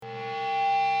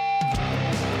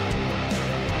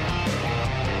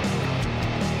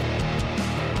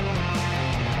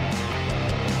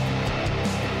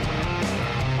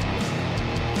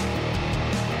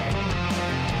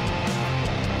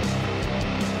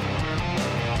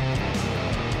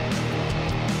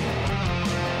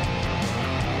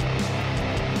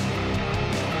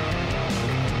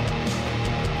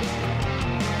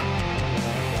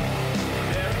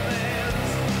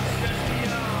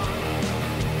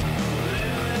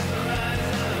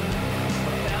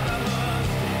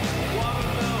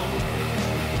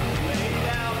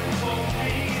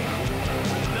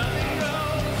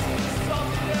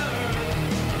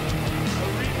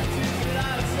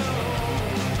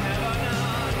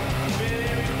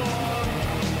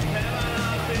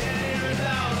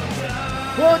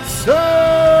What's up,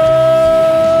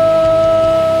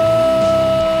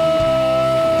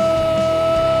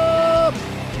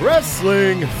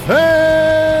 wrestling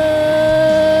fans?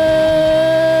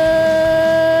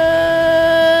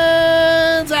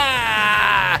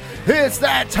 It's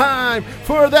that time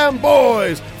for them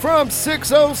boys from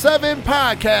 607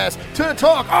 Podcast to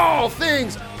talk all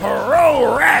things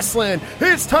pro wrestling.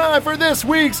 It's time for this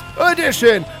week's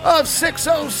edition of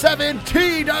 607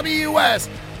 TWS.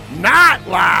 Not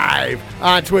live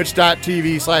on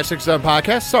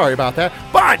twitch.tv/607podcast. Sorry about that.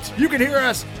 But you can hear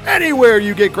us anywhere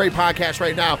you get great podcasts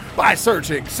right now by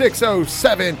searching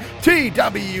 607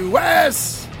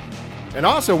 TWS. And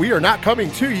also, we are not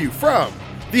coming to you from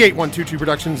the 8122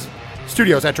 Productions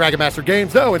studios at Dragon Master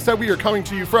Games. No, instead we are coming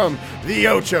to you from the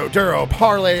Ocho Duro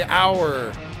Parlay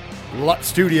Hour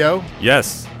studio.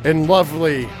 Yes. In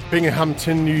lovely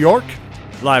Binghamton, New York.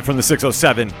 Live from the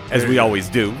 607, as we always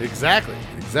do. Exactly.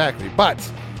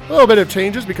 But a little bit of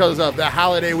changes because of the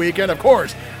holiday weekend. Of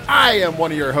course, I am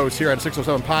one of your hosts here at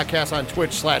 607 Podcast on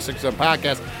Twitch/607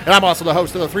 Podcast. And I'm also the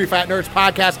host of the Three Fat Nerds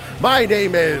Podcast. My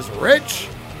name is Rich.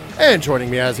 And joining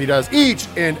me as he does each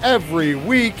and every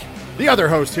week, the other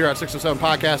host here at 607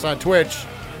 Podcast on Twitch.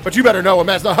 But you better know him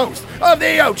as the host of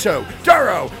the Ocho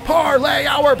Duro Parlay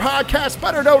Hour Podcast,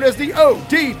 better known as the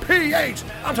ODPH.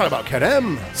 I'm talking about Ken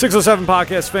M. 607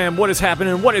 Podcast fam, what is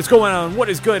happening? What is going on? What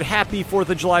is good? Happy 4th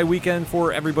of July weekend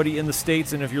for everybody in the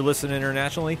States, and if you're listening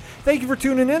internationally, thank you for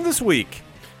tuning in this week.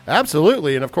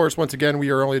 Absolutely. And of course, once again,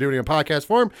 we are only doing a podcast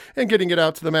form and getting it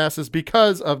out to the masses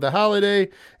because of the holiday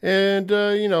and,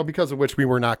 because of which we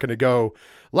were not going to go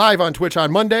live on Twitch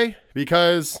on Monday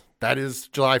because that is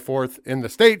July 4th in the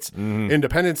States,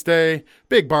 Independence Day,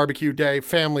 big barbecue day,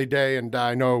 family day, and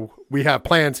I know we have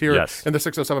plans here in the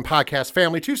 607 Podcast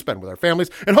family to spend with our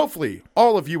families, and hopefully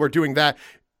all of you are doing that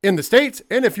in the States,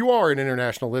 and if you are an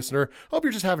international listener, hope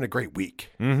you're just having a great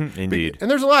week. Indeed. And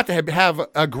there's a lot to have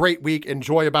a great week,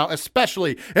 enjoy about,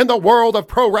 especially in the world of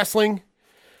pro wrestling,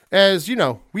 as,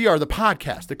 we are the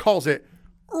podcast that calls it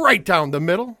right down the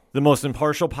middle. The most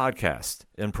impartial podcast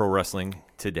in pro wrestling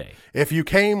today. If you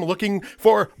came looking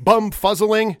for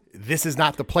bum-fuzzling, this is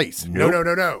not the place. Nope.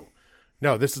 No.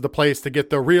 No, this is the place to get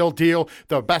the real deal,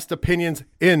 the best opinions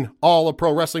in all of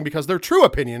pro wrestling because they're true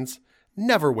opinions,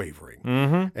 never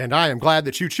wavering. And I am glad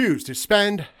that you choose to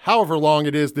spend however long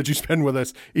it is that you spend with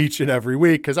us each and every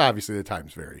week because obviously the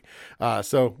times vary.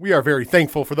 So we are very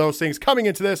thankful for those things coming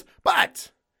into this. But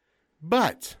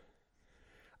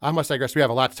I must digress. We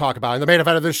have a lot to talk about. In the main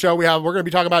event of this show, we're going to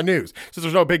be talking about news. Since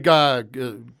there's no big, show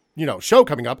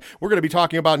coming up, we're going to be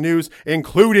talking about news,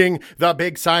 including the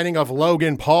big signing of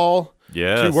Logan Paul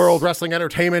to World Wrestling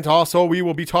Entertainment. Also, we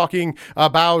will be talking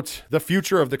about the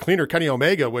future of the cleaner Kenny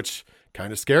Omega, which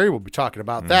kind of scary. We'll be talking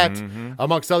about that,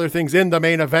 amongst other things in the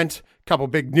main event. Couple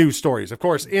big news stories. Of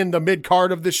course, in the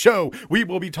mid-card of the show, we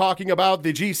will be talking about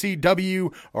the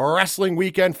GCW Wrestling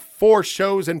Weekend, 4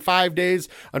 shows in 5 days.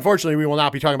 Unfortunately, we will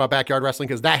not be talking about Backyard Wrestling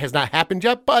because that has not happened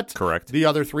yet, but correct, the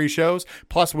other 3 shows.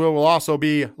 Plus, we will also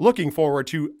be looking forward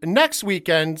to next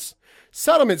weekend's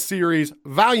Settlement Series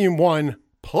Volume 1,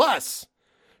 plus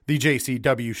the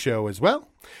JCW show as well.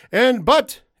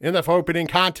 But in the opening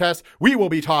contest, we will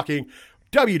be talking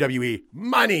WWE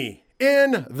Money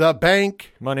in the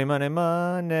Bank. Money.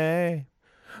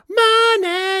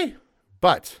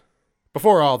 But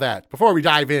before all that, before we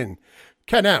dive in,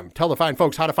 Ken M, tell the fine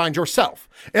folks how to find yourself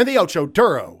and the Ocho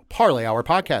Duro Parlay Hour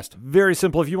Podcast. Very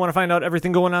simple. If you want to find out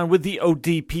everything going on with the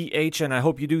ODPH, and I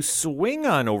hope you do, swing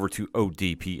on over to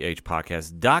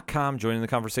odphpodcast.com. Join in the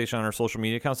conversation on our social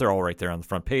media accounts. They're all right there on the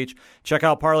front page. Check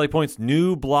out Parlay Point's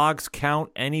new blogs count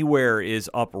anywhere is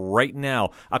up right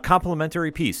now. A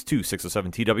complimentary piece to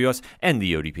 607 TWS and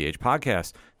the ODPH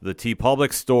Podcast. The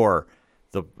TeePublic Store.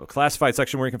 The classified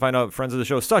section where you can find out friends of the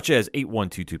show, such as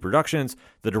 8122 Productions,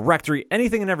 the directory,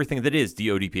 anything and everything that is the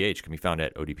ODPH can be found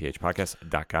at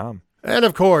odphpodcast.com. And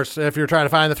of course, if you're trying to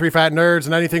find the Three Fat Nerds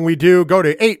and anything we do, go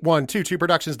to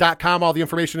 8122productions.com. All the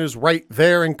information is right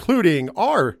there, including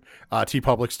our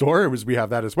TeePublic Store, as we have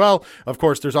that as well. Of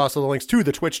course, there's also the links to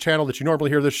the Twitch channel that you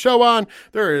normally hear this show on.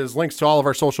 There is links to all of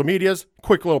our social medias.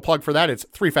 Quick little plug for that. It's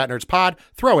Three Fat Nerds Pod.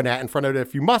 Throw an at in front of it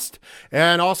if you must.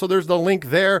 And also there's the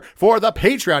link there for the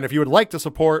Patreon if you would like to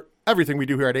support everything we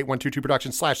do here at 8122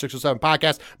 Productions/607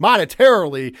 Podcast.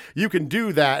 Monetarily, you can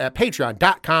do that at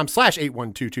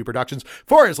patreon.com/8122 Productions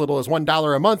for as little as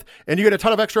 $1 a month, and you get a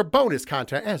ton of extra bonus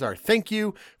content as our thank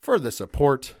you for the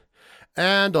support.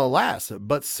 And last,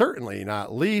 but certainly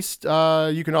not least,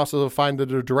 you can also find the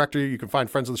directory. You can find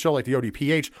friends of the show like the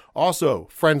ODPH. Also,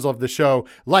 friends of the show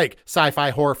like Sci-Fi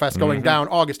Horror Fest going down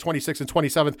August 26th and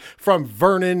 27th from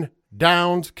Vernon,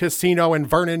 Downs Casino in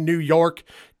Vernon, New York.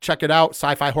 Check it out,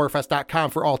 sci-fi-horrorfest.com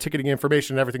for all ticketing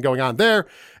information and everything going on there,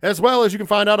 as well as you can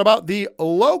find out about the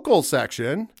local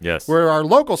section, Yes. where our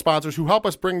local sponsors who help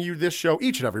us bring you this show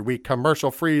each and every week,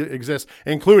 commercial-free, exists,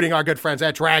 including our good friends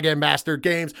at Dragon Master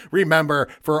Games. Remember,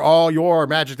 for all your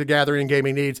Magic the Gathering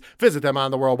gaming needs, visit them on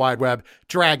the World Wide Web,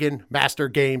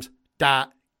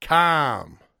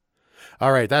 dragonmastergames.com.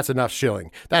 All right, that's enough shilling.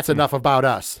 That's enough about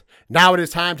us. Now it is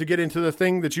time to get into the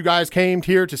thing that you guys came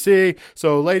here to see.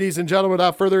 So, ladies and gentlemen,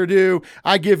 without further ado,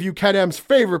 I give you Ken M's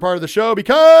favorite part of the show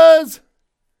because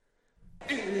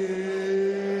it's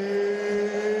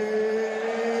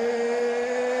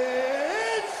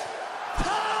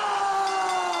time!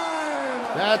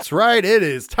 That's right, it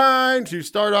is time to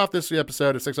start off this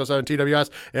episode of 607 TWS,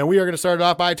 and we are going to start it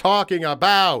off by talking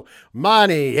about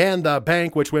Money in the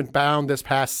Bank, which went down this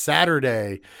past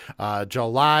Saturday,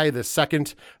 July the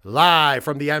 2nd, live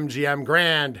from the MGM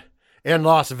Grand in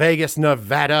Las Vegas,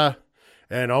 Nevada,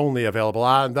 and only available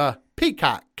on the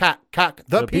Peacock. The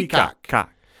Peacock. Cock.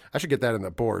 I should get that on the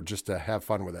board just to have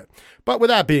fun with it. But with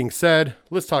that being said,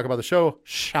 let's talk about the show,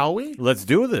 shall we? Let's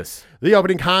do this. The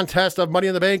opening contest of Money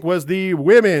in the Bank was the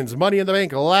women's Money in the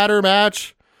Bank ladder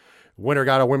match. Winner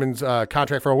got a women's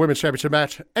contract for a women's championship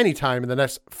match anytime in the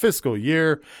next fiscal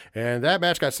year. And that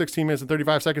match got 16 minutes and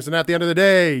 35 seconds. And at the end of the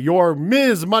day, your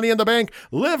Ms. Money in the Bank,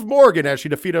 Liv Morgan, as she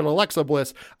defeated Alexa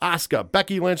Bliss, Asuka,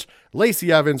 Becky Lynch,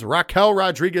 Lacey Evans, Raquel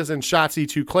Rodriguez, and Shotzi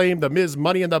to claim the Ms.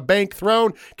 Money in the Bank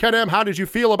throne. Ken M., how did you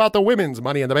feel about the women's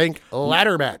Money in the Bank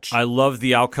ladder match? I love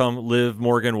the outcome. Liv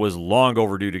Morgan was long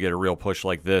overdue to get a real push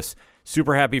like this.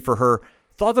 Super happy for her.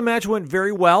 Thought the match went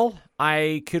very well.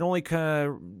 I could only kind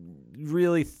of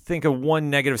really think of one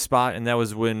negative spot, and that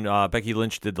was when Becky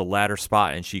Lynch did the ladder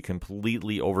spot and she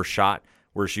completely overshot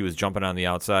where she was jumping on the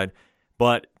outside.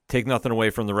 But take nothing away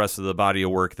from the rest of the body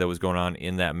of work that was going on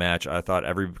in that match. I thought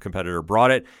every competitor brought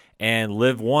it, and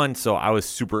Liv won, so I was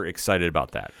super excited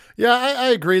about that. Yeah,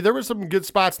 I agree. There were some good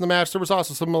spots in the match. There was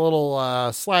also some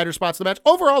little slider spots in the match.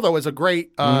 Overall, though, it was a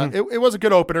great, it was a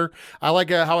good opener. I like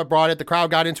how it brought it. The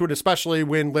crowd got into it, especially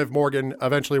when Liv Morgan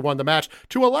eventually won the match.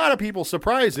 To a lot of people's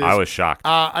surprises. I was shocked.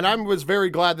 And I was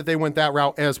very glad that they went that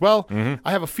route as well.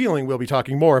 I have a feeling we'll be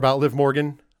talking more about Liv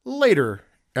Morgan later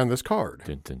on this card.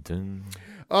 Dun, dun, dun.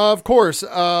 Of course,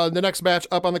 the next match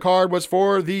up on the card was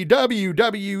for the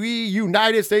WWE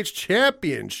United States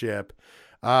Championship.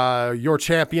 Your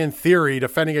champion Theory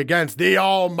defending against the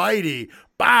almighty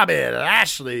Bobby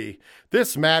Lashley.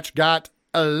 This match got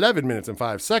 11 minutes and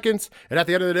 5 seconds. And at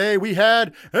the end of the day, we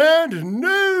had and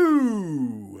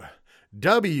new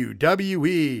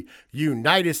WWE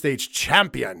United States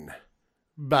Champion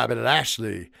Bobby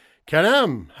Lashley. Ken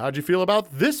M., how'd you feel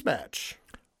about this match?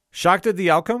 Shocked at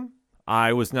the outcome.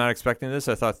 I was not expecting this.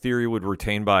 I thought Theory would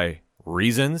retain by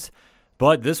reasons,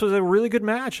 but this was a really good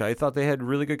match. I thought they had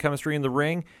really good chemistry in the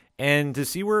ring, and to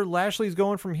see where Lashley's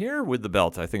going from here with the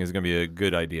belt, I think is going to be a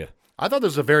good idea. I thought this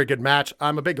was a very good match.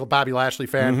 I'm a big Bobby Lashley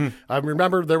fan. I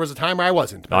remember there was a time where I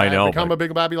wasn't. But I know. I've become a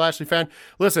big Bobby Lashley fan.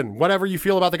 Listen, whatever you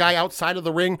feel about the guy outside of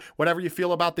the ring, whatever you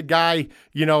feel about the guy,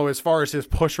 you know, as far as his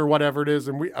push or whatever it is,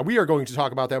 and we are going to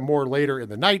talk about that more later in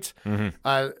the night.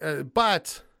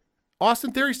 But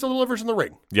Austin Theory still delivers in the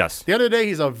ring. Yes. At the end of the day,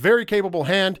 he's a very capable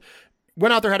hand.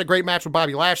 Went out there, had a great match with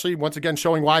Bobby Lashley, once again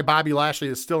showing why Bobby Lashley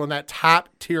is still in that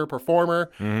top-tier performer.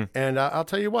 And I'll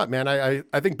tell you what, man, I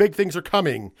think big things are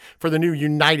coming for the new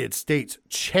United States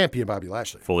champion, Bobby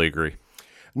Lashley. Fully agree.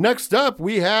 Next up,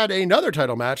 we had another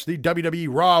title match. The WWE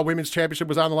Raw Women's Championship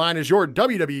was on the line as your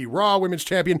WWE Raw Women's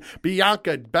Champion,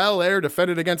 Bianca Belair,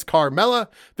 defended against Carmella.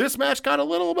 This match got a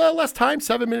little bit less time,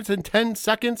 7 minutes and 10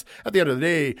 seconds at the end of the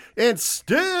day. And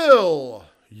still,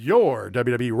 your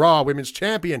WWE Raw Women's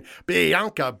Champion,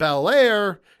 Bianca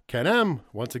Belair. Ken M.,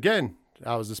 once again,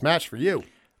 how was this match for you?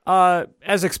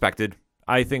 As expected.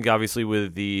 I think, obviously,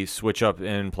 with the switch up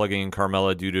and plugging in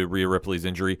Carmella due to Rhea Ripley's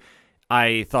injury,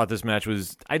 I thought this match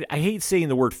was, I hate saying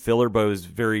the word filler, but it was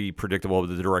very predictable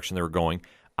with the direction they were going.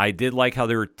 I did like how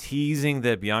they were teasing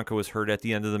that Bianca was hurt at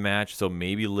the end of the match, so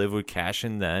maybe Liv would cash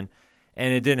in then.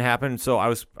 And it didn't happen, so I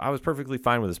was perfectly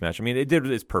fine with this match. I mean, it did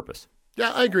its purpose.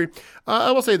 Yeah, I agree.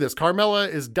 I will say this. Carmella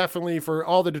is definitely, for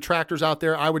all the detractors out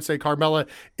there, I would say Carmella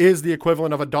is the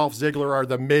equivalent of a Dolph Ziggler or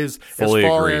The Miz. Fully as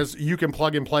far agree. as you can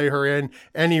plug and play her in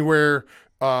anywhere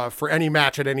for any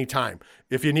match at any time.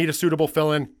 If you need a suitable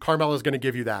fill-in, Carmella is going to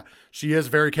give you that. She is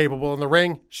very capable in the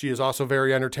ring. She is also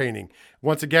very entertaining.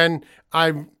 Once again,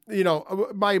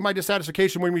 my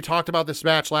dissatisfaction when we talked about this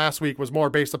match last week was more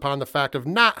based upon the fact of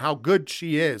not how good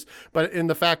she is, but in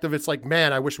the fact of it's like,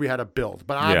 man, I wish we had a build.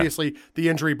 But obviously, the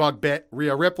injury bug bit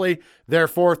Rhea Ripley.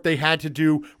 Therefore, they had to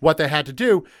do what they had to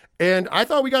do. And I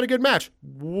thought we got a good match.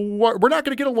 We're not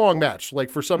going to get a long match, like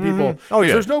for some people. Oh,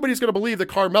 yeah. There's nobody's going to believe that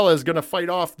Carmella is going to fight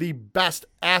off the best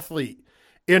athlete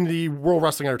in the World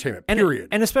Wrestling Entertainment, period.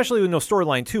 And especially with no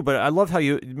storyline, too. But I love how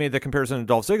you made that comparison to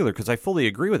Dolph Ziggler, because I fully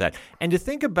agree with that. And to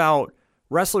think about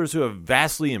wrestlers who have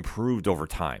vastly improved over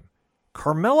time,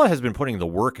 Carmella has been putting the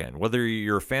work in, whether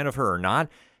you're a fan of her or not.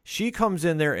 She comes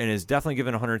in there and is definitely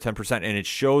given 110%, and it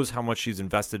shows how much she's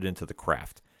invested into the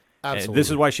craft. Absolutely. And this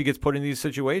is why she gets put in these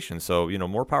situations. So,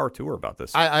 more power to her about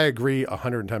this. I agree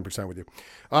 110% with you.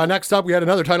 Next up, we had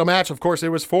another title match. Of course, it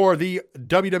was for the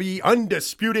WWE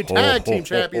Undisputed Tag Team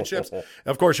Championships.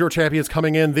 Of course, your champions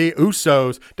coming in, the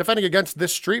Usos, defending against the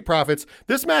Street Profits.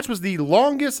 This match was the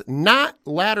longest not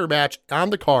ladder match on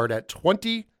the card at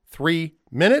 23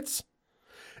 minutes.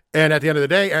 And at the end of the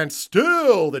day, and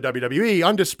still the WWE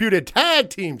Undisputed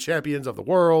Tag Team Champions of the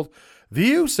world,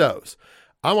 the Usos.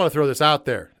 I want to throw this out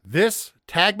there. This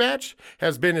tag match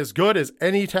has been as good as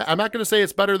any tag. I'm not going to say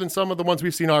it's better than some of the ones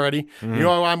we've seen already. Mm-hmm.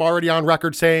 I'm already on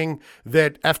record saying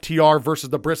that FTR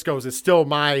versus the Briscoes is still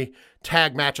my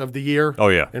tag match of the year. Oh,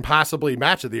 yeah. And possibly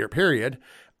match of the year, period.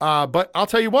 But I'll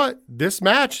tell you what, this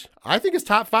match, I think is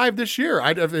top 5 this year.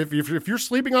 If you're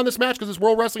sleeping on this match because it's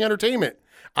World Wrestling Entertainment,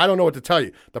 I don't know what to tell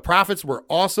you. The Profits were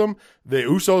awesome. The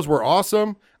Usos were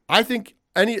awesome. I think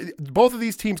both of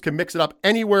these teams can mix it up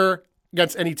anywhere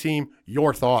against any team.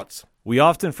 Your thoughts? We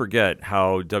often forget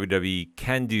how WWE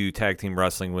can do tag team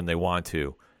wrestling when they want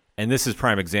to. And this is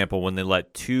prime example when they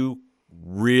let two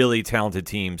really talented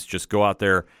teams just go out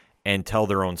there and tell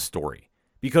their own story.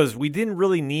 Because we didn't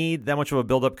really need that much of a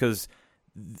build-up because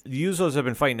the Usos have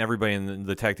been fighting everybody in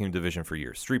the tag team division for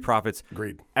years. Street Profits,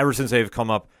 agreed, ever since they've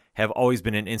come up, have always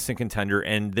been an instant contender,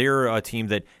 and they're a team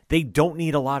that they don't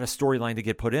need a lot of storyline to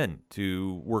get put in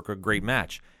to work a great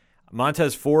match.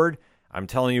 Montez Ford, I'm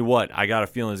telling you what, I got a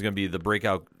feeling is going to be the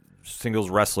breakout singles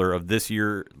wrestler of this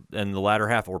year and the latter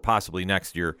half, or possibly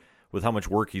next year, with how much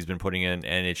work he's been putting in,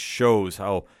 and it shows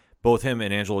how both him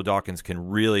and Angelo Dawkins can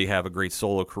really have a great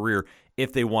solo career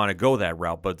if they want to go that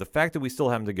route. But the fact that we still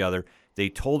have them together, they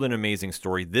told an amazing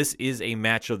story. This is a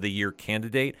match of the year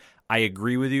candidate. I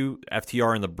agree with you.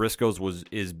 FTR and the Briscoes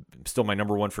is still my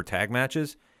number one for tag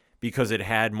matches because it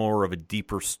had more of a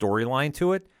deeper storyline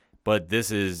to it. But this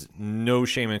is no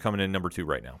shame in coming in number 2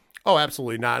 right now. Oh,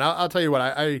 absolutely not. I'll tell you what,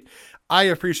 I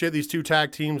appreciate these two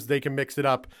tag teams. They can mix it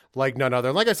up like none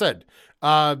other. Like I said,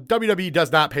 WWE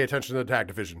does not pay attention to the tag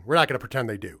division. We're not going to pretend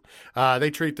they do.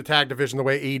 They treat the tag division the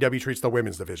way AEW treats the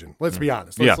women's division. Let's be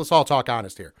honest. Let's all talk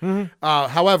honest here. Mm-hmm.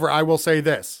 However, I will say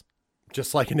this.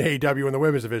 Just like in AEW in the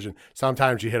women's division,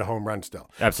 sometimes you hit a home run still.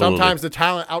 Absolutely. Sometimes the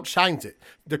talent outshines it.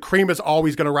 The cream is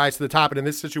always going to rise to the top. And in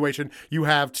this situation, you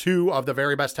have two of the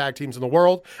very best tag teams in the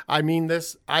world. I mean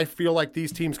this. I feel like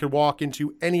these teams could walk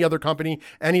into any other company,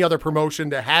 any other promotion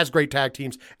that has great tag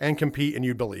teams and compete, and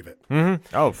you'd believe it.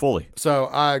 Mm-hmm. Oh, fully.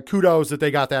 So kudos that they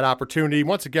got that opportunity.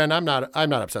 Once again, I'm not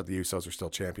upset the Usos are still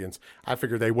champions. I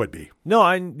figured they would be. No,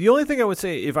 the only thing I would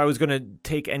say if I was going to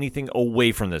take anything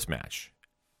away from this match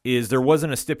is there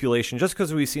wasn't a stipulation, just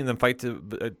because we've seen them fight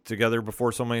together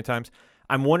before so many times.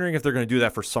 I'm wondering if they're going to do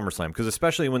that for SummerSlam, because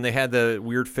especially when they had the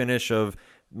weird finish of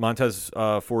Montez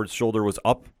Ford's shoulder was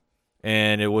up,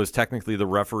 and it was technically the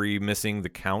referee missing the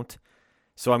count.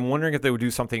 So I'm wondering if they would do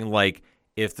something like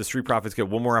if the Street Profits get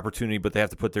one more opportunity, but they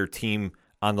have to put their team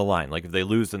on the line. Like if they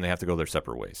lose, then they have to go their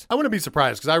separate ways. I wouldn't be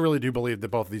surprised because I really do believe that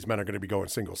both of these men are going to be going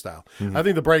single style. Mm-hmm. I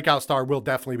think the breakout star will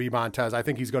definitely be Montez. I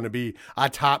think he's going to be a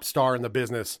top star in the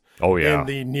business in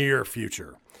the near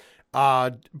future.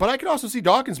 But I could also see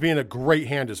Dawkins being a great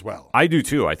hand as well. I do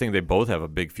too. I think they both have a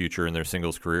big future in their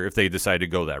singles career if they decide to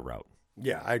go that route.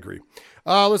 Yeah, I agree.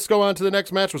 Let's go on to the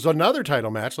next match. It was another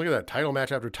title match. Look at that. Title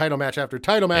match after title match after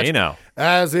title match. Hey now.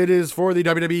 As it is for the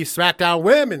WWE SmackDown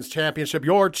Women's Championship.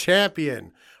 Your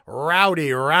champion,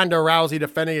 Rowdy Ronda Rousey,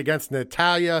 defending against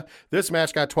Natalya. This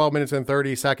match got 12 minutes and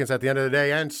 30 seconds at the end of the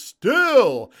day. And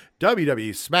still,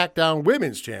 WWE SmackDown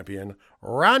Women's Champion,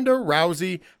 Ronda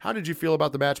Rousey. How did you feel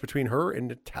about the match between her and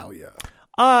Natalya?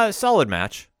 Solid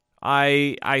match.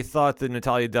 I thought that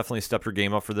Natalya definitely stepped her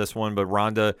game up for this one, but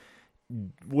Ronda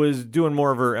was doing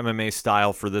more of her MMA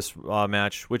style for this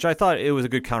match, which I thought it was a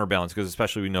good counterbalance because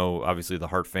especially we know, obviously, the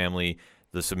Hart family,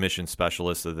 the submission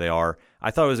specialists that they are.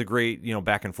 I thought it was a great,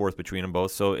 back and forth between them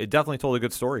both. So it definitely told a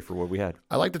good story for what we had.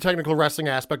 I like the technical wrestling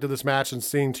aspect of this match and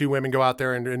seeing two women go out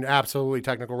there and absolutely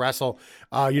technical wrestle.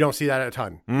 You don't see that a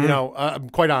ton,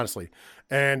 quite honestly.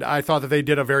 And I thought that they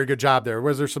did a very good job there.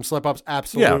 Was there some slip-ups?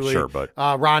 Absolutely. Yeah, sure, but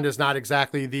Ronda's not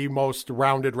exactly the most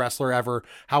rounded wrestler ever.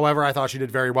 However, I thought she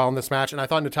did very well in this match, and I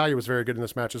thought Natalya was very good in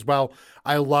this match as well.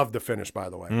 I love the finish, by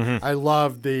the way. I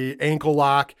love the ankle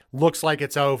lock. Looks like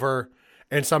it's over.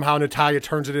 And somehow Natalya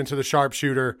turns it into the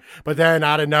sharpshooter. But then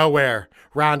out of nowhere,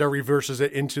 Ronda reverses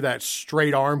it into that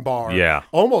straight arm bar. Yeah.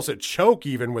 Almost a choke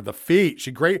even with the feet.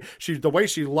 The way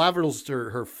she levels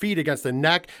her feet against the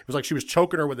neck, it was like she was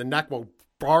choking her with the neck while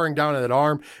barring down at that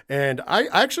arm. And I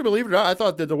actually, believe it or not, I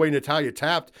thought that the way Natalya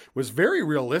tapped was very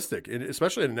realistic,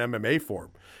 especially in an MMA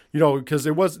form. Because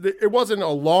it wasn't a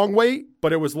long wait,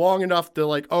 but it was long enough to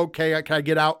like, okay, can I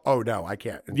get out? Oh, no, I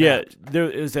can't. Yeah,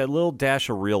 there is that little dash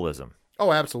of realism.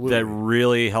 Oh, absolutely. That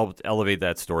really helped elevate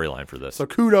that storyline for this. So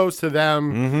kudos to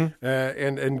them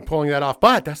and pulling that off.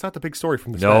 But that's not the big story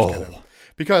from this match. Kevin.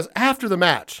 Because after the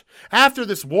match, after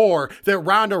this war that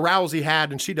Ronda Rousey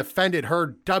had and she defended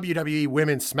her WWE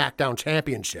Women's SmackDown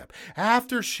Championship,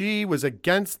 after she was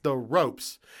against the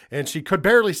ropes and she could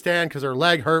barely stand because her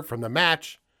leg hurt from the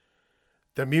match,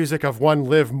 the music of one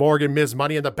Liv Morgan, Ms.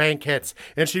 Money in the Bank hits,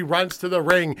 and she runs to the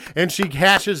ring, and she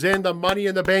cashes in the Money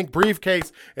in the Bank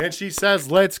briefcase, and she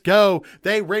says, let's go.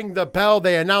 They ring the bell.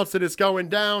 They announce that it's going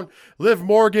down. Liv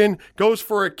Morgan goes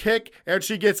for a kick, and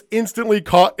she gets instantly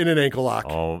caught in an ankle lock.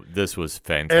 Oh, this was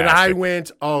fantastic. And I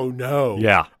went, oh, no.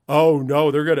 Yeah. Oh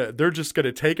no, they're just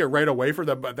gonna take it right away for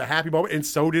the happy moment, and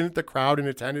so didn't the crowd in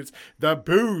attendance. The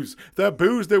boos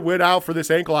that went out for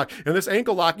this ankle lock, and this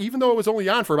ankle lock, even though it was only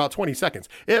on for about 20 seconds,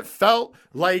 it felt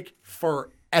like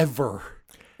forever.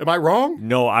 Am I wrong?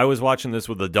 No, I was watching this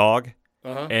with the dog,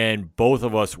 and both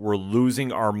of us were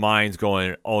losing our minds,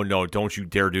 going, "Oh no, don't you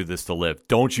dare do this to Liv!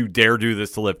 Don't you dare do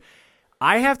this to Liv!"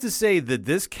 I have to say that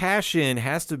this cash in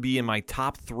has to be in my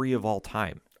top 3 of all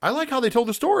time. I like how they told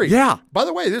the story. Yeah. By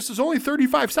the way, this is only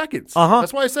 35 seconds.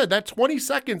 That's why I said that 20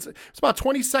 seconds. It's about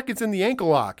 20 seconds in the ankle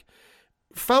lock.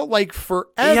 Felt like forever.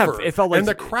 Yeah, it felt like, and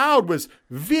the crowd was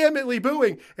vehemently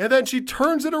booing. And then she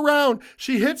turns it around.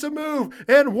 She hits a move.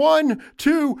 And 1,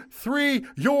 2, 3,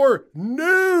 your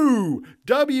new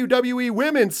WWE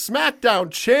Women's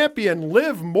SmackDown Champion,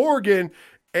 Liv Morgan.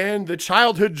 And the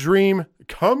childhood dream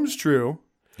comes true.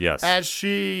 Yes. As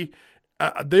she,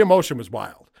 the emotion was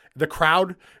wild. The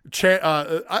crowd,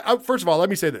 first of all, let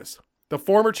me say this. The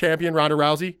former champion, Ronda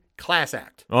Rousey, class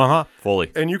act. Fully.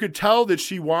 And you could tell that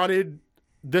she wanted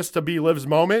this to be Liv's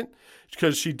moment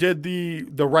because she did the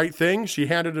right thing. She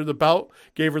handed her the belt,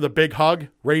 gave her the big hug,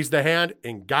 raised the hand,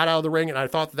 and got out of the ring. And I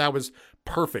thought that was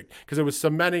perfect because it was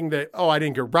cementing that, I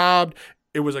didn't get robbed.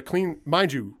 It was a clean,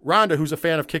 mind you, Ronda, who's a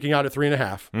fan of kicking out at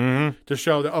 3.5, to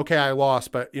show that, okay, I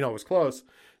lost, but, it was close,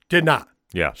 did not.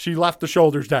 Yeah. She left the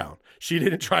shoulders down. She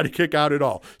didn't try to kick out at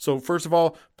all. So first of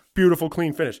all, beautiful,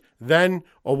 clean finish. Then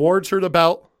awards her the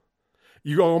belt.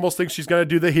 You almost think she's going to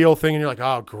do the heel thing, and you're like,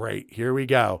 oh, great, here we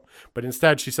go. But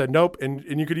instead, she said, nope, and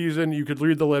you could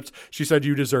read the lips. She said,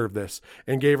 you deserve this,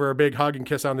 and gave her a big hug and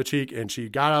kiss on the cheek, and she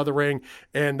got out of the ring,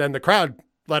 and then the crowd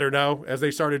let her know as they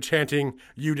started chanting,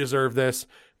 you deserve this.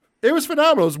 It was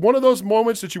phenomenal. It was one of those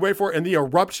moments that you wait for, and the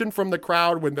eruption from the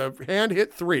crowd when the hand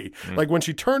hit 3. Like when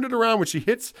she turned it around, when she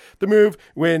hits the move,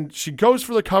 when she goes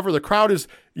for the cover, the crowd is,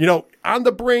 on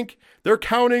the brink. They're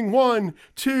counting 1,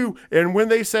 2, and when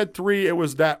they said 3, it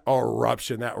was that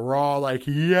eruption, that raw, like,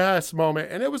 yes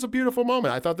moment. And it was a beautiful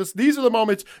moment. I thought these are the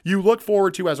moments you look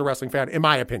forward to as a wrestling fan, in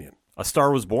my opinion. A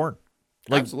star was born.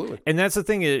 Absolutely. And that's the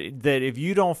thing, that if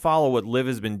you don't follow what Liv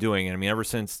has been doing, ever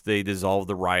since they dissolved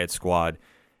the Riot Squad,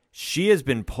 she has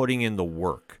been putting in the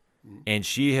work, and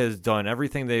she has done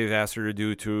everything they've asked her to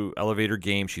do to elevate her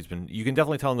game. You can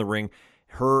definitely tell in the ring,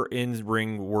 her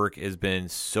in-ring work has been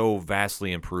so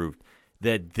vastly improved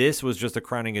that this was just a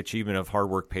crowning achievement of hard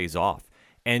work pays off.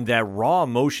 And that raw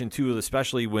emotion, too,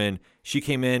 especially when she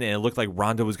came in and it looked like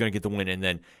Ronda was going to get the win, and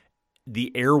then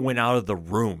the air went out of the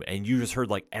room, and you just heard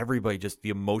like everybody, just the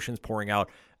emotions pouring out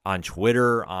on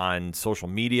Twitter, on social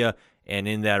media, and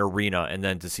in that arena, and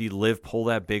then to see Liv pull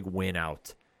that big win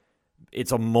out,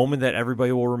 it's a moment that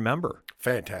everybody will remember.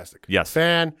 Fantastic. Yes.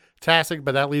 Fantastic,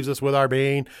 but that leaves us with our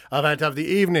main event of the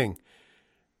evening,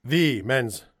 the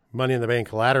men's Money in the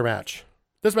Bank ladder match.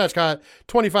 This match got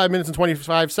 25 minutes and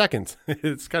 25 seconds.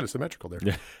 It's kind of symmetrical there.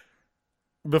 Yeah.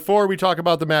 Before we talk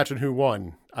about the match and who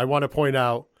won, I want to point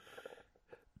out,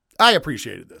 I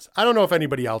appreciated this. I don't know if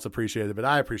anybody else appreciated it, but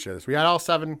I appreciate this. We had all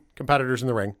 7 competitors in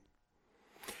the ring.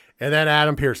 And then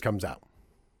Adam Pearce comes out.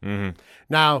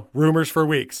 Now, rumors for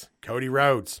weeks. Cody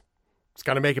Rhodes is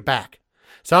going to make it back.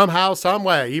 Somehow, some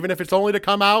way, even if it's only to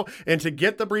come out and to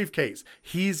get the briefcase,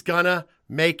 he's going to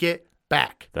make it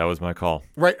back. That was my call.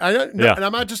 Right. And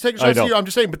I'm not just taking shots at you. I'm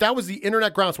just saying, but that was the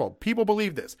internet groundswell. People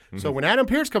believe this. So when Adam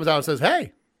Pearce comes out and says,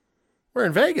 hey, we're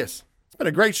in Vegas. It's been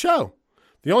a great show.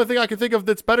 The only thing I can think of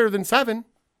that's better than 7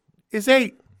 is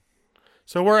 8.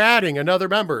 So we're adding another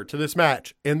member to this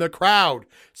match. And the crowd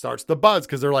starts to buzz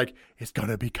because they're like, it's going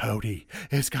to be Cody.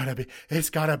 It's going to be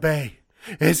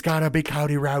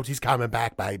Cody Rhodes. He's coming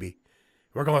back, baby.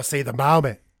 We're going to see the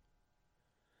moment.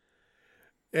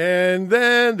 And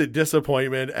then the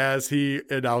disappointment as he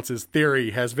announces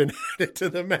Theory has been added to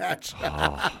the match.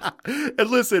 Oh. And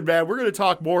listen, man, we're going to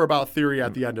talk more about Theory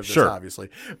at the end of this, obviously.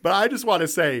 But I just want to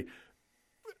say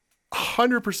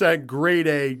 100% grade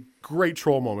A, great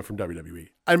troll moment from WWE.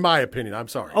 In my opinion, I'm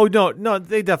sorry. Oh, no,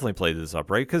 they definitely played this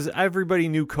up, right? Because everybody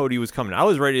knew Cody was coming. I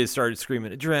was ready to start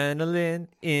screaming, adrenaline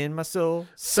in my soul.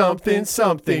 Something,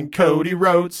 Cody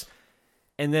Rhodes.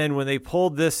 And then when they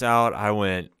pulled this out, I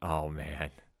went, oh,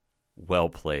 man, well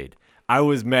played. I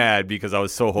was mad because I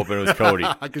was so hoping it was Cody.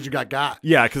 Because you got.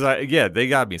 Yeah, they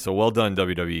got me. So well done,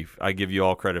 WWE. I give you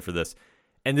all credit for this.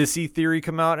 And to see Theory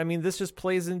come out, I mean, this just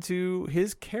plays into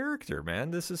his character,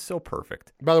 man. This is so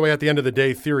perfect. By the way, at the end of the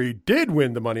day, Theory did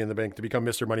win the Money in the Bank to become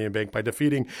Mr. Money in the Bank by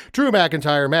defeating Drew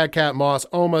McIntyre, Madcap Moss,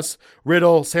 Omos,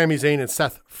 Riddle, Sami Zayn, and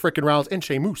Seth frickin' Rollins, and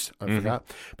Sheamus. I forgot.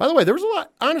 By the way, there was a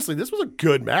lot. Honestly, this was a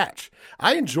good match.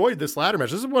 I enjoyed this ladder match.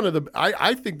 This is one of the.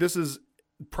 I think this is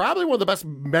probably one of the best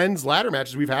men's ladder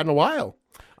matches we've had in a while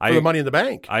for the Money in the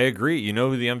Bank. I agree. You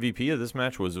know who the MVP of this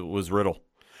match was Riddle.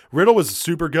 Riddle was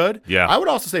super good. Yeah. I would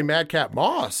also say Madcap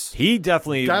Moss. He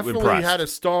definitely impressed. Had a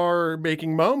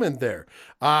star-making moment there.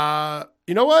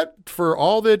 You know what? For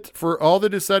all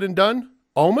that is said and done,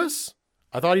 Omos,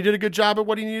 I thought he did a good job at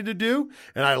what he needed to do,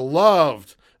 and I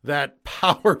loved that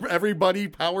everybody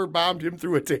power bombed him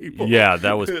through a table. Yeah,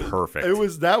 that was perfect.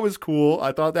 That was cool.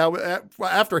 I thought that was,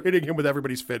 after hitting him with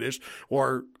everybody's finish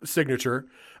or signature.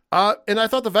 And I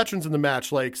thought the veterans in the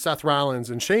match, like Seth Rollins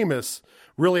and Sheamus,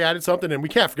 really added something, and we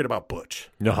can't forget about Butch.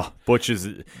 No, Butch is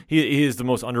he is the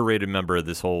most underrated member of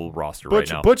this whole roster right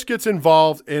now. Butch gets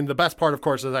involved, and the best part, of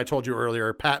course, as I told you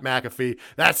earlier, Pat McAfee,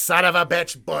 that son of a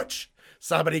bitch, Butch.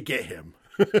 Somebody get him.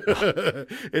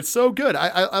 It's so good.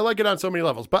 I like it on so many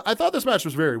levels. But I thought this match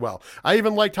was very well. I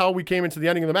even liked how we came into the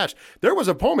ending of the match. There was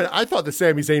a moment I thought that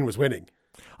Sami Zayn was winning.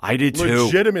 I did too.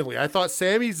 Legitimately. I thought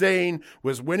Sami Zayn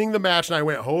was winning the match, and I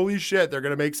went, holy shit, they're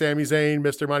going to make Sami Zayn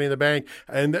Mr. Money in the Bank.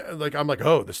 And I'm like,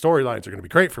 oh, the storylines are going to be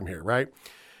great from here, right?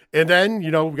 And then,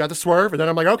 we got the swerve, and then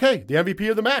I'm like, okay, the MVP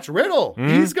of the match, Riddle,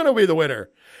 he's going to be the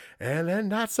winner. And then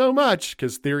not so much,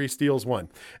 because Theory steals one.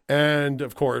 And,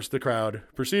 of course, the crowd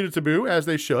proceeded to boo, as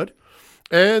they should.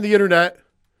 And the internet.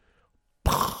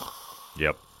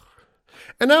 Yep.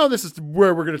 And now this is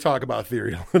where we're going to talk about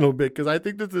Theory a little bit, because I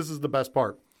think that this is the best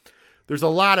part. There's a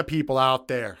lot of people out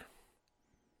there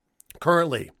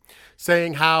currently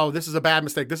saying how this is a bad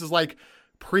mistake. This is like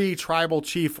pre-tribal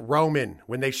chief Roman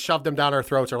when they shoved them down our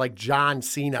throats, or like John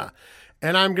Cena.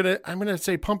 And I'm gonna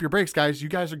say, pump your brakes, guys. You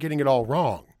guys are getting it all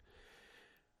wrong.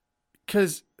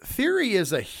 Because Theory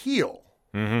is a heel.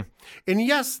 Mm-hmm. And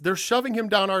yes, they're shoving him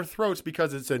down our throats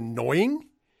because it's annoying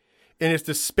and it's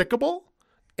despicable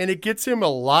and it gets him a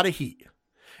lot of heat.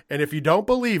 And if you don't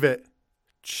believe it,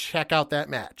 check out that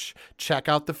match. Check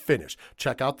out the finish.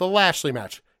 Check out the Lashley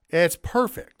match. It's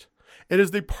perfect. It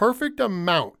is the perfect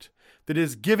amount that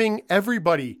is giving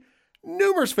everybody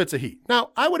numerous fits of heat. Now,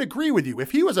 I would agree with you.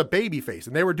 If he was a babyface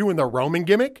and they were doing the Roman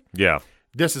gimmick, yeah,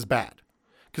 this is bad.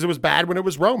 Because it was bad when it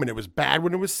was Roman. It was bad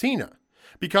when it was Cena.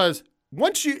 Because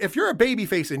if you're a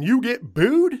babyface and you get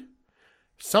booed,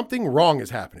 something wrong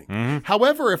is happening. Mm-hmm.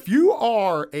 However, if you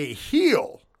are a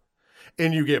heel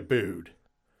and you get booed,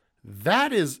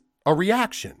 that is a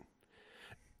reaction.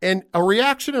 And a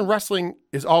reaction in wrestling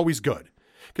is always good.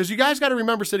 Because you guys got to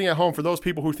remember, sitting at home, for those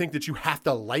people who think that you have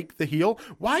to like the heel,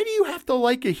 why do you have to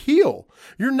like a heel?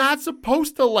 You're not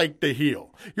supposed to like the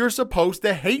heel. You're supposed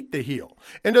to hate the heel.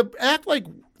 And to act like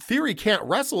Theory can't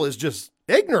wrestle is just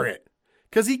ignorant.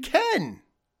 Because he can.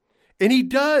 And he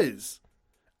does.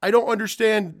 I don't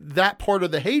understand that part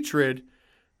of the hatred.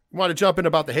 You want to jump in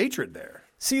about the hatred there?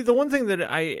 See, the one thing that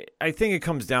I think it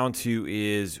comes down to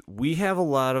is we have a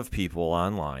lot of people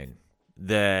online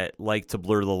that like to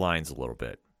blur the lines a little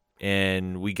bit.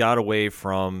 And we got away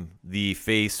from the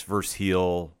face versus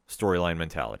heel storyline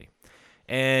mentality.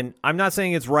 And I'm not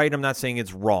saying it's right. I'm not saying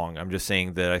it's wrong. I'm just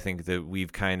saying that I think that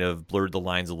we've kind of blurred the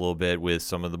lines a little bit with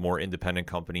some of the more independent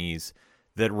companies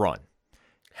that run.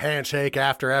 Handshake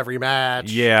after every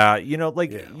match. Yeah,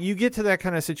 you get to that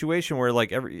kind of situation where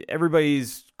like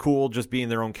everybody's cool just being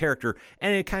their own character,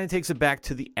 and it kind of takes it back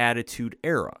to the Attitude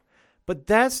Era. But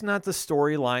that's not the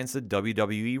storylines that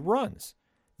WWE runs.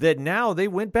 That now they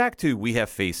went back to, we have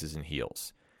faces and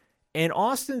heels. And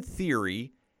Austin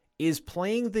Theory is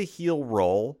playing the heel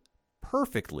role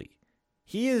perfectly.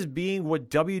 He is being what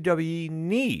WWE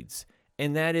needs,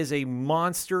 and that is a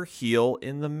monster heel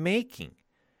in the making.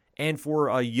 And for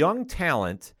a young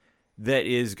talent that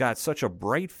is got such a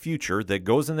bright future that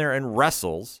goes in there and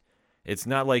wrestles, it's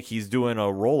not like he's doing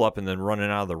a roll-up and then running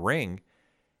out of the ring.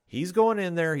 He's going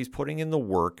in there, he's putting in the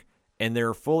work, and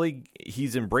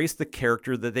he's embraced the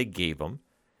character that they gave him,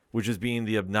 which is being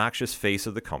the obnoxious face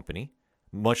of the company,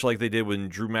 much like they did when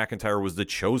Drew McIntyre was the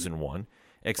chosen one.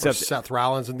 Except or Seth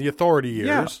Rollins in the Authority years.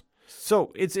 Yeah.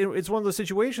 So it's one of those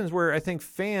situations where I think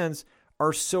fans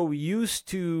are so used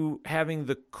to having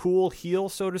the cool heel,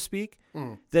 so to speak,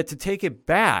 that to take it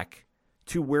back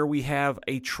to where we have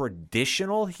a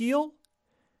traditional heel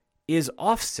is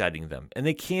offsetting them, and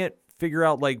they can't figure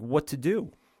out like what to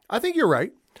do. I think you're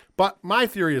right, but my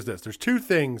theory is this. There's two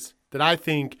things that I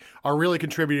think are really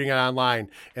contributing online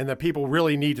and that people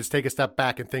really need to take a step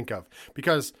back and think of.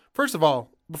 Because, first of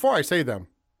all, before I say them,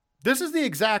 this is the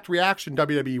exact reaction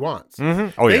WWE wants.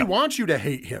 Mm-hmm. They want you to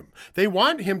hate him. They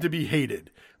want him to be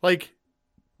hated. Like,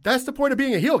 that's the point of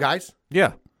being a heel, guys.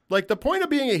 Yeah. Like, the point of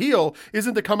being a heel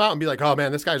isn't to come out and be like, oh,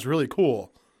 man, this guy's really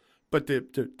cool, but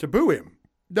to boo him.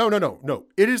 No.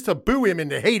 It is to boo him and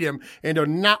to hate him and to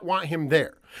not want him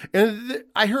there. And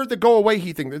I heard the go-away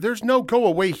heat thing. There's no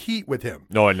go-away heat with him.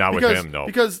 No, not with him, no.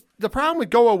 Because the problem with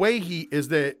go-away heat is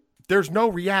that there's no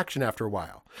reaction after a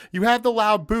while. You have the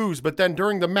loud boos, but then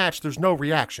during the match, there's no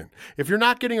reaction. If you're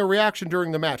not getting a reaction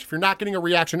during the match, if you're not getting a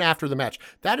reaction after the match,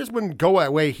 that is when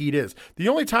go-away heat is. The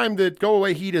only time that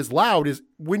go-away heat is loud is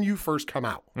when you first come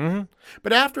out. Mm-hmm.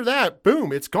 But after that,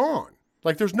 boom, it's gone.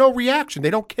 Like, there's no reaction.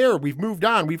 They don't care. We've moved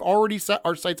on. We've already set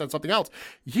our sights on something else.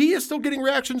 He is still getting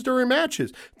reactions during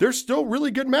matches. There's still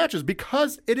really good matches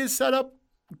because it is set up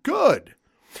good.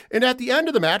 And at the end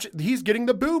of the match, he's getting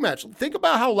the boo match. Think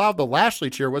about how loud the Lashley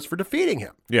cheer was for defeating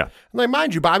him. Yeah. Like,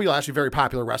 mind you, Bobby Lashley, very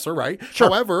popular wrestler, right? Sure.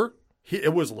 However,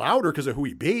 it was louder because of who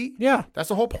he beat. Yeah. That's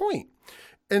the whole point.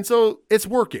 And so it's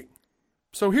working.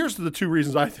 So here's the two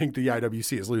reasons I think the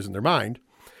IWC is losing their mind.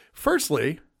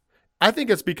 Firstly, I think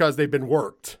it's because they've been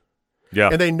worked. Yeah.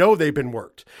 And they know they've been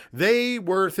worked. They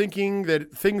were thinking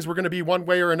that things were going to be one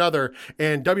way or another,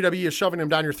 and WWE is shoving him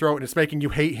down your throat, and it's making you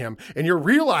hate him. And you're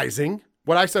realizing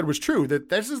what I said was true, that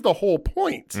this is the whole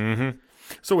point. Mm-hmm.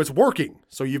 So it's working.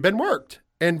 So you've been worked.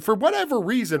 And for whatever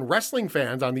reason, wrestling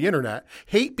fans on the internet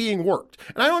hate being worked.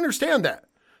 And I don't understand that.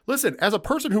 Listen, as a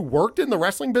person who worked in the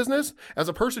wrestling business, as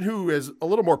a person who is a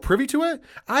little more privy to it,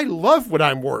 I love when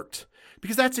I'm worked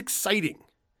because that's exciting.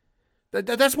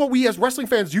 That's what we as wrestling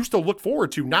fans used to look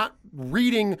forward to, not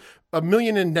reading 1.5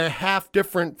 million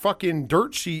different fucking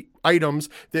dirt sheet items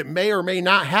that may or may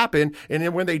not happen. And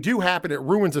then when they do happen, it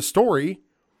ruins a story.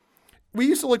 We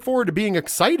used to look forward to being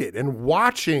excited and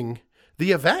watching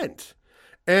the event.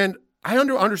 And I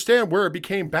understand where it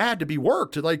became bad to be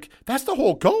worked. Like, that's the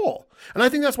whole goal. And I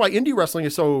think that's why indie wrestling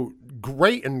is so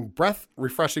great and breath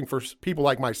refreshing for people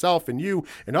like myself and you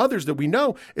and others that we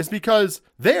know, is because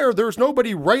there's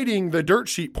nobody writing the dirt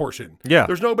sheet portion. Yeah.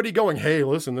 There's nobody going, hey,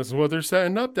 listen, this is what they're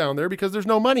setting up down there, because there's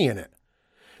no money in it.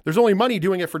 There's only money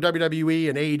doing it for WWE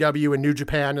and AEW and New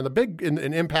Japan and the big and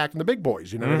Impact and the big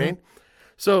boys. You know what I mean?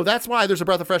 So that's why there's a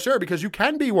breath of fresh air, because you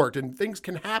can be worked and things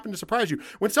can happen to surprise you.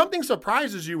 When something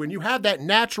surprises you and you have that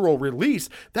natural release,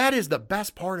 that is the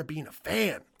best part of being a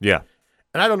fan. Yeah.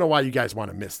 And I don't know why you guys want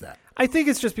to miss that. I think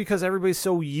it's just because everybody's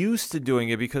so used to doing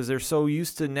it, because they're so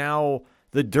used to now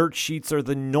the dirt sheets are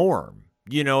the norm,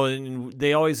 you know, and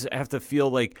they always have to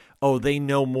feel like, oh, they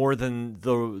know more than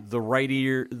the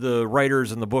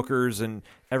writers and the bookers and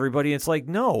everybody. It's like,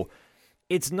 no,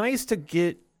 it's nice to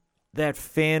get that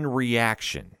fan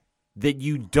reaction that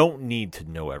you don't need to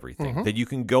know everything, that you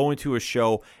can go into a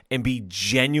show and be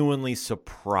genuinely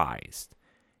surprised.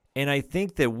 And I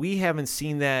think that we haven't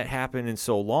seen that happen in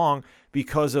so long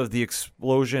because of the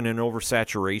explosion and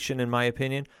oversaturation, in my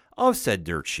opinion, of said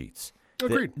dirt sheets.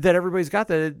 Agreed. That everybody's got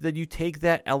that you take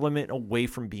that element away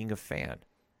from being a fan.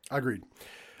 Agreed.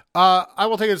 I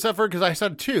will take it a step further because I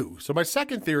said two. So my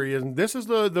second theory, and this is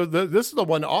this is the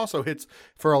one that also hits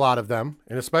for a lot of them,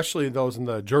 and especially those in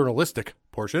the journalistic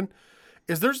portion,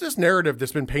 is there's this narrative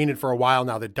that's been painted for a while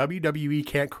now that WWE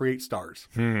can't create stars.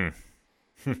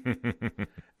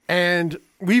 And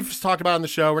we've talked about it on the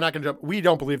show. We're not going to jump. We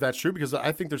don't believe that's true because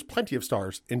I think there's plenty of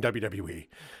stars in WWE.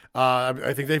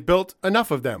 I think they've built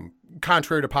enough of them,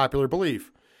 contrary to popular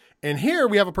belief. And here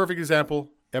we have a perfect example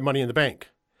at Money in the Bank.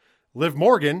 Liv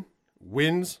Morgan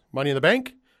wins Money in the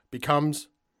Bank, becomes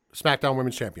SmackDown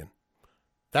Women's Champion.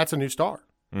 That's a new star.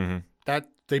 Mm-hmm. That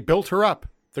they built her up.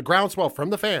 The groundswell from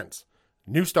the fans.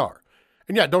 New star.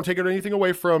 And yeah, don't take anything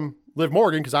away from Liv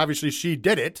Morgan because obviously she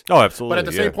did it. Oh, absolutely. But at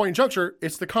the same point in juncture,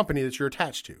 it's the company that you're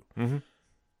attached to. Mm-hmm.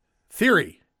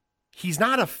 Theory. He's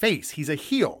not a face. He's a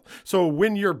heel. So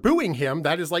when you're booing him,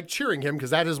 that is like cheering him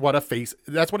because that is what a face,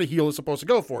 that's what a heel is supposed to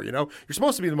go for, you know? You're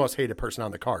supposed to be the most hated person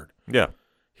on the card. Yeah.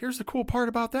 Here's the cool part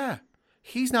about that.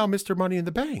 He's now Mr. Money in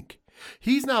the Bank.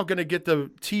 He's now going to get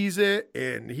to tease it,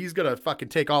 and he's going to fucking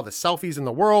take all the selfies in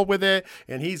the world with it,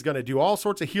 and he's going to do all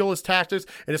sorts of heelish tactics,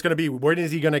 and it's going to be, when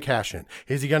is he going to cash in?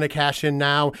 Is he going to cash in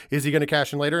now? Is he going to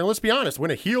cash in later? And let's be honest,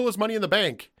 when a heel is Money in the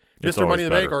Bank, It's Mr. Money in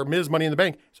the always Bank or Ms. Money in the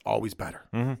Bank, it's always better.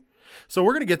 Mm-hmm. So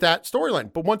we're going to get that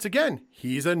storyline. But once again,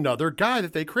 he's another guy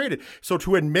that they created. So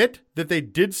to admit that they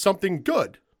did something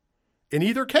good in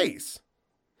either case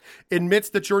admits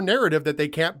that your narrative that they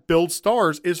can't build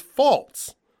stars is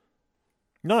false.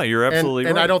 No, you're absolutely right.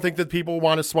 And I don't think that people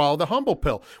want to swallow the humble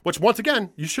pill, which once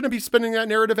again, you shouldn't be spinning that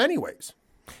narrative anyways.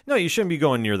 No, you shouldn't be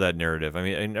going near that narrative. I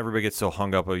mean, and everybody gets so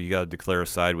hung up, you got to declare a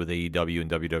side with AEW and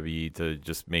WWE to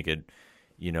just make it,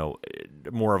 you know,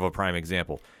 more of a prime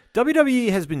example.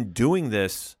 WWE has been doing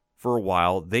this for a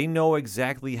while. They know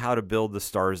exactly how to build the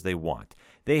stars they want.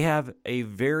 They have a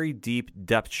very deep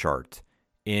depth chart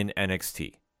in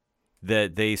NXT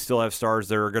that they still have stars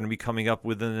that are going to be coming up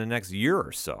within the next year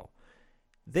or so.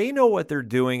 They know what they're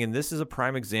doing, and this is a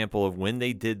prime example of when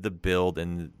they did the build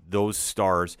and those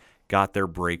stars got their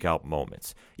breakout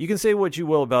moments. You can say what you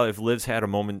will about if Liv's had a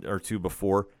moment or two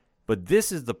before, but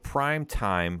this is the prime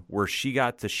time where she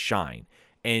got to shine.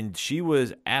 And she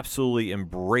was absolutely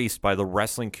embraced by the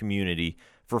wrestling community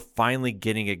for finally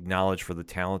getting acknowledged for the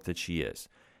talent that she is.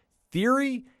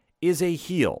 Theory is a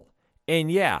heel.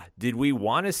 And yeah, did we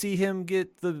want to see him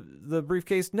get the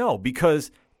briefcase? No,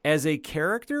 because as a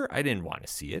character, I didn't want to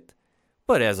see it.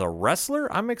 But as a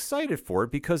wrestler, I'm excited for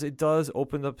it because it does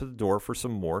open up the door for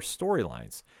some more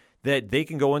storylines that they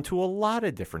can go into a lot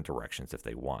of different directions if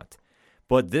they want.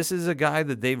 But this is a guy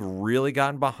that they've really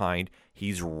gotten behind.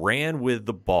 He's ran with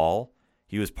the ball.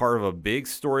 He was part of a big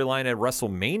storyline at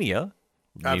WrestleMania.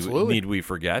 Absolutely. Need we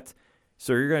forget?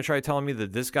 So you're going to try telling me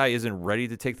that this guy isn't ready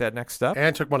to take that next step?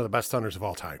 And took one of the best stunners of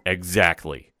all time.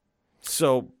 Exactly.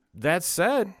 So that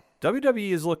said,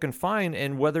 WWE is looking fine,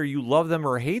 and whether you love them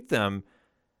or hate them,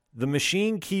 the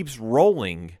machine keeps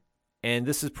rolling, and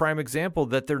this is prime example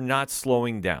that they're not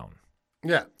slowing down.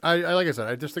 Yeah, I like I said,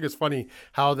 I just think it's funny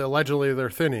how allegedly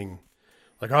they're thinning.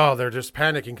 Like, oh, they're just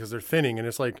panicking because they're thinning. And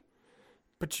it's like,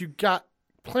 but you got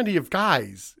plenty of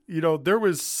guys. You know, there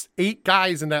was 8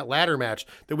 guys in that ladder match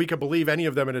that we could believe any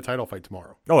of them in a title fight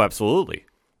tomorrow. Oh, absolutely.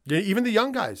 Yeah, even the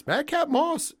young guys. Madcap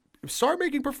Moss, start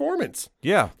making performance.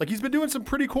 Yeah. Like, he's been doing some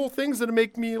pretty cool things that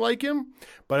make me like him.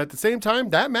 But at the same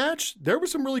time, that match, there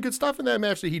was some really good stuff in that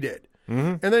match that he did.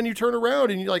 Mm-hmm. And then you turn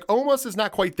around and you're like, Omos is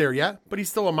not quite there yet, but he's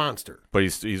still a monster. But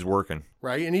he's working.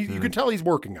 Right? And you can tell he's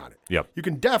working on it. Yep. You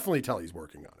can definitely tell he's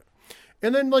working on it.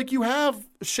 And then, like, you have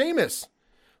Sheamus.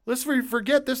 Let's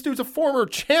forget this dude's a former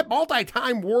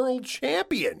multi-time world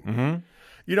champion. Mm-hmm.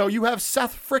 You know, you have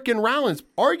Seth frickin' Rollins,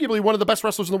 arguably one of the best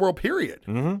wrestlers in the world, period.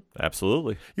 Mm-hmm.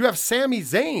 Absolutely. You have Sami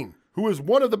Zayn, who is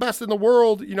one of the best in the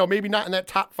world, you know, maybe not in that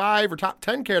top 5 or top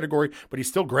 10 category, but he's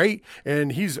still great.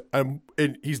 And he's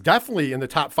definitely in the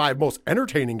top 5 most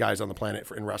entertaining guys on the planet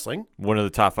in wrestling. One of the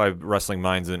top 5 wrestling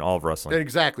minds in all of wrestling.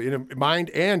 Exactly. In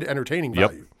mind and entertaining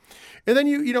value. Yep. And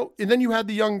then you had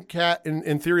the young cat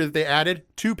in theory that they added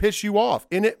to piss you off,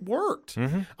 and it worked.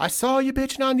 Mm-hmm. I saw you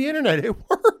bitching on the internet. It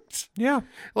worked. Yeah.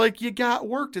 Like, you got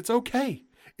worked. It's okay.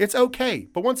 It's okay.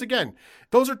 But once again,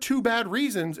 those are 2 bad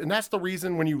reasons, and that's the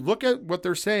reason when you look at what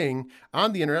they're saying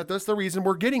on the internet, that's the reason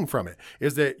we're getting from it,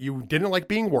 is that you didn't like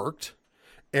being worked,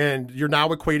 and you're now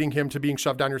equating him to being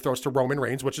shoved down your throats to Roman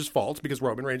Reigns, which is false because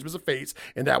Roman Reigns was a face,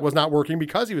 and that was not working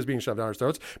because he was being shoved down his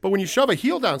throats. But when you shove a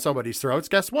heel down somebody's throats,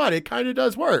 guess what? It kind of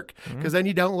does work because then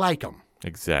you don't like them.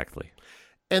 Exactly.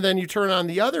 And then you turn on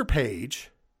the other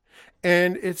page,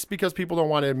 and it's because people don't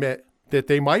want to admit that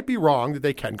they might be wrong, that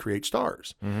they can create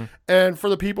stars. Mm-hmm. And for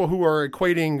the people who are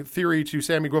equating Theory to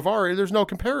Sammy Guevara, there's no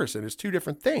comparison. It's 2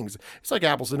 different things. It's like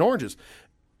apples and oranges.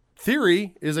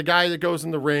 Theory is a guy that goes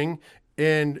in the ring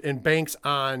and banks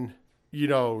on, you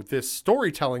know, this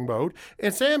storytelling mode.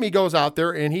 And Sammy goes out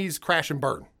there and he's crash and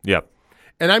burn. Yep.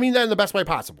 And I mean that in the best way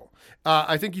possible.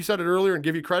 I think you said it earlier and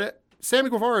give you credit. Sammy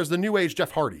Guevara is the new age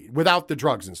Jeff Hardy without the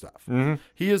drugs and stuff.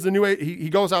 He is the new age. He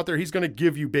goes out there. He's going to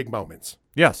give you big moments.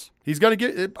 Yes. He's going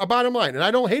to get a bottom line, and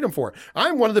I don't hate him for it.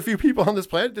 I'm one of the few people on this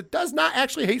planet that does not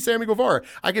actually hate Sammy Guevara.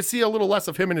 I could see a little less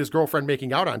of him and his girlfriend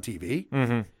making out on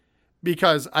TV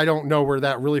because I don't know where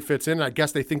that really fits in. I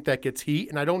guess they think that gets heat,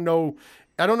 and I don't know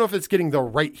if it's getting the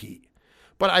right heat.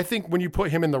 But I think when you put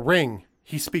him in the ring,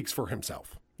 he speaks for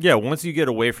himself. Yeah, once you get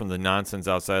away from the nonsense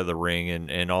outside of the ring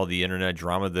and all the internet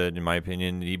drama that, in my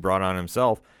opinion, he brought on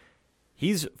himself,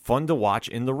 he's fun to watch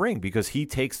in the ring because he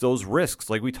takes those risks,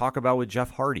 like we talk about with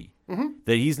Jeff Hardy,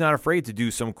 that he's not afraid to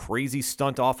do some crazy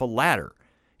stunt off a ladder.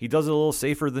 He does it a little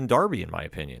safer than Darby, in my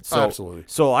opinion. So, Absolutely.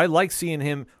 So I like seeing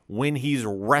him when he's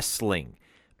wrestling.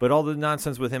 But all the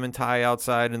nonsense with him and Ty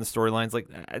outside and the storylines,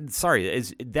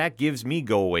 that gives me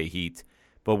go-away heat.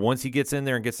 But once he gets in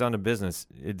there and gets down to business,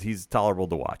 he's tolerable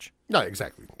to watch. No,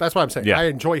 exactly. That's what I'm saying. Yeah. I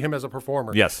enjoy him as a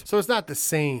performer. Yes. So it's not the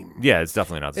same. Yeah, it's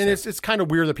definitely not the And same. it's kind of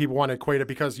weird that people want to equate it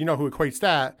because you know who equates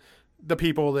that? The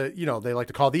people that, they like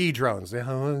to call the E-drones.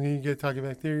 You get talking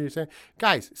about theory.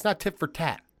 Guys, it's not tit for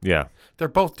tat. Yeah. They're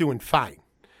both doing fine.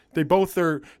 They both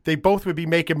would be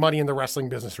making money in the wrestling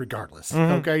business regardless.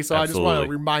 Okay, so I just want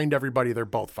to remind everybody they're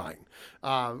both fine.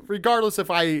 Regardless if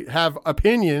I have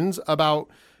opinions about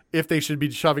if they should be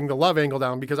shoving the love angle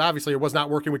down, because obviously it was not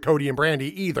working with Cody and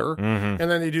Brandy either. And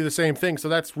then they do the same thing. So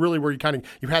that's really where you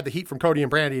had the heat from Cody and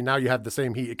Brandy, and now you have the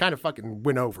same heat. It kind of fucking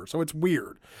went over. So it's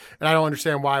weird. And I don't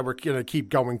understand why we're going to keep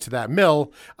going to that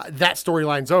mill. That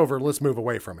storyline's over. Let's move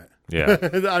away from it. Yeah.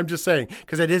 I'm just saying,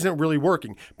 because it isn't really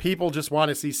working. People just want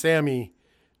to see Sammy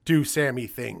do Sammy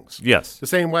things. Yes. The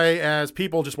same way as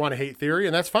people just want to hate Theory,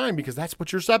 and that's fine because that's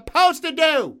what you're supposed to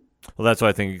do. Well, that's why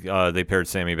I think they paired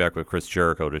Sammy back with Chris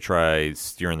Jericho to try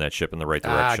steering that ship in the right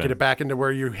direction. Get it back into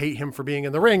where you hate him for being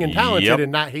in the ring and talented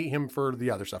and not hate him for the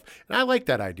other stuff. And I like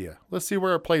that idea. Let's see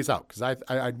where it plays out because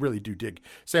I really do dig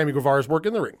Sammy Guevara's work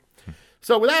in the ring.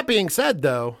 So with that being said,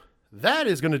 though, that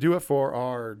is going to do it for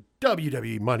our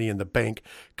WWE Money in the Bank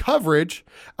coverage.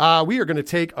 We are going to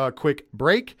take a quick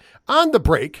break. On the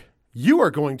break, you are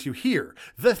going to hear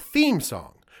the theme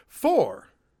song for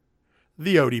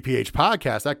the ODPH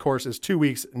podcast. That, of course, is 2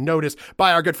 weeks notice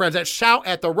by our good friends at Shout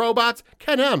at the Robots.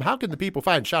 Ken M., how can the people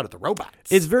find Shout at the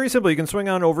Robots? It's very simple. You can swing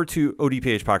on over to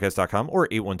odphpodcast.com or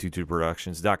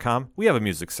 8122productions.com. We have a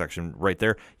music section right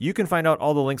there. You can find out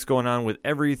all the links going on with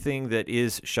everything that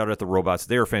is Shout at the Robots.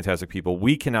 They are fantastic people.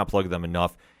 We cannot plug them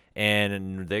enough.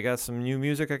 And they got some new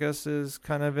music, I guess, is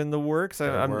kind of in the works.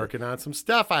 I'm working on some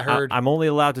stuff, I heard. I'm only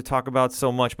allowed to talk about so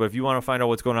much, but if you want to find out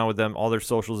what's going on with them, all their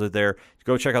socials are there.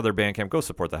 Go check out their Bandcamp. Go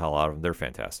support the hell out of them. They're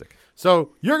fantastic.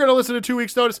 So you're going to listen to 2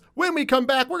 weeks notice. When we come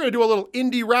back, we're going to do a little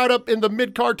indie roundup in the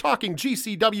mid-card talking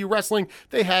GCW wrestling.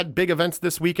 They had big events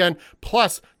this weekend.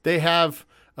 Plus, they have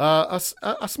a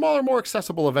smaller, more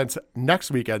accessible events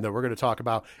next weekend that we're going to talk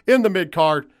about in the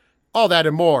mid-card. All that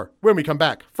and more when we come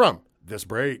back from this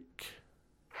break.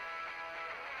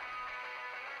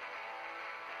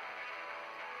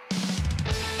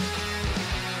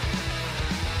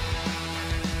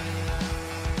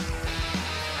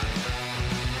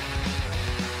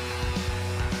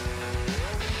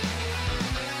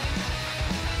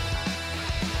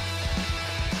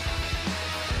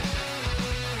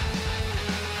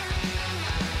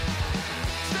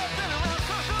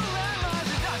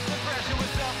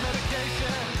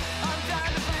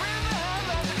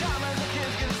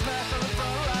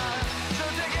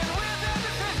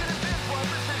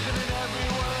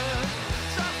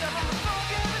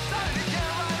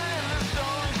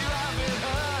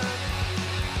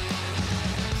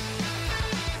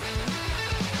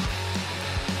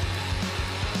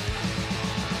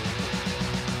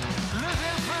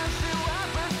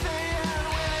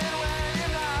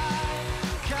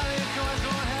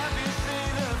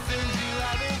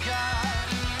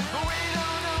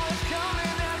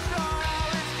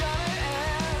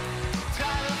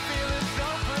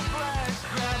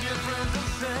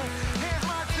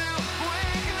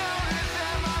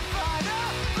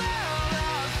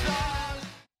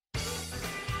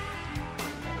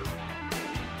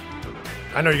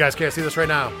 I know you guys can't see this right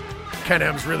now. Ken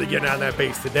M's really getting on that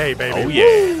bass today, baby. Oh,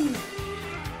 yeah.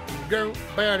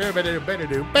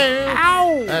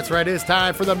 Ow! That's right. It's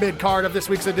time for the mid-card of this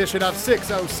week's edition of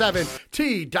 607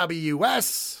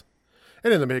 TWS.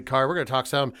 And in the mid-card, we're going to talk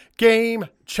some Game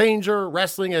Changer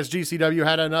Wrestling as GCW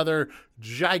had another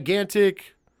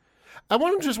gigantic... I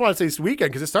just want to say this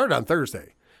weekend because it started on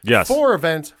Thursday. Yes. 4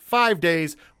 events, 5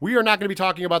 days. We are not going to be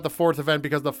talking about the 4th event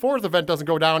because the 4th event doesn't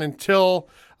go down until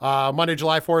Monday,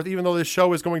 July 4th, even though this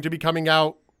show is going to be coming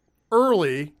out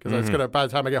early, because it's going to, by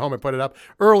the time I get home and put it up,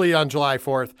 early on July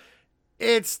 4th.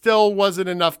 it still wasn't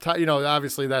enough time.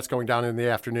 Obviously that's going down in the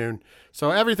afternoon.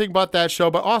 So everything but that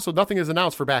show, but also nothing is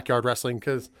announced for Backyard Wrestling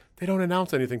because they don't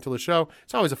announce anything till the show.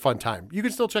 It's always a fun time. You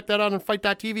can still check that out on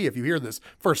Fight.tv if you hear this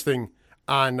first thing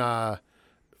on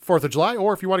 4th of July,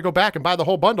 or if you want to go back and buy the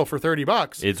whole bundle for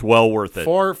 $30. It's well worth it.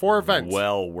 For events.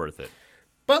 Well worth it.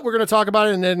 But we're going to talk about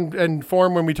it and then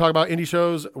inform when we talk about indie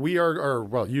shows.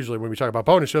 Usually when we talk about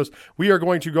bonus shows, we are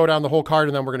going to go down the whole card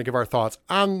and then we're going to give our thoughts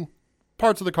on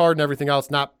parts of the card and everything else,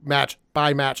 not match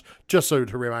by match, just so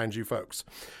to remind you folks.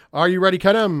 Are you ready,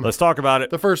 Kenem? Let's talk about it.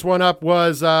 The first one up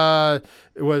was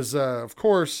of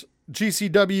course,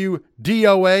 GCW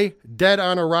DOA, Dead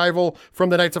on Arrival, from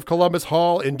the Knights of Columbus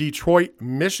Hall in Detroit,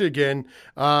 Michigan.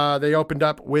 They opened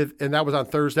up with, and that was on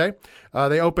Thursday,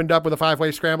 they opened up with a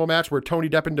 5-way scramble match where Tony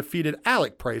Deppen defeated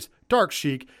Alec Price, Dark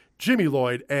Sheik, Jimmy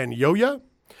Lloyd, and Yo-Yo.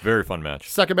 Very fun match.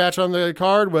 Second match on the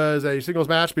card was a singles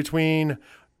match between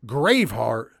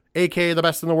Graveheart, a.k.a. the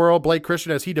best in the world, Blake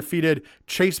Christian, as he defeated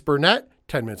Chase Burnett,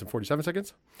 10 minutes and 47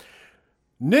 seconds.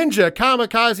 Ninja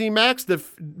Kamikaze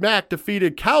Mac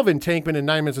defeated Calvin Tankman in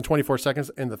 9 minutes and 24 seconds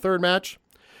in the third match.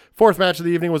 Fourth match of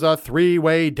the evening was a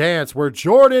 3-way dance where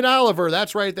Jordan Oliver,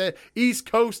 that's right, the East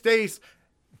Coast Ace,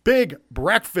 Big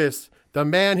Breakfast, the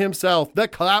man himself, the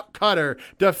Clout Cutter,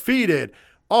 defeated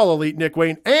All Elite Nick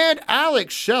Wayne and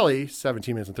Alex Shelley,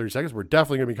 17 minutes and 30 seconds. We're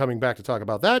definitely going to be coming back to talk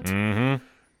about that. Mm-hmm.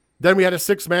 Then we had a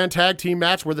 6-man tag team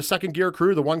match where the Second Gear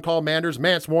Crew, the One Call Manders,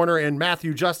 Mance Warner, and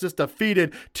Matthew Justice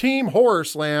defeated Team Horror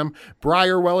Slam,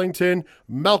 Briar Wellington,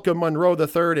 Malcolm Monroe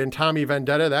III, and Tommy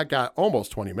Vendetta. That got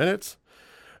almost 20 minutes.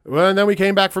 Well, and then we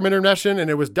came back from intermission, and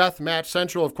it was Death Match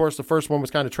Central. Of course, the first one was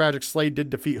kind of tragic. Slade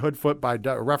did defeat Hoodfoot by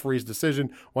referee's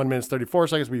decision, 1 minute 34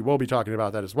 seconds. We will be talking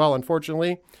about that as well,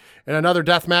 unfortunately. In another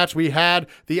death match, we had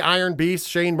the Iron Beast,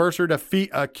 Shane Mercer, defeat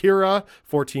Akira,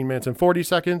 14 minutes and 40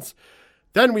 seconds.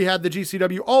 Then we had the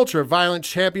GCW Ultra Violent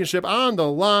Championship on the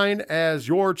line as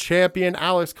your champion,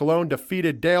 Alex Colon,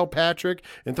 defeated Dale Patrick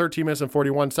in 13 minutes and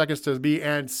 41 seconds to be,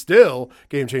 and still,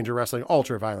 Game Changer Wrestling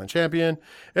Ultra Violent Champion.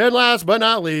 And last but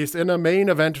not least, in the main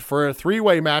event for a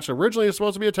 3-way match, originally it was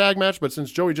supposed to be a tag match, but since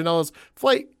Joey Janela's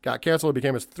flight got canceled, it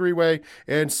became a 3-way,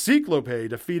 and Cyclope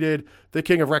defeated the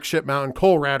King of Wreck Ship Mountain,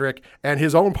 Cole Radrick, and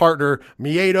his own partner,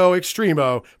 Miedo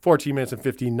Extremo, 14 minutes and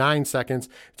 59 seconds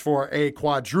for a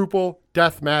quadruple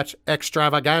deathmatch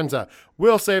extravaganza.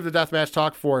 We'll save the deathmatch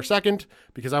talk for a second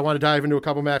because I want to dive into a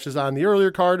couple matches on the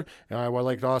earlier card, and I would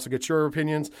like to also get your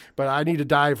opinions, but I need to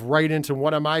dive right into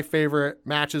one of my favorite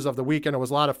matches of the weekend. It was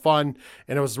a lot of fun,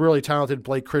 and it was really talented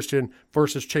Blake Christian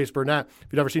versus Chase Burnett. If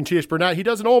you've never seen Chase Burnett, he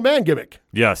does an old man gimmick.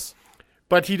 Yes.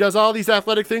 But he does all these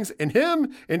athletic things, and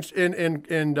him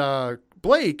and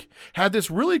Blake had this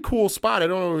really cool spot. I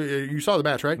don't know, you saw the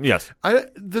match, right? Yes.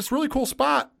 This really cool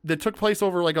spot that took place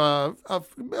over like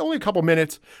only a couple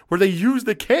minutes where they used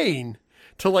the cane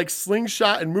to like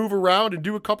slingshot and move around and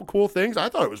do a couple cool things. I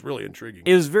thought it was really intriguing.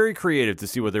 It was very creative to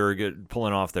see what they were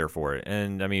pulling off there for it.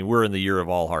 And, I mean, we're in the year of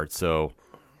all hearts, so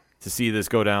to see this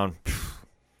go down...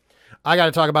 I got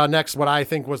to talk about next what I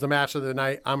think was the match of the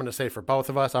night. I'm going to say for both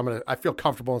of us, I feel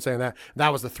comfortable in saying that.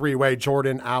 That was the 3-way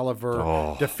Jordan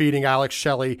Oliver defeating Alex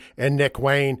Shelley and Nick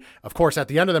Wayne. Of course, at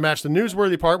the end of the match, the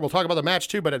newsworthy part, we'll talk about the match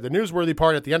too, but at the newsworthy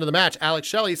part at the end of the match, Alex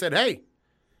Shelley said, "Hey,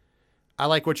 I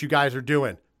like what you guys are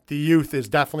doing. The youth is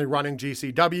definitely running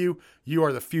GCW. You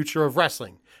are the future of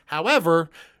wrestling.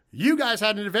 However, you guys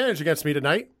had an advantage against me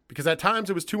tonight because at times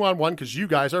it was 2-on-1 because you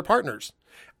guys are partners.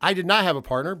 I did not have a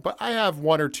partner, but I have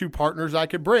 1 or 2 partners I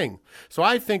could bring. So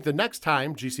I think the next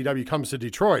time GCW comes to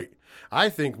Detroit, I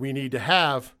think we need to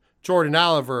have Jordan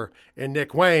Oliver and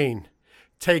Nick Wayne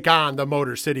take on the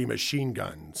Motor City Machine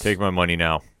Guns." Take my money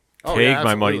now. Oh, Take yeah,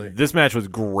 my money. absolutely. This match was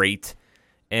great.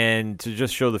 And to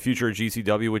just show the future of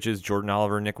GCW, which is Jordan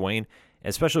Oliver and Nick Wayne,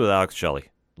 especially with Alex Shelley.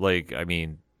 Like, I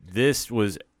mean, this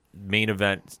was main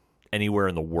event anywhere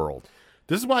in the world.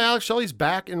 This is why Alex Shelley's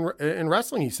back in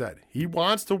wrestling, he said. He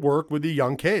wants to work with the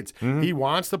young kids. Mm-hmm. He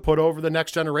wants to put over the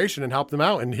next generation and help them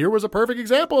out. And here was a perfect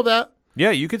example of that.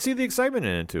 Yeah, you could see the excitement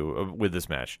in it, too, with this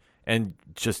match. And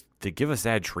just to give us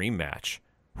that dream match.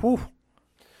 Whew.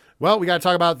 Well, we got to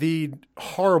talk about the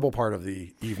horrible part of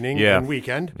the evening and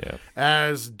weekend. Yeah.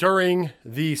 As during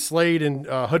the Slade and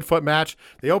Hoodfoot match,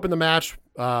 they opened the match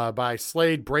by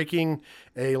Slade breaking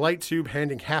a light tube,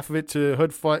 handing half of it to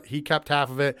Hoodfoot. He kept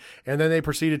half of it, and then they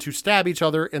proceeded to stab each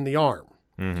other in the arm.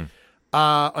 Mm-hmm.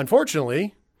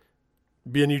 Unfortunately,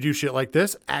 being you do shit like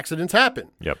this, accidents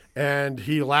happen. Yep. And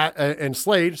and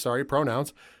Slade,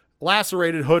 pronouns,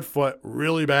 lacerated Hoodfoot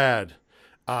really bad.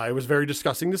 It was very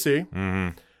disgusting to see.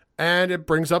 Mm-hmm. And it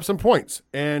brings up some points.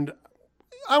 And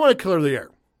I want to clear the air.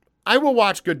 I will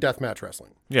watch good deathmatch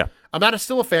wrestling. Yeah. I'm not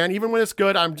still a fan. Even when it's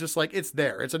good, I'm just like, it's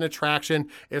there. It's an attraction.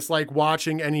 It's like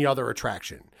watching any other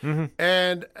attraction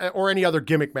and or any other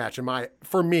gimmick match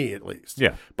for me at least.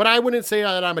 Yeah. But I wouldn't say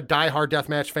that I'm a diehard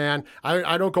deathmatch fan.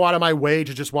 I don't go out of my way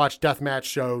to just watch deathmatch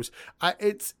shows.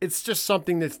 It's just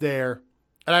something that's there,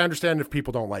 and I understand if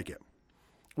people don't like it.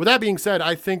 With that being said,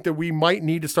 I think that we might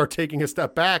need to start taking a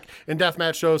step back in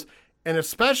deathmatch shows, and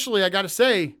especially, I got to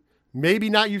say, maybe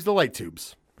not use the light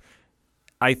tubes.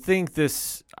 I think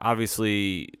this,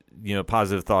 obviously,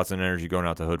 positive thoughts and energy going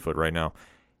out to Hoodfoot right now.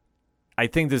 I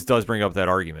think this does bring up that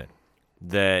argument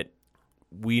that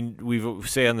we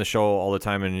say on the show all the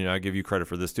time, and I give you credit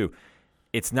for this too.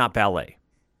 It's not ballet.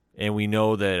 And we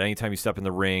know that anytime you step in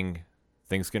the ring,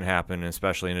 things can happen, and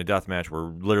especially in a death match where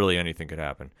literally anything could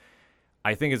happen.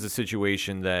 I think it's a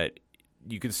situation that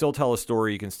you can still tell a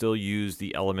story, you can still use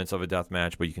the elements of a death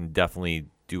match, but you can definitely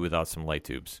do without some light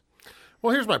tubes.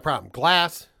 Well, here's my problem.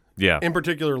 Glass, Yeah. in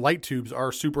particular, light tubes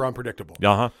are super unpredictable.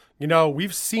 Uh-huh.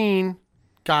 We've seen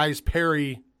guys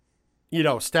parry,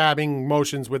 stabbing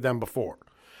motions with them before,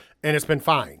 and it's been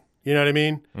fine. You know what I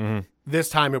mean? Mm-hmm. This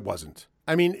time it wasn't.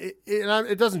 I mean,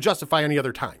 it doesn't justify any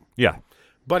other time. Yeah.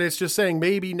 But it's just saying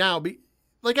maybe now,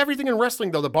 like everything in wrestling,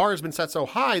 though, the bar has been set so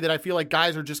high that I feel like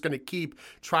guys are just going to keep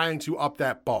trying to up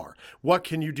that bar. What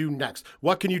can you do next?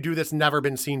 What can you do that's never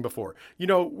been seen before?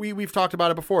 We've talked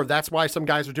about it before. That's why some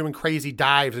guys are doing crazy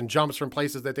dives and jumps from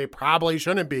places that they probably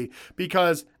shouldn't be,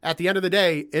 because at the end of the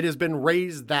day, it has been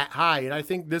raised that high. And I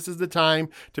think this is the time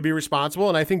to be responsible.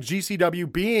 And I think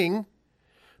GCW being,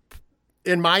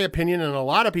 in my opinion and a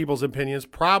lot of people's opinions,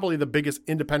 probably the biggest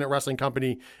independent wrestling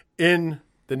company in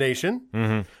the nation.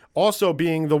 Mm-hmm. Also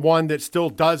being the one that still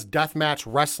does deathmatch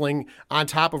wrestling on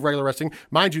top of regular wrestling.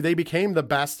 Mind you, they became the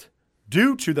best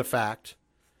due to the fact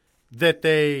that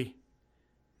they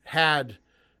had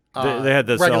they had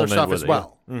this regular element stuff with as it,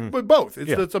 well. yeah. Mm-hmm. But both.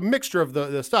 It's a mixture of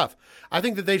the stuff. I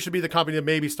think that they should be the company that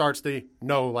maybe starts the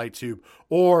no light tube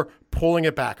or pulling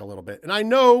it back a little bit. And I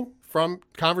know from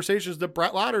conversations that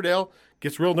Brett Lauderdale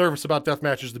gets real nervous about death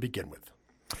matches to begin with.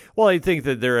 Well, I think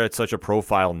that they're at such a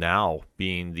profile now,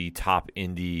 being the top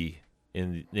indie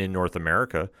in North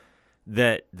America,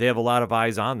 that they have a lot of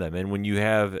eyes on them. And when you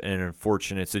have an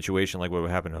unfortunate situation like what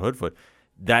happened to Hoodfoot,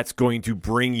 that's going to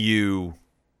bring you,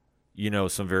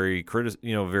 some very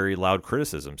very loud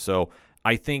criticism. So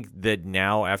I think that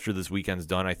now, after this weekend's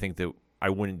done, I think that I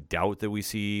wouldn't doubt that we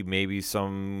see maybe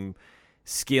some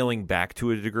scaling back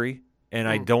to a degree. And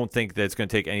I don't think that it's going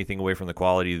to take anything away from the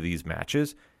quality of these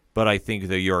matches. But I think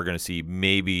that you are going to see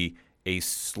maybe a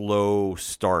slow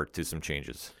start to some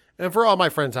changes. And for all my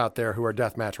friends out there who are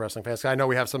deathmatch wrestling fans, I know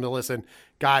we have some to listen.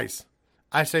 Guys,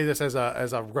 I say this as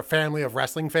a family of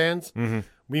wrestling fans. Mm-hmm.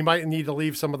 We might need to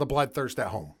leave some of the bloodthirst at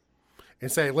home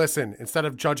and say, listen, instead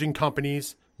of judging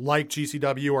companies like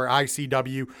GCW or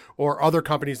ICW or other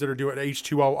companies that are doing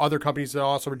H2O, other companies that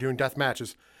also are doing death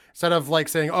matches, instead of like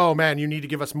saying, oh man, you need to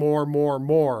give us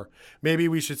more, maybe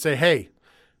we should say, hey,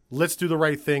 let's do the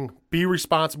right thing, be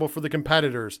responsible for the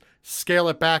competitors, scale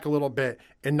it back a little bit,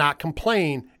 and not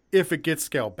complain if it gets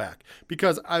scaled back.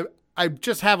 Because I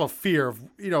just have a fear of,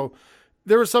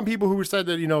 there were some people who said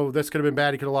that, this could have been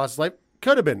bad, he could have lost his life.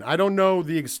 Could have been. I don't know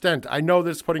the extent. I know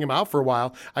this is putting him out for a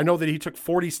while. I know that he took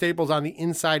 40 staples on the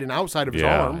inside and outside of his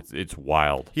arm. It's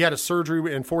wild. He had a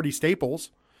surgery and 40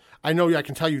 staples. I know I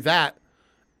can tell you that.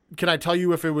 Can I tell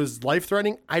you if it was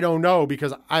life-threatening? I don't know,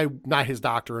 because I'm not his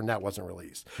doctor and that wasn't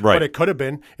released. Right. But it could have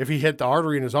been if he hit the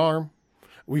artery in his arm.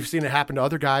 We've seen it happen to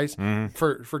other guys.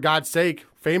 Mm-hmm. For God's sake,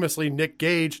 famously, Nick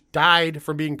Gage died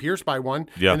from being pierced by one,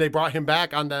 and they brought him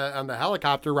back on the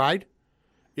helicopter ride.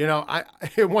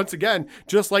 Once again,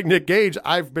 just like Nick Gage,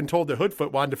 I've been told that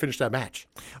Hoodfoot wanted to finish that match.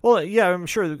 Well, yeah, I'm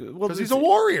sure. Because he's a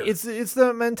warrior. It's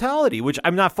the mentality, which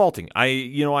I'm not faulting.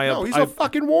 He's a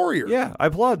fucking warrior. Yeah, I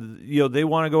applaud. They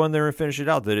want to go in there and finish it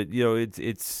out. That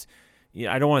it's.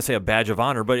 I don't want to say a badge of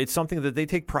honor, but it's something that they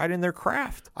take pride in their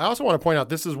craft. I also want to point out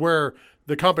this is where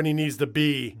the company needs to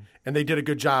be, and they did a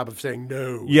good job of saying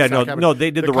no. Yeah, no,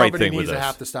 they did the right thing with this. The company needs to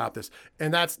have to stop this,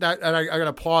 and that's that. And I got to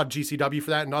applaud GCW for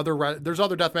that. And there's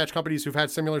other deathmatch companies who've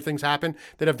had similar things happen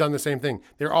that have done the same thing.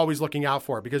 They're always looking out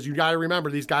for it, because you got to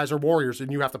remember these guys are warriors, and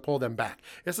you have to pull them back.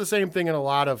 It's the same thing in a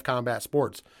lot of combat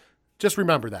sports. Just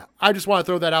remember that. I just want to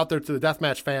throw that out there to the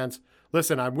deathmatch fans.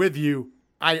 Listen, I'm with you.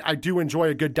 I do enjoy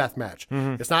a good death match.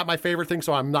 Mm-hmm. It's not my favorite thing,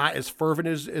 so I'm not as fervent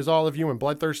as all of you and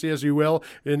bloodthirsty as you will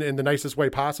in the nicest way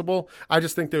possible. I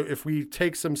just think that if we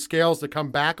take some scales to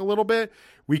come back a little bit,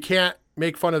 we can't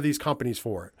make fun of these companies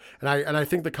for it. And I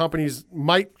think the companies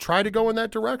might try to go in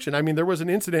that direction. I mean, there was an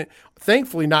incident,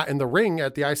 thankfully not in the ring,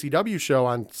 at the ICW show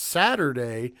on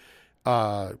Saturday,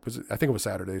 I think it was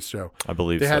Saturday's show. I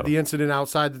believe they so. had the incident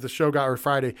outside that the show got, or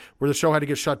Friday, where the show had to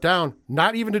get shut down.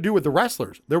 Not even to do with the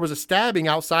wrestlers. There was a stabbing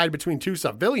outside between two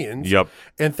civilians. Yep.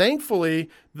 And thankfully,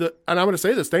 and I'm going to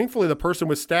say this, thankfully the person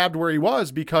was stabbed where he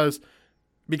was because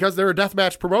they're a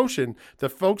deathmatch promotion. The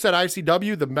folks at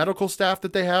ICW, the medical staff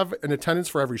that they have in attendance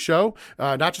for every show,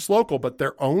 not just local, but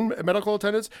their own medical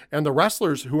attendants, and the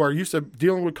wrestlers who are used to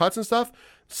dealing with cuts and stuff,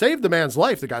 saved the man's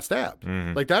life that got stabbed.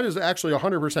 Like, that is actually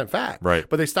 100% fact. Right.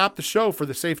 But they stopped the show for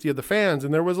the safety of the fans,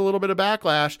 and there was a little bit of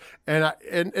backlash, and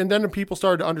then people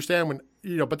started to understand when,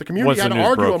 but the community Once the had to news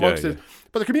argue broke, amongst yeah. it.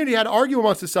 But the community had to argue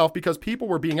amongst itself because people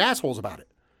were being assholes about it.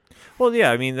 Well,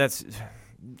 yeah, I mean, that's...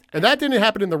 And that didn't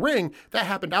happen in the ring. That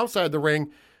happened outside the ring,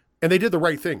 and they did the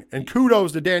right thing. And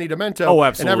kudos to Danny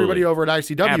Demento and everybody over at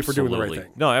ICW for doing the right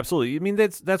thing. No, absolutely. I mean,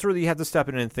 that's where you have to step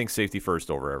in and think safety first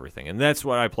over everything, and that's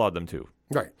what I applaud them to.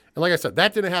 Right. And like I said,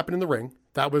 that didn't happen in the ring.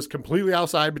 That was completely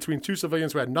outside between two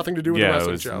civilians who had nothing to do with the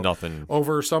wrestling show. Nothing.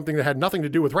 Over something that had nothing to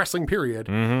do with wrestling, period.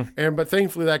 But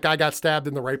thankfully that guy got stabbed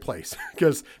in the right place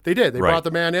because they did. They brought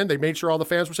the man in, they made sure all the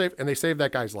fans were safe, and they saved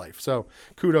that guy's life. So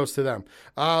kudos to them.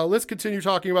 Let's continue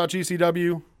talking about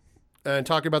GCW and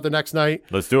talking about the next night.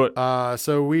 Let's do it.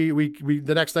 So we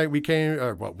the next night we came,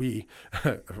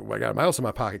 I got my else in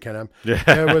my pocket, Ken. Yeah.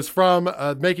 It was from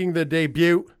making the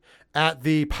debut at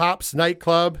the Pops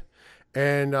nightclub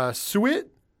in Sweet,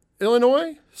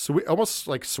 Illinois. Sweet, almost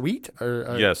like sweet.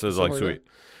 Yes, it was like sweet.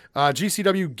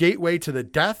 GCW Gateway to the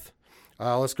Death.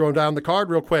 Let's go down the card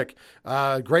real quick.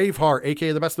 Graveheart,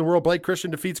 a.k.a. the best in the world, Blake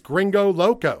Christian defeats Gringo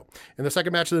Loco. In the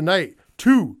second match of the night,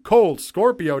 Too Cold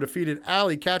Scorpio defeated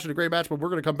Ali Catch in a great match, but we're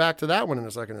going to come back to that one in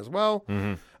a second as well.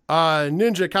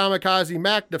 Ninja Kamikaze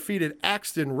Mac defeated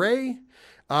Axton Ray.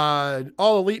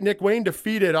 All Elite Nick Wayne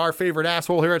defeated our favorite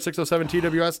asshole here at 607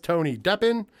 TWS, Tony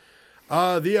Deppen.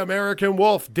 The American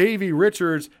Wolf, Davey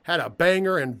Richards, had a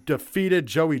banger and defeated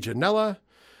Joey Janela.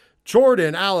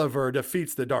 Jordan Oliver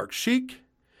defeats the Dark Sheik.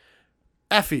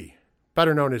 Effie,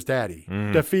 better known as Daddy,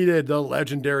 defeated the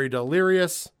legendary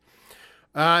Delirious.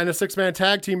 In a six-man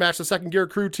tag team match, the Second Gear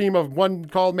Crew team of one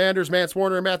called Manders, Mance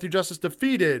Warner, and Matthew Justice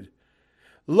defeated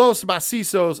Los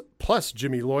Macizos plus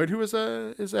Jimmy Lloyd, who is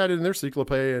added in their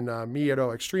Ciclope and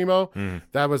Miedo Extremo.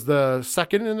 That was the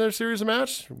second in their series of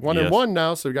match. 1-1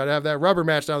 now, so we got to have that rubber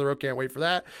match down the road. Can't wait for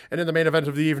that. And in the main event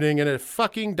of the evening, in a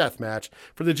fucking death match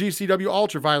for the GCW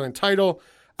Ultraviolent title,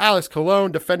 Alex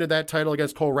Colon defended that title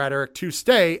against Cole Raderick to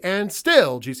stay and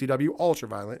still GCW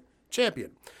Ultraviolent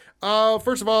champion.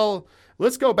 First of all,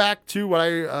 let's go back to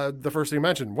what the first thing I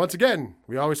mentioned. Once again,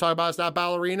 we always talk about it's not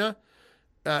ballerina.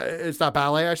 It's not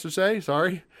ballet, I should say.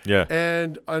 Sorry. Yeah.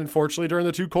 And unfortunately, during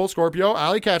the Too Cold Scorpio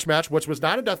Ali Catch match, which was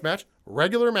not a death match,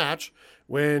 regular match,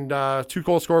 when Too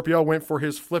Cold Scorpio went for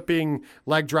his flipping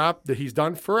leg drop that he's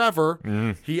done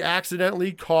forever, he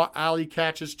accidentally caught Ali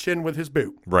Catch's chin with his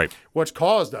boot. Right. Which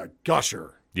caused a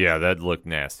gusher. Yeah, that looked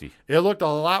nasty. It looked a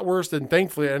lot worse than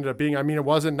thankfully it ended up being. I mean, it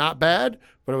wasn't not bad,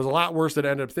 but it was a lot worse than it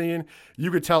ended up being. You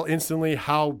could tell instantly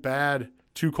how bad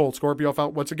Too Cold Scorpio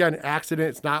felt. Once again, accident.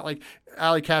 It's not like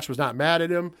Ali Catch was not mad at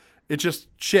him. It just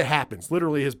shit happens.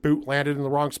 Literally, his boot landed in the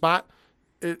wrong spot.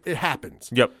 It happens.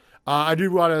 Yep. I do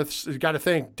got to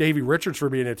thank Davey Richards for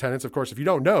being in attendance. Of course, if you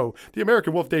don't know, the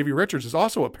American Wolf Davey Richards is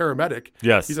also a paramedic.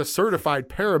 Yes. He's a certified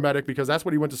paramedic because that's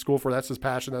what he went to school for. That's his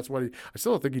passion. That's what I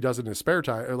still don't think he does it in his spare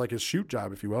time, or like his shoot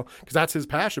job, if you will, because that's his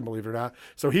passion, believe it or not.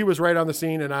 So he was right on the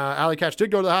scene, and Ali Catch did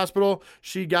go to the hospital.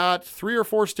 She got 3 or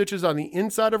 4 stitches on the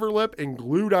inside of her lip and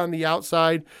glued on the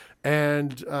outside,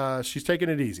 and she's taking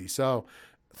it easy. So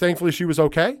thankfully she was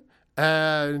okay.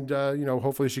 And,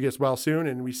 hopefully she gets well soon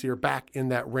and we see her back in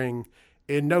that ring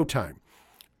in no time.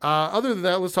 Other than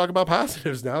that, let's talk about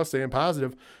positives now, staying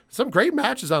positive. Some great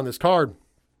matches on this card.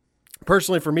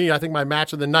 Personally, for me, I think my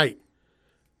match of the night,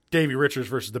 Davey Richards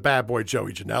versus the bad boy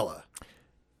Joey Janela.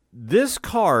 This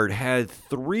card had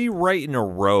 3 right in a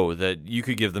row that you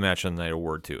could give the match of the night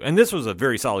award to. And this was a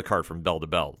very solid card from bell to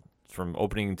bell, from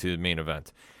opening to main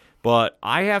event. But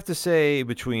I have to say,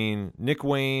 between Nick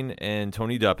Wayne and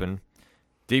Tony Deppen,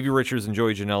 Davey Richards and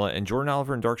Joey Janela, and Jordan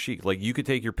Oliver and Dark Sheik, like, you could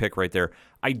take your pick right there.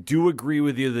 I do agree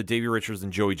with you that Davey Richards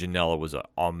and Joey Janela was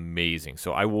amazing,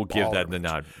 so I will give that the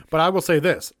nod. But I will say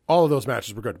this, all of those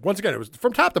matches were good. Once again, it was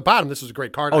from top to bottom, this was a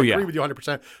great card. I agree with you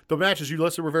 100%. The matches you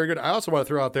listed were very good. I also want to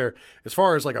throw out there, as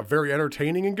far as like a very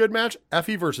entertaining and good match,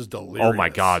 Effie versus Delirious. Oh my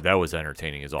God, that was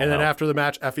entertaining as all And then after the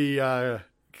match, Effie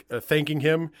thanking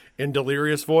him in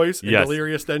Delirious voice, and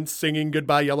Delirious then singing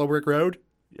Goodbye Yellow Brick Road.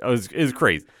 It was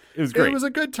crazy. It was great. It was a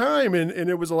good time, and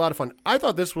it was a lot of fun. I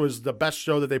thought this was the best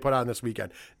show that they put on this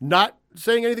weekend. Not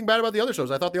saying anything bad about the other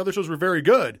shows. I thought the other shows were very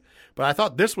good, but I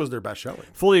thought this was their best showing.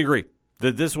 Fully agree.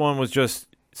 This one was just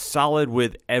solid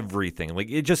with everything. Like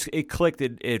it clicked.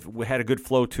 It had a good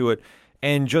flow to it.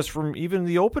 And just from even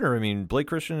the opener, I mean, Blake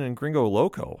Christian and Gringo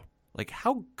Loco. Like,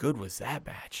 how good was that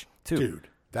match, too? Dude,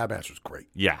 that match was great.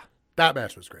 Yeah. That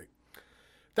match was great.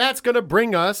 That's going to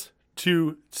bring us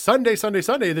to Sunday,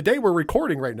 the day we're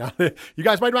recording right now. You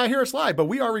guys might not hear us live, but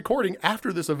we are recording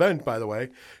after this event, by the way.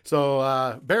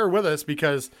 So bear with us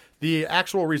because the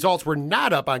actual results were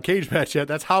not up on Cage Match yet.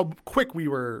 That's how quick we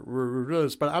were doing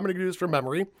this, but I'm going to do this from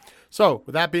memory. So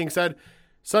with that being said,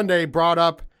 Sunday brought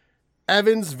up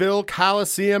Evansville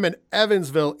Coliseum in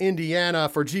Evansville, Indiana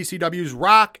for GCW's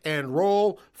Rock and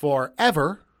Roll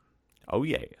Forever. Oh,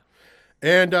 yeah.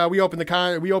 And we opened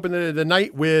the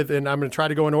night with, and I'm going to try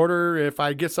to go in order. If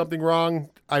I get something wrong,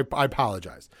 I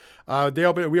apologize. We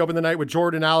opened the night with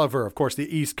Jordan Oliver, of course,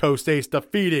 the East Coast Ace,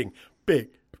 defeating Big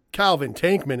Calvin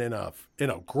Tankman in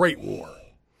a great war.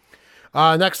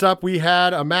 Next up, we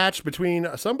had a match between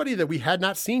somebody that we had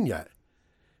not seen yet,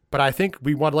 but I think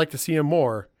we would like to see him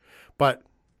more. But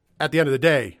at the end of the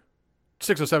day,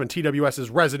 607 TWS's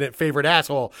resident favorite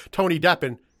asshole, Tony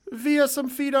Deppen, via some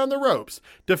feet on the ropes,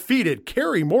 defeated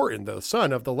Kerry Morton, the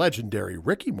son of the legendary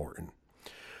Ricky Morton.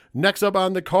 Next up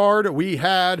on the card, we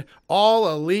had All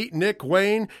Elite Nick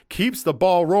Wayne keeps the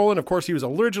ball rolling. Of course, he was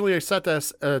originally set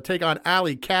to take on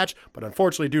Ali Catch, but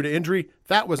unfortunately due to injury,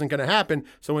 that wasn't going to happen.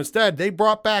 So instead, they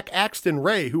brought back Axton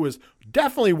Ray, who was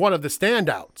definitely one of the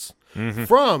standouts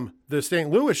from the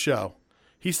St. Louis show.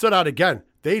 He stood out again.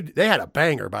 They had a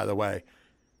banger, by the way,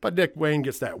 but Nick Wayne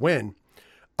gets that win.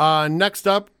 Next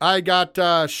up, I got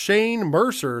Shane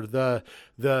Mercer, the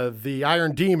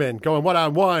Iron Demon, going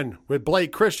one-on-one with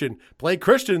Blake Christian. Blake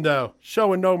Christian, though,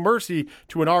 showing no mercy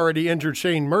to an already injured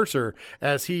Shane Mercer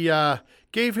as he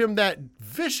gave him that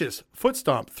vicious foot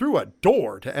stomp through a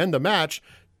door to end the match.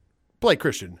 Blake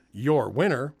Christian, your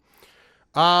winner.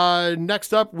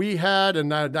 Next up we had,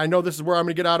 and I know this is where I'm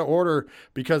going to get out of order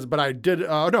but I did,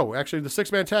 the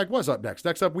six-man tag was up next.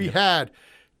 Next up we had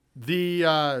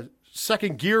the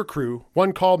second gear crew,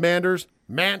 One Call Manders,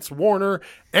 Mance Warner,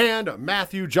 and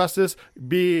Matthew Justice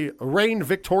reigned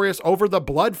victorious over the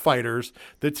Blood Fighters,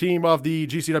 the team of the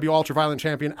GCW Ultraviolent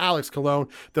champion Alex Colon,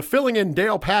 the filling in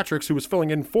Dale Patricks, who was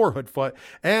filling in for Hoodfoot,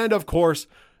 and of course,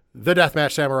 the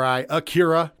Deathmatch Samurai,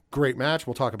 Akira. Great match.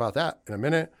 We'll talk about that in a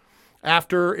minute.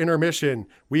 After intermission,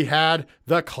 we had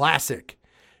the classic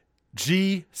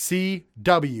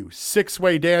GCW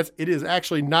six-way dance. It is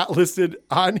actually not listed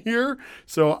on here,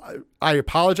 so I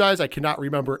apologize. I cannot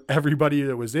remember everybody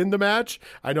that was in the match.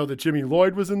 I know that Jimmy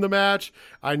Lloyd was in the match.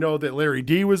 I know that Larry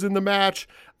D was in the match.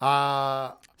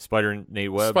 Spider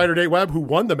Nate Webb, who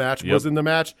won the match, was in the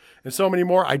match, and so many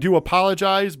more. I do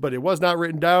apologize, but it was not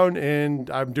written down, and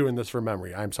I'm doing this from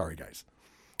memory. I'm sorry, guys.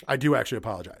 I do actually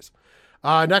apologize.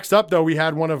 Next up, though, we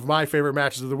had one of my favorite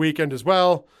matches of the weekend as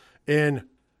well, in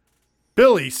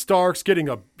Billy Starks getting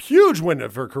a huge win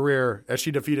of her career as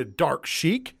she defeated Dark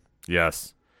Sheik.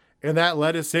 Yes. And that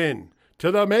led us in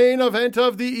to the main event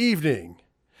of the evening.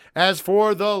 As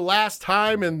for the last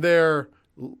time in their...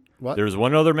 What? There was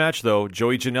one other match, though.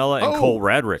 Joey Janela and Cole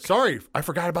Radrick. Sorry, I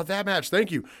forgot about that match.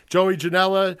 Thank you. Cole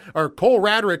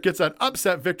Radrick gets an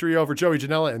upset victory over Joey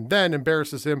Janela and then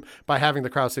embarrasses him by having the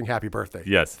crowd sing happy birthday.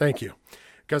 Yes. Thank you.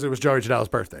 Because it was Joey Janela's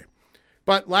birthday.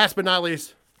 But last but not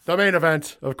least, the main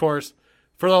event, of course,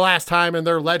 for the last time in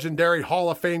their legendary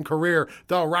Hall of Fame career,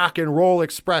 the Rock and Roll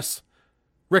Express,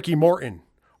 Ricky Morton,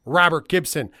 Robert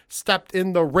Gibson stepped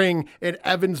in the ring at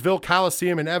Evansville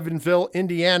Coliseum in Evansville,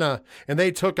 Indiana, and they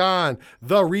took on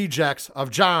the rejects of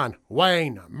John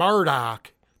Wayne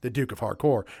Murdoch, the Duke of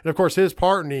Hardcore, and of course his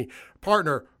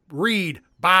partner Reed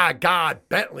by God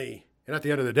Bentley. And at the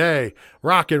end of the day,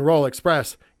 Rock and Roll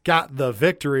Express got the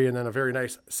victory, and then a very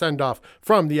nice send-off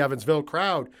from the Evansville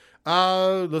crowd.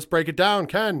 Let's break it down.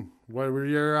 Ken, what were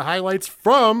your highlights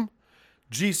from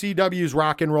GCW's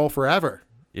Rock and Roll Forever?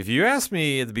 If you asked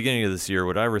me at the beginning of this year,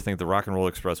 would I ever think the Rock and Roll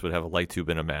Express would have a light tube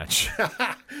in a match?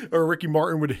 Or Ricky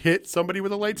Martin would hit somebody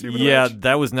with a light tube in a match?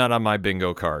 That was not on my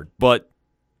bingo card. But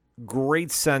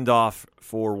great send-off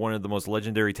for one of the most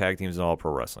legendary tag teams in all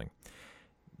pro wrestling.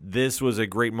 This was a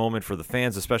great moment for the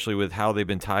fans, especially with how they've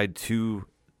been tied to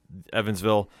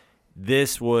Evansville.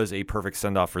 This was a perfect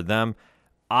send-off for them.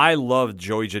 I loved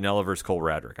Joey Janela versus Cole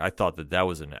Radrick. I thought that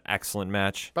was an excellent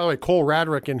match. By the way, Cole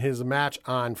Radrick in his match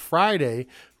on Friday,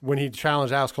 when he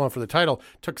challenged Alex Colon for the title,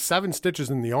 took 7 stitches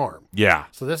in the arm. Yeah.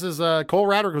 So this is, Cole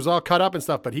Radrick was all cut up and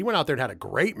stuff, but he went out there and had a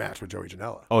great match with Joey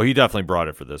Janela. Oh, he definitely brought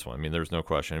it for this one. I mean, there's no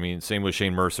question. I mean, same with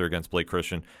Shane Mercer against Blake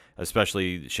Christian.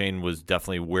 Especially Shane was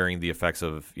definitely wearing the effects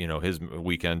of, his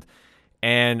weekend.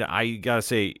 And I got to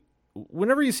say,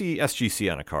 whenever you see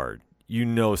SGC on a card,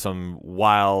 some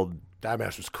wild, That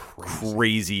match was crazy.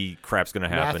 crazy crap's going to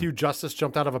happen. Matthew Justice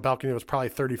jumped out of a balcony that was probably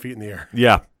 30 feet in the air.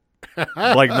 Yeah.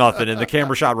 Like nothing. And the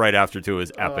camera shot right after, too,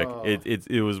 is epic.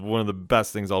 It was one of the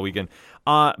best things all weekend.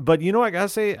 But, I got to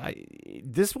say,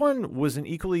 this one was an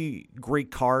equally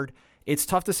great card. It's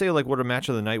tough to say, what a match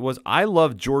of the night was. I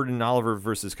loved Jordan Oliver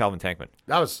versus Calvin Tankman.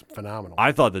 That was phenomenal.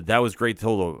 I thought that was great.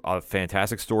 Told a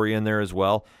fantastic story in there as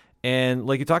well. And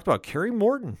like you talked about, Kerry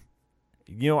Morton.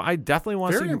 I definitely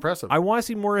want to see. Very impressive. I want to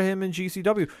see more of him in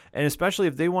GCW, and especially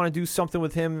if they want to do something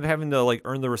with him having to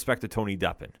earn the respect of Tony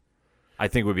Deppen. I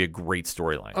think would be a great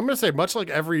storyline. I'm going to say, much like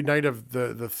every night of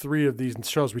the three of these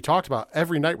shows we talked about,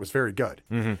 every night was very good.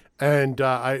 Mm-hmm. And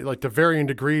I like to varying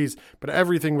degrees, but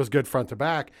everything was good front to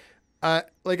back.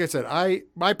 Like I said,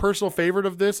 my personal favorite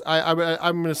of this, I'm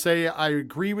going to say I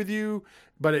agree with you,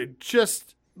 but it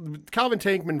just Calvin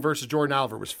Tankman versus Jordan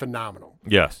Oliver was phenomenal.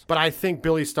 Yes. But I think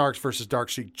Billy Starks versus Dark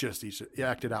Sheik just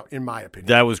acted out, in my opinion.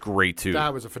 That was great, too.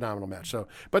 That was a phenomenal match. So,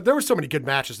 but there were so many good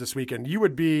matches this weekend. You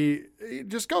would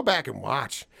just go back and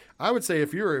watch. I would say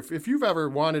if you've ever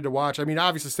wanted to watch, I mean,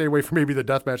 obviously stay away from maybe the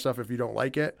deathmatch stuff if you don't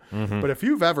like it. Mm-hmm. But if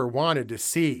you've ever wanted to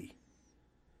see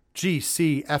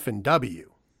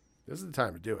GCF&W, this is the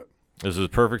time to do it. This is the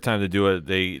perfect time to do it.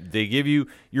 They give you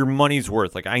your money's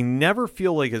worth. I never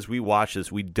feel like as we watch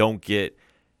this, we don't get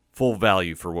full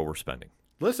value for what we're spending.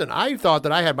 Listen, I thought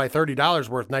that I had my $30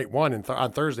 worth night one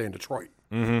on Thursday in Detroit.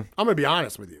 Mm-hmm. I'm going to be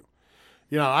honest with you.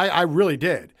 I really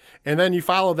did. And then you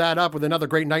follow that up with another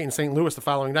great night in St. Louis the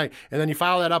following night. And then you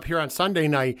follow that up here on Sunday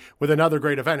night with another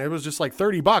great event. It was just like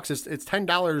 $30. It's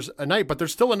 $10 a night, but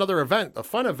there's still another event, a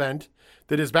fun event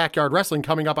that is Backyard Wrestling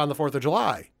coming up on the 4th of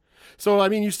July. So, I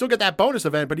mean, you still get that bonus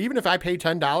event, but even if I pay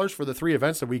 $10 for the 3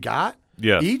 events that we got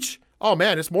each, oh,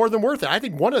 man, it's more than worth it. I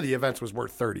think one of the events was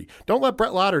worth $30. Don't let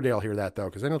Brett Lauderdale hear that, though,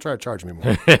 because then he'll try to charge me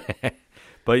more.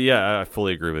 But, yeah, I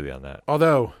fully agree with you on that.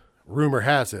 Although, rumor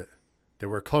has it that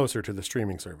we're closer to the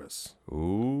streaming service.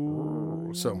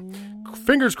 Ooh. So,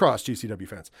 fingers crossed, GCW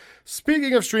fans.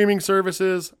 Speaking of streaming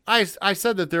services, I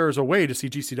said that there is a way to see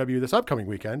GCW this upcoming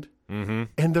weekend. Mm-hmm.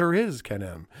 And there is, Ken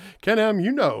M. Ken M,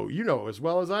 you know as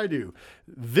well as I do.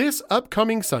 This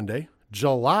upcoming Sunday,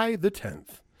 July the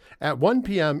 10th, at 1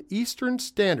 p.m. Eastern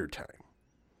Standard Time,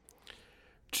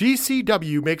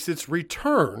 GCW makes its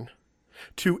return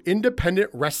to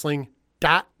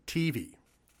independentwrestling.tv.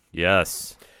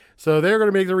 Yes. So they're going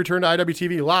to make the return to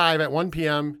IWTV live at 1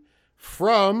 p.m.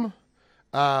 from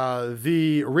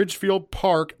the Ridgefield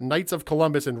Park Knights of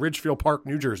Columbus in Ridgefield Park,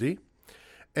 New Jersey.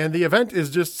 And the event is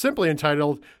just simply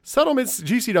entitled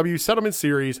GCW Settlement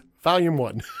Series Volume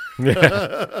 1.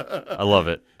 I love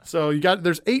it. So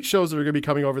there's 8 shows that are going to be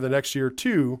coming over the next year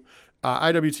to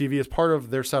IWTV as part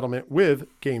of their settlement with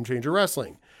Game Changer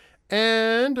Wrestling.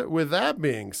 And with that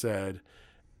being said,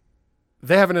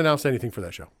 they haven't announced anything for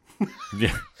that show.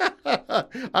 Yeah.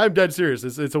 I'm dead serious.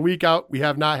 It's a week out. We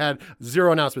have not had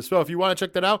 0 announcements. So if you want to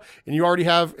check that out and you already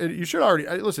have, you should already,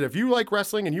 listen, if you like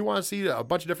wrestling and you want to see a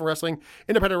bunch of different wrestling,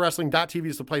 independentwrestling.tv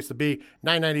is the place to be.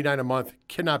 $9.99 a month.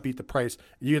 Cannot beat the price.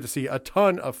 You get to see a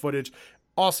ton of footage.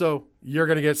 Also, you're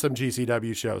going to get some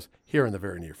GCW shows here in the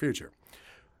very near future.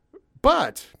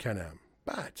 But, Ken M,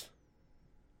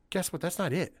 guess what? That's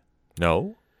not it.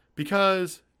 No.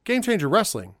 Because Game Changer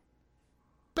Wrestling,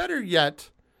 better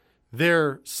yet,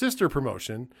 their sister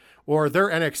promotion, or their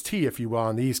NXT, if you will,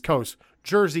 on the East Coast,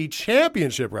 Jersey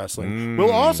Championship Wrestling,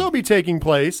 will also be taking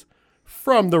place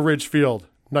from the Ridgefield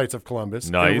Knights of Columbus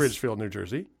in Ridgefield, New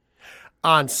Jersey,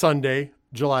 on Sunday,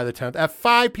 July the 10th, at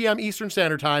 5 p.m. Eastern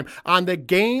Standard Time on the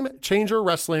Game Changer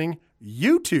Wrestling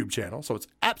YouTube channel. So it's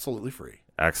absolutely free.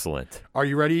 Excellent. Are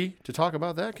you ready to talk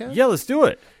about that, Ken? Yeah, let's do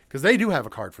it. Because they do have a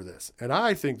card for this. And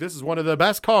I think this is one of the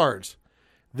best cards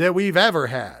that we've ever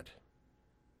had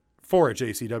for a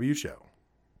JCW show.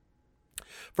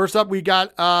 First up, we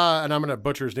got, and I'm going to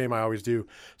butcher his name, I always do.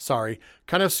 Sorry.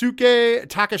 Konosuke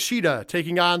Takashita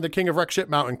taking on the King of Wreck Ship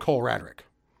Mountain, Cole Radrick.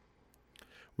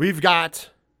 We've got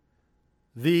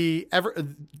the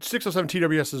 607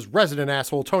 TWS's resident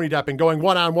asshole, Tony Deppen, going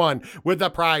one-on-one with the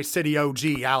Prize City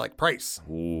OG, Alec Price.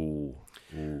 Ooh.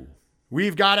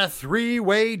 We've got a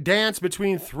 3-way dance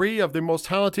between 3 of the most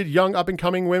talented young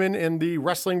up-and-coming women in the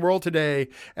wrestling world today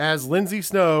as Lindsay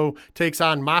Snow takes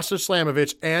on Masha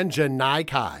Slamovich and Janai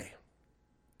Kai.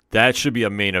 That should be a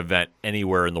main event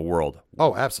anywhere in the world.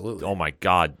 Oh, absolutely. Oh, my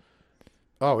God.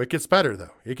 Oh, it gets better,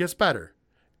 though. It gets better.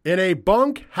 In a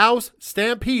bunkhouse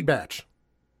stampede match.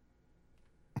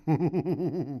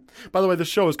 By the way, the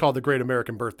show is called The Great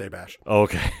American Birthday Bash.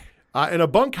 Okay. In a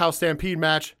bunkhouse stampede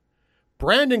match,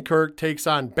 Brandon Kirk takes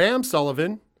on Bam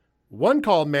Sullivan, One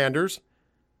Called Manders,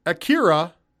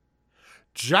 Akira,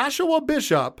 Joshua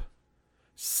Bishop,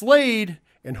 Slade,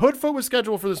 and Hoodfoot was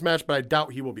scheduled for this match, but I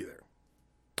doubt he will be there.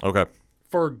 Okay.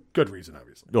 For good reason,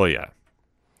 obviously. Oh, yeah.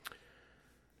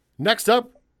 Next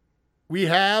up, we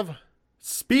have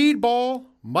Speedball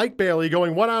Mike Bailey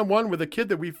going one-on-one with a kid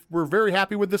that we were very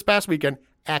happy with this past weekend,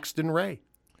 Axton Ray.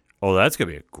 Oh, that's going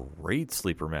to be a great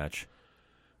sleeper match.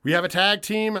 We have a tag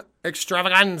team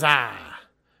extravaganza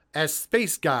as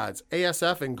Space Gods,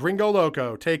 ASF, and Gringo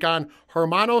Loco take on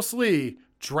Hermanos Lee,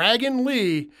 Dragon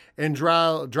Lee, and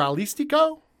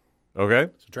Dralistico.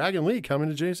 Okay. So Dragon Lee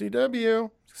coming to JCW.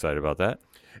 Excited about that.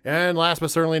 And last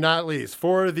but certainly not least,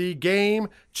 for the Game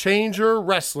Changer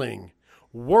Wrestling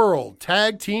World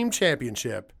Tag Team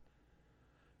Championship,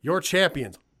 your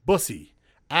champions, Bussy,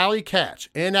 Allie Catch,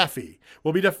 and Effie,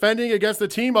 will be defending against the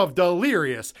team of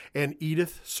Delirious and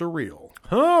Edith Surreal.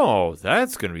 Oh,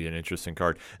 that's going to be an interesting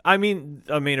card. I mean,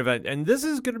 a main event. And this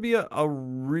is going to be a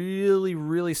really,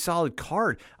 really solid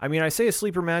card. I mean, I say a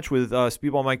sleeper match with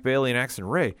Speedball Mike Bailey and Axton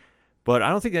Ray, but I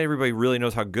don't think everybody really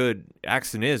knows how good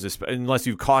Axton is, unless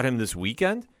you've caught him this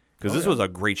weekend, because this was a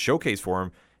great showcase for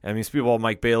him. I mean, Speedball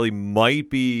Mike Bailey might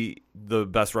be the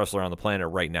best wrestler on the planet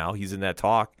right now. He's in that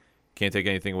talk. Can't take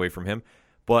anything away from him.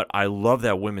 But I love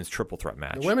that women's triple threat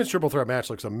match. The women's triple threat match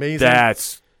looks amazing.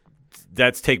 That's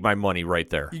take my money right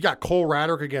there. You got Cole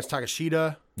Radrick against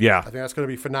Takashita. Yeah. I think that's going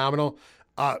to be phenomenal.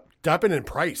 Deppen and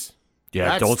Price.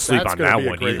 Yeah, don't sleep on that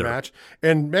one great either. Match.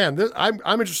 And man, I'm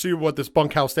interested in what this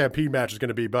Bunkhouse Stampede match is going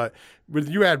to be. But with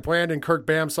you had Brandon, Kirk,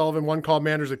 Bam Sullivan, One Call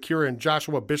Manders, Akira, and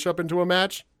Joshua Bishop into a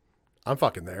match, I'm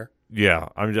fucking there. Yeah,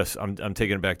 I'm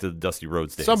taking it back to the Dusty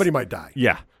Rhodes days. Somebody might die.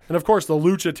 Yeah. And of course, the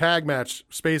Lucha tag match,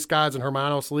 Space Gods and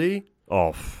Hermanos Lee.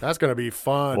 Oh, that's going to be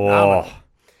fun. Oh,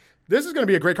 this is going to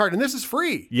be a great card, and this is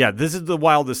free. Yeah, this is the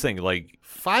wildest thing. Like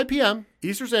 5 p.m.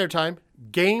 Eastern Standard Time,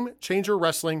 Game Changer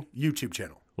Wrestling YouTube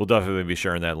channel. We'll definitely be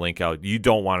sharing that link out. You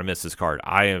don't want to miss this card.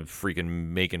 I am freaking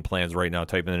making plans right now,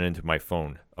 typing it into my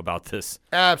phone about this.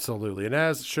 Absolutely, and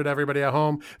as should everybody at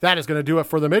home. That is going to do it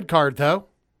for the mid card, though.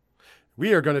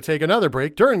 We are going to take another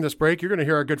break. During this break, you're going to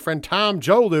hear our good friend Tom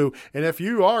Jolu. And if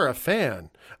you are a fan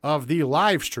of the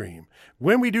live stream,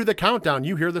 when we do the countdown,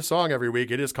 you hear the song every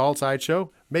week. It is called Sideshow.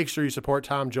 Make sure you support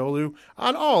Tom Jolu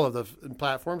on all of the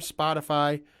platforms,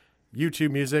 Spotify,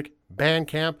 YouTube Music,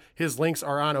 Bandcamp. His links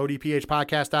are on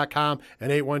odphpodcast.com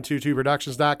and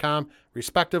 8122productions.com,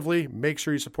 respectively. Make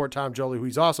sure you support Tom Jolu,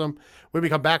 he's awesome. When we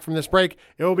come back from this break,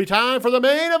 it will be time for the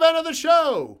main event of the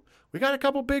show. We got a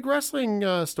couple big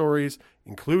wrestling stories,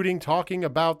 including talking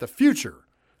about the future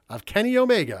of Kenny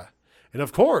Omega. And,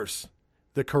 of course,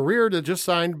 the career that just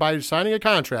signed by signing a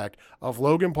contract of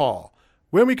Logan Paul.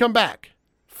 When we come back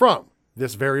from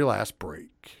this very last break.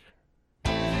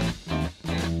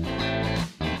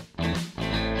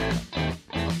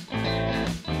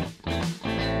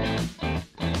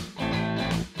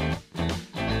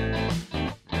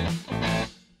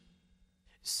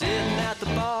 Sitting at the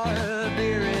bar,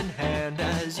 beer in hand,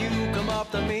 as you come up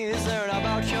to me, concerned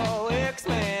about your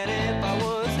ex-man. If I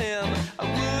was him, I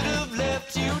would have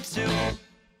left you too.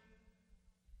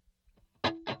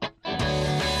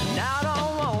 And I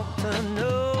don't want to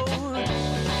know,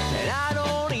 and I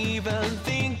don't even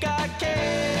think I can.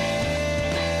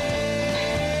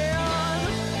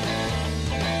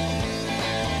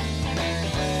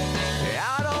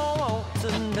 I don't want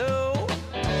to know,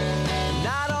 and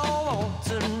I don't want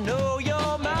to know.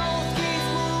 Your mouth keeps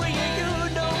moving and you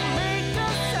don't make a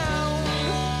sound.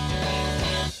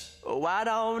 Oh, I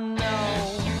don't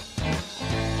know.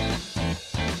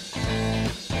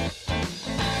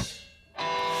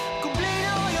 Complain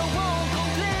all you want,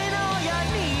 complain all you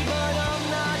need, but I'm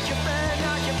not your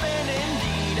friend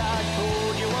indeed. I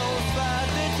told you once by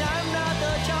the time, not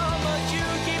the charm, but you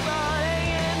keep on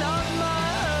hanging on my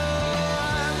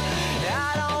arm.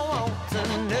 I don't want to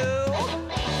know.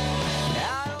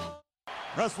 I don't.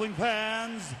 Wrestling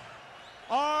fans,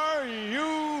 are you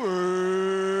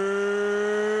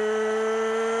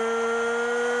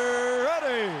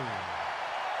ready?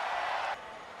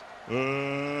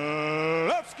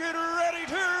 Let's get ready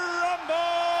to rumble!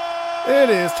 It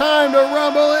is time to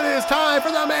rumble. It is time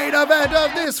for the main event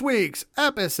of this week's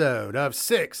episode of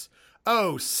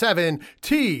 607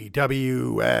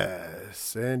 TWS.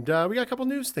 And we got a couple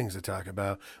news things to talk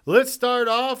about. Let's start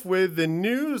off with the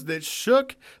news that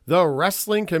shook the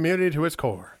wrestling community to its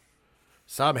core.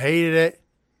 Some hated it,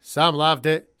 some loved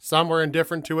it, some were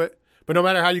indifferent to it. But no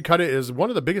matter how you cut it, it is one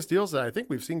of the biggest deals that I think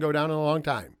we've seen go down in a long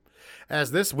time.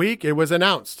 As this week, it was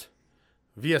announced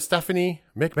via Stephanie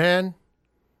McMahon,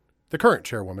 the current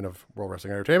chairwoman of World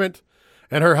Wrestling Entertainment,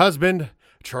 and her husband,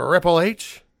 Triple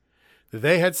H, that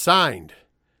they had signed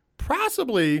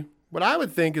possibly what I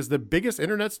would think is the biggest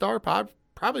internet star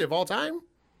probably of all time,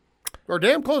 or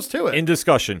damn close to it. In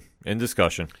discussion.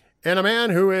 And a man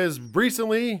who has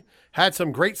recently had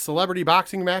some great celebrity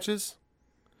boxing matches,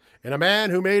 and a man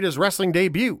who made his wrestling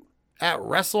debut at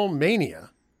WrestleMania.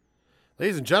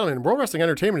 Ladies and gentlemen, World Wrestling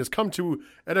Entertainment has come to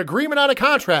an agreement on a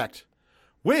contract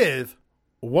with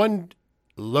one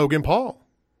Logan Paul.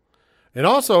 And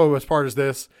also, as part of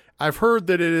this, I've heard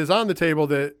that it is on the table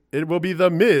that it will be The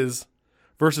Miz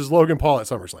versus Logan Paul at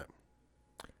SummerSlam.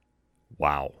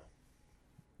 Wow.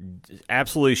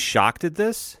 Absolutely shocked at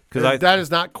this. That is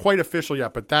not quite official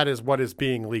yet, but that is what is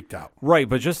being leaked out. Right,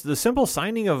 but just the simple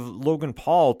signing of Logan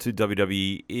Paul to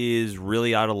WWE is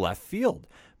really out of left field.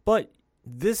 But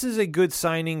this is a good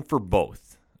signing for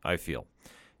both, I feel.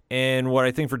 And what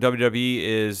I think for WWE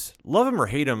is, love him or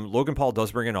hate him, Logan Paul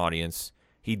does bring an audience.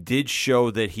 He did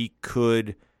show that he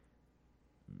could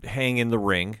hang in the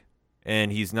ring,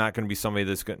 and he's not going to be somebody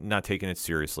that's not taking it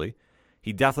seriously.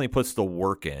 He definitely puts the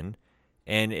work in,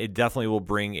 and it definitely will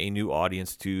bring a new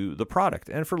audience to the product.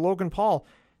 And for Logan Paul,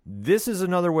 this is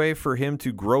another way for him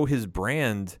to grow his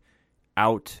brand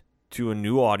out to a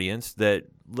new audience that,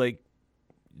 like,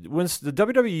 once the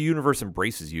WWE universe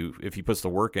embraces you, if he puts the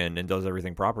work in and does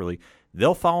everything properly,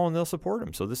 they'll follow and they'll support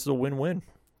him. So this is a win-win.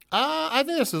 I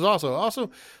think this is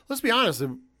also, let's be honest,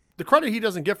 the credit he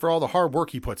doesn't get for all the hard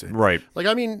work he puts in. Right. Like,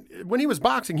 I mean, when he was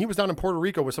boxing, he was down in Puerto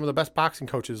Rico with some of the best boxing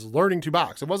coaches learning to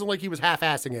box. It wasn't like he was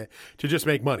half-assing it to just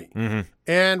make money. Mm-hmm.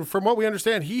 And from what we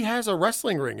understand, he has a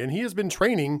wrestling ring, and he has been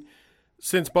training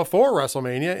since before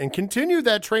WrestleMania and continued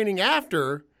that training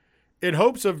after in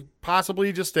hopes of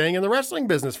possibly just staying in the wrestling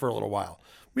business for a little while.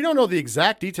 We don't know the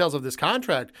exact details of this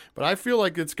contract, but I feel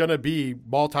like it's going to be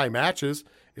multi-matches.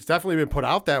 It's definitely been put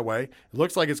out that way. It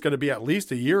looks like it's going to be at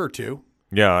least a year or two.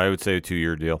 Yeah, I would say a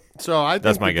 2-year deal. So I think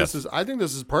That's my guess. I think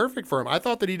this is perfect for him. I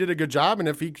thought that he did a good job, and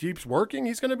if he keeps working,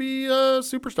 he's going to be a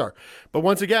superstar. But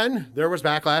once again, there was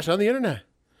backlash on the internet.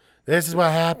 This is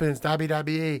what happens.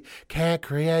 WWE can't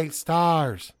create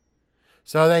stars,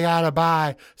 so they got to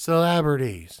buy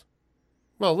celebrities.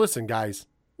 Well, listen, guys.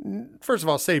 First of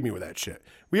all, save me with that shit.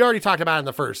 We already talked about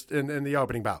it in the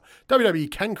opening bout.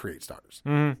 WWE can create stars.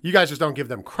 Mm-hmm. You guys just don't give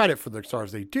them credit for the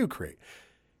stars they do create.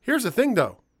 Here's the thing,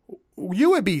 though.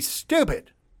 You would be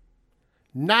stupid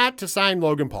not to sign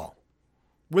Logan Paul.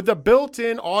 With the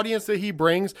built-in audience that he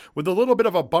brings, with a little bit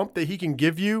of a bump that he can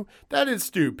give you, that is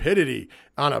stupidity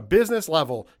on a business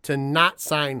level to not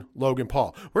sign Logan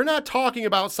Paul. We're not talking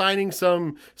about signing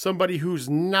somebody who's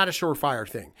not a surefire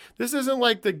thing. This isn't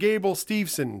like the Gable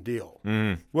Steveson deal,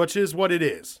 which is what it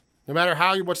is, no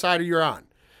matter what side you're on.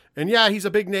 And yeah, he's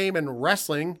a big name in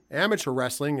wrestling, amateur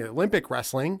wrestling, Olympic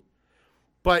wrestling,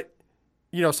 but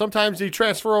you know, sometimes you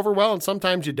transfer over well and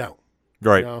sometimes you don't.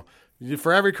 Right. You know,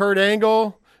 for every Kurt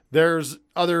Angle, there's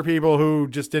other people who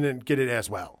just didn't get it as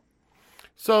well.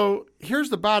 So here's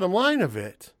the bottom line of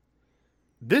it.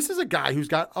 This is a guy who's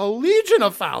got a legion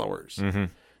of followers. Mm-hmm.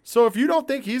 So if you don't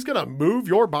think he's going to move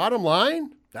your bottom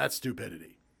line, that's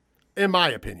stupidity, in my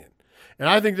opinion. And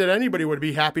I think that anybody would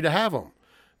be happy to have him.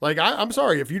 Like, I'm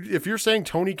sorry, if you're saying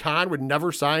Tony Khan would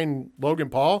never sign Logan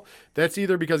Paul, that's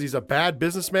either because he's a bad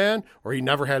businessman or he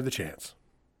never had the chance.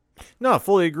 No, I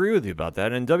fully agree with you about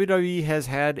that. And WWE has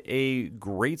had a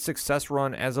great success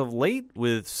run as of late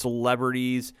with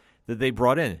celebrities that they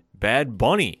brought in. Bad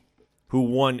Bunny, who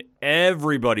won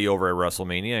everybody over at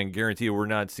WrestleMania, and guarantee you we're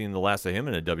not seeing the last of him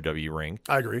in a WWE ring.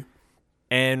 I agree.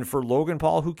 And for Logan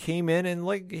Paul, who came in and,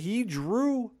 like, he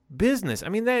drew business. I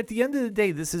mean, at the end of the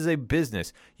day, this is a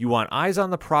business. You want eyes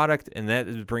on the product, and that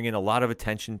is bringing a lot of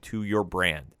attention to your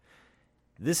brand.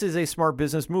 This is a smart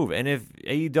business move. And if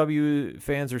AEW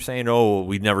fans are saying, oh,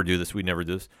 we'd never do this,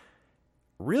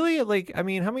 really? Like, I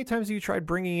mean, how many times have you tried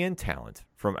bringing in talent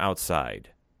from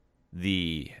outside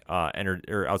the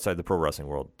outside the pro wrestling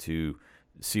world to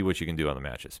see what you can do on the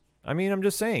matches? I mean, I'm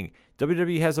just saying,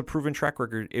 WWE has a proven track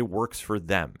record. It works for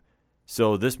them.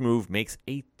 So this move makes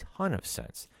a ton of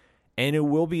sense. And it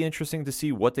will be interesting to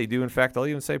see what they do. In fact, I'll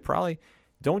even say probably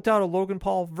don't doubt a Logan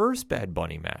Paul versus Bad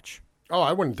Bunny match. Oh,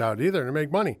 I wouldn't doubt it either to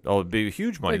make money. Oh, it'd be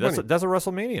huge money. That's a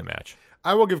WrestleMania match.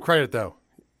 I will give credit, though.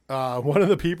 One of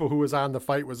the people who was on the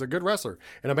fight was a good wrestler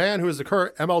and a man who is the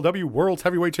current MLW World's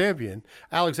Heavyweight Champion,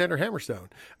 Alexander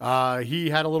Hammerstone. He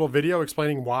had a little video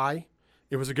explaining why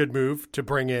it was a good move to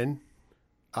bring in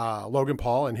Logan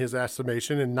Paul in his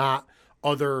estimation and not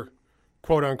other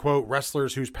quote-unquote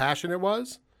wrestlers whose passion it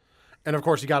was. And, of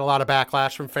course, he got a lot of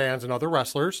backlash from fans and other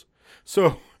wrestlers.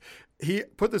 So he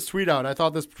put this tweet out. I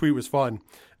thought this tweet was fun.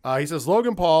 He says,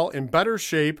 Logan Paul in better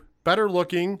shape, better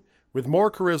looking, with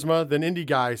more charisma than indie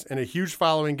guys and a huge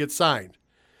following gets signed.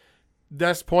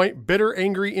 Next point, bitter,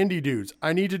 angry indie dudes.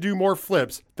 I need to do more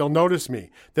flips. They'll notice me.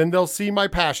 Then they'll see my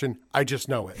passion. I just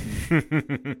know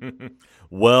it.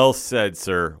 Well said,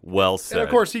 sir. Well said. And of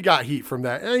course, he got heat from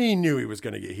that. And he knew he was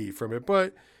going to get heat from it,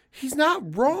 but he's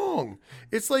not wrong.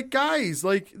 It's like, guys,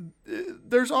 like,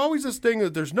 there's always this thing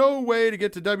that there's no way to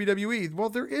get to WWE. Well,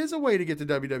 there is a way to get to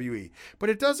WWE, but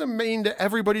it doesn't mean that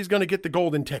everybody's going to get the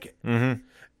golden ticket. Mm-hmm.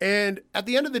 And at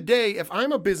the end of the day, if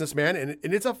I'm a businessman and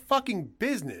it's a fucking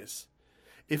business,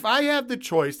 if I have the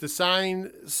choice to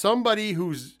sign somebody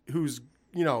who's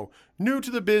new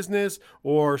to the business,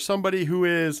 or somebody who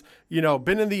is,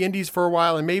 been in the indies for a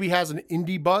while and maybe has an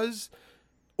indie buzz,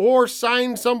 or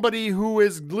sign somebody who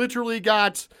has literally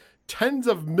got tens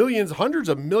of millions, hundreds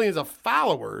of millions of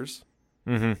followers,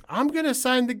 I'm going to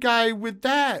sign the guy with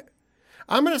that.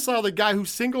 I'm going to sign the guy who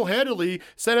single-handedly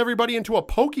sent everybody into a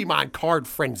Pokemon card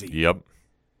frenzy. Yep.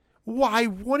 Why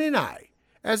wouldn't I?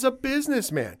 As a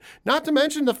businessman. Not to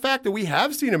mention the fact that we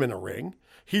have seen him in the ring.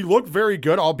 He looked very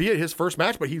good, albeit his first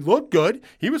match, but he looked good.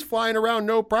 He was flying around,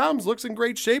 no problems, looks in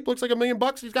great shape, looks like $1 million.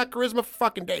 He's got charisma for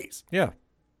fucking days. Yeah.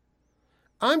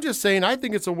 I'm just saying I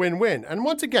think it's a win-win. And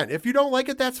once again, if you don't like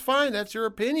it, that's fine. That's your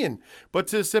opinion. But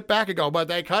to sit back and go, but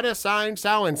they could have signed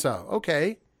so-and-so.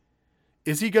 Okay.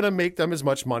 Is he going to make them as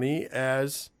much money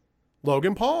as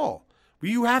Logan Paul?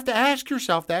 Well, you have to ask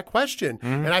yourself that question.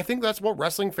 And I think that's what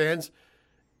wrestling fans,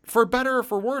 for better or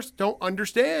for worse, don't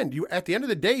understand. You, at the end of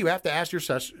the day, you have to ask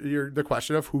yourself the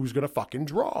question of who's going to fucking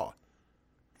draw.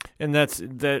 And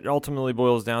that ultimately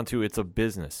boils down to, it's a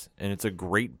business, and it's a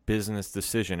great business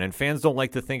decision. And fans don't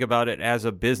like to think about it as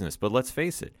a business, but let's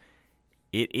face it,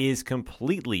 it is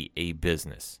completely a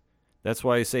business. That's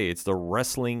why I say it's the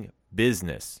wrestling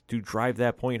business, to drive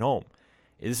that point home.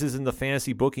 This isn't the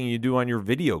fantasy booking you do on your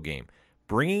video game.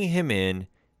 Bringing him in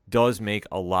does make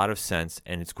a lot of sense,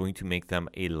 and it's going to make them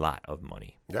a lot of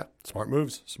money. Yeah, smart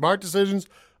moves, smart decisions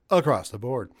across the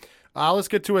board. Let's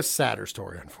get to a sadder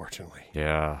story, unfortunately.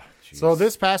 Yeah. Geez. So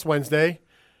this past Wednesday,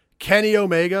 Kenny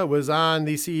Omega was on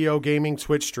the CEO Gaming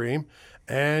Twitch stream,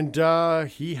 and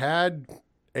he had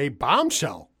a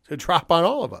bombshell to drop on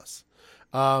all of us.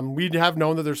 We have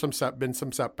known that there's been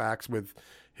some setbacks with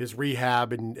his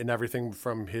rehab and everything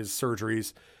from his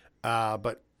surgeries,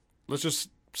 but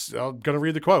I'm going to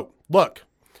read the quote. Look,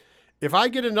 if I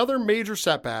get another major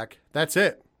setback, that's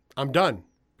it. I'm done,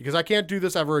 because I can't do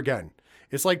this ever again.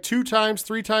 It's like 2 times,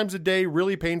 3 times a day,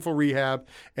 really painful rehab.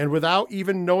 And without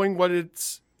even knowing what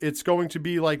it's going to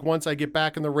be like once I get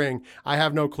back in the ring, I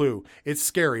have no clue. It's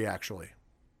scary, actually.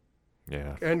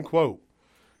 Yeah. End quote.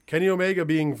 Kenny Omega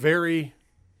being very,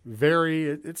 very,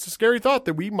 it's a scary thought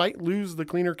that we might lose the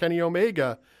cleaner Kenny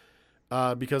Omega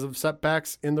because of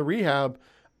setbacks in the rehab.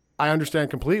 I understand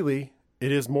completely.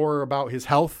 It is more about his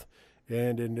health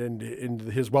and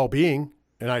his well-being.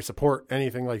 And I support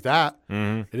anything like that.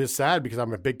 It is sad because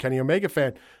I'm a big Kenny Omega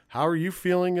fan. How are you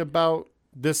feeling about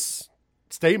this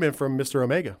statement from Mr.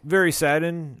 Omega? Very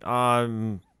saddened.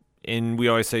 And we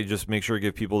always say, just make sure to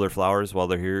give people their flowers while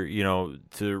they're here,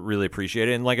 to really appreciate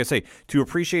it. And like I say, to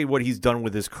appreciate what he's done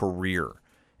with his career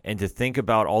and to think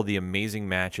about all the amazing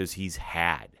matches he's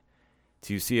had.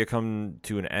 To see it come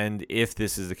to an end, if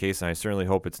this is the case, and I certainly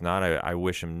hope it's not. I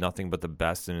wish him nothing but the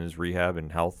best in his rehab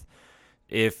and health.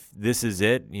 If this is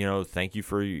it, thank you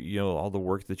for all the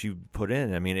work that you put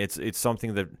in. I mean, it's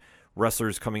something that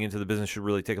wrestlers coming into the business should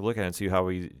really take a look at and see how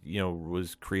he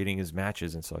was creating his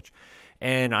matches and such.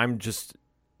 And I'm just,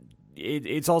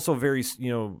 it's also very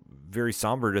very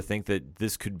somber to think that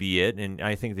this could be it. And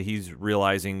I think that he's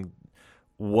realizing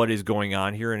what is going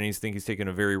on here, and he's taking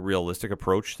a very realistic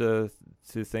approach to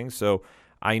things. So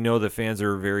I know that fans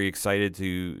are very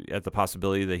excited at the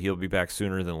possibility that he'll be back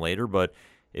sooner than later, but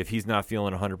if he's not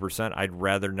feeling 100%, I'd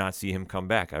rather not see him come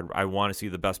back. I want to see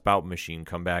the best bout machine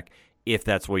come back if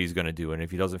that's what he's going to do. And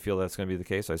if he doesn't feel that's going to be the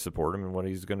case, I support him in what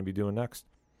he's going to be doing next.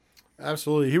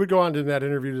 Absolutely. He would go on in that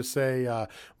interview to say,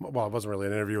 well, it wasn't really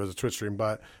an interview, it was a Twitch stream,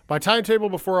 but my timetable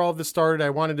before all of this started,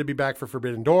 I wanted to be back for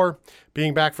Forbidden Door.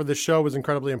 Being back for this show was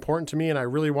incredibly important to me, and I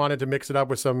really wanted to mix it up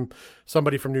with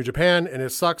somebody from New Japan, and it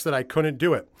sucks that I couldn't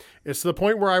do it. It's to the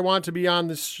point where I want to be on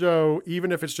this show,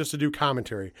 even if it's just to do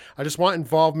commentary. I just want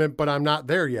involvement, but I'm not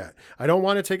there yet. I don't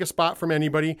want to take a spot from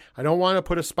anybody. I don't want to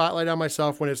put a spotlight on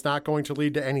myself when it's not going to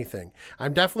lead to anything.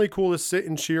 I'm definitely cool to sit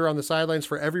and cheer on the sidelines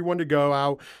for everyone to go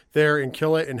out there and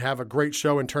kill it and have a great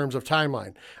show in terms of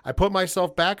timeline. I put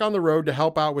myself back on the road to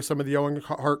help out with some of the Owen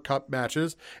Hart Cup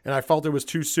matches, and I felt it was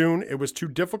too soon. It was too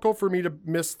difficult for me to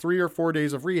miss 3 or 4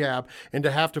 days of rehab and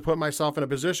to have to put myself in a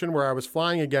position where I was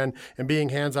flying again and being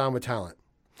hands-on with talent.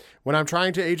 When I'm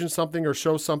trying to agent something or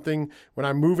show something, when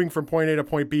I'm moving from point A to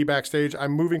point B backstage,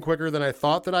 I'm moving quicker than I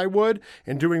thought that I would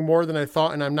and doing more than I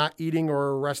thought, and I'm not eating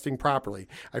or resting properly.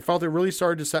 I felt it really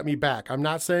started to set me back. I'm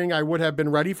not saying I would have been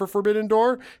ready for Forbidden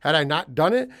Door had I not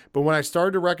done it, but when I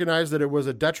started to recognize that it was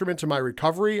a detriment to my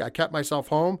recovery, I kept myself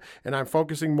home, and I'm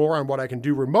focusing more on what I can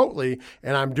do remotely,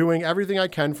 and I'm doing everything I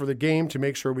can for the game to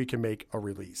make sure we can make a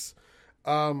release.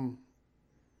 Man,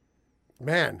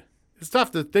 it's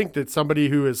tough to think that somebody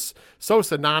who is so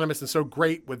synonymous and so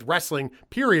great with wrestling,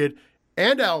 period,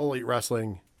 and All Elite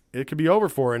Wrestling, it could be over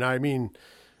for. And I mean,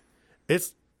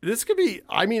 this could be,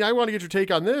 I want to get your take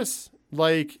on this.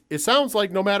 Like, it sounds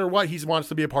like no matter what, he wants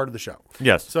to be a part of the show.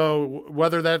 Yes. So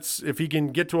whether that's, if he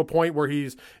can get to a point where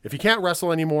if he can't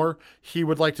wrestle anymore, he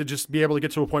would like to just be able to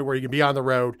get to a point where he can be on the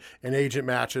road and agent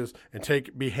matches and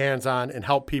be hands-on and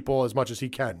help people as much as he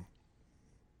can.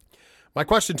 My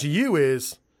question to you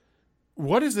is,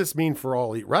 what does this mean for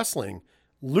All Elite Wrestling?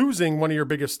 Losing one of your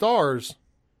biggest stars,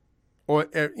 or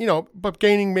but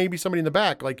gaining maybe somebody in the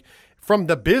back, like from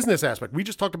the business aspect. We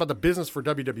just talked about the business for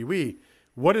WWE.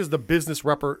 What is the business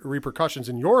repercussions,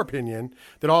 in your opinion,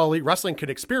 that All Elite Wrestling could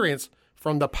experience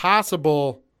from the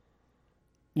possible,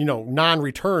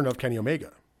 non-return of Kenny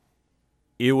Omega?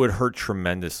 It would hurt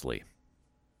tremendously.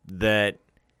 That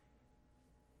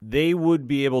they would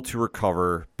be able to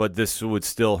recover, but this would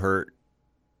still hurt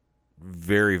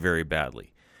very, very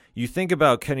badly. You think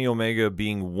about Kenny Omega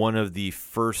being one of the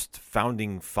first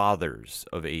founding fathers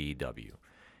of AEW.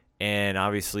 And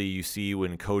obviously you see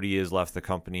when Cody has left the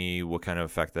company, what kind of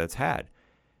effect that's had.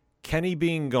 Kenny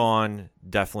being gone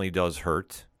definitely does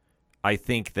hurt. I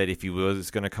think that if he was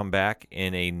going to come back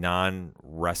in a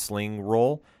non-wrestling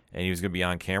role and he was going to be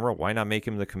on camera, why not make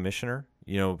him the commissioner?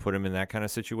 Put him in that kind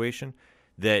of situation,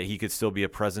 that he could still be a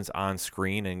presence on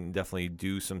screen and definitely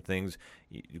do some things,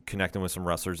 connecting with some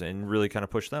wrestlers and really kind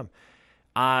of push them.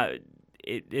 And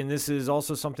this is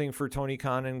also something for Tony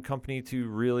Khan and company to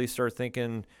really start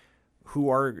thinking, who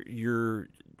are your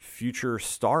future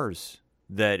stars?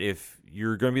 That if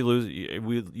you're going to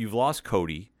be you've lost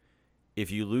Cody. If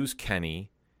you lose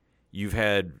Kenny, you've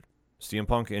had CM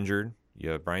Punk injured. You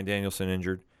have Bryan Danielson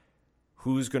injured.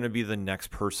 Who's going to be the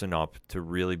next person up to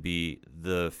really be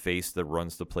the face that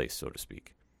runs the place, so to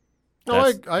speak? I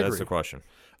agree. That's the question.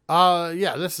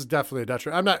 Yeah, this is definitely a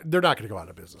detriment. They're not going to go out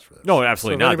of business for this. No,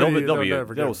 absolutely not.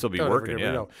 They'll still be working.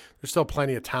 Yeah, there's still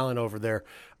plenty of talent over there.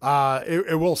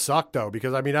 It will suck though,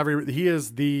 because he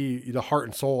is the heart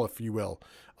and soul, if you will,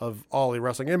 of All Elite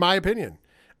Wrestling, in my opinion.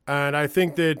 And I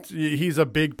think that he's a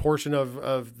big portion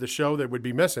of the show that would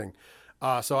be missing.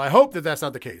 So I hope that that's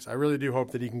not the case. I really do hope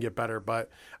that he can get better. But,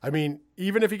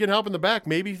 even if he can help in the back,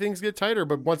 maybe things get tighter.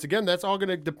 But once again, that's all going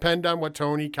to depend on what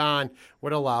Tony Khan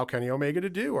would allow Kenny Omega to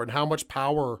do, or how much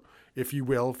power, if you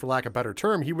will, for lack of a better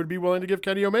term, he would be willing to give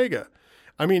Kenny Omega.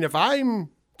 If I'm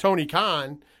Tony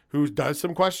Khan, who does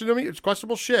some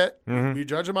questionable shit, we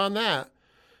judge him on that.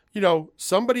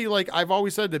 Somebody like I've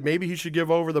always said that maybe he should give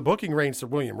over the booking reins to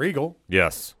William Regal.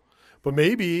 Yes. But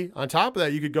maybe on top of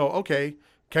that, you could go, okay,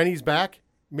 Kenny's back.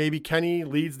 Maybe Kenny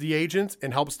leads the agents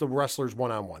and helps the wrestlers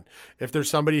one-on-one. If there's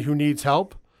somebody who needs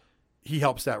help, he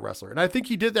helps that wrestler. And I think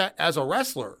he did that as a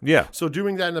wrestler. Yeah. So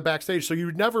doing that in the backstage, so you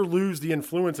would never lose the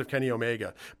influence of Kenny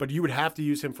Omega, but you would have to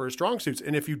use him for his strong suits.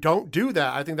 And if you don't do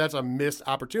that, I think that's a missed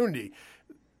opportunity.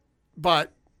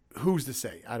 But who's to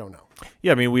say? I don't know.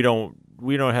 Yeah, we don't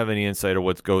have any insight of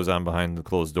what goes on behind the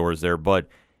closed doors there. But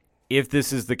if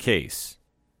this is the case,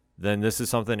 then this is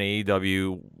something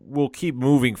AEW will keep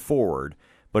moving forward,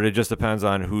 but it just depends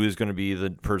on who is going to be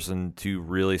the person to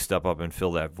really step up and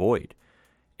fill that void.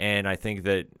 And I think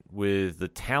that with the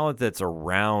talent that's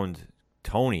around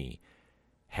Tony,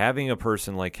 having a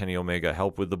person like Kenny Omega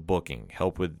help with the booking,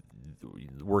 help with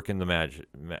working the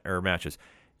matches,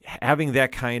 having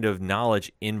that kind of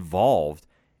knowledge involved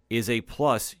is a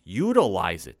plus.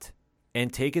 Utilize it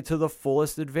and take it to the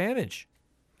fullest advantage.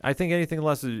 I think anything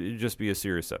less would just be a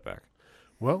serious setback.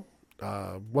 Well,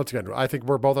 once again, I think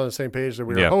we're both on the same page that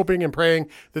we are hoping and praying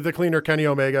that the cleaner Kenny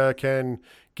Omega can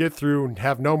get through and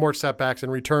have no more setbacks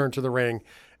and return to the ring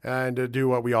and do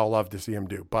what we all love to see him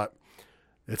do. But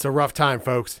it's a rough time,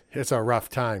 folks. It's a rough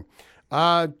time.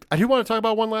 I do want to talk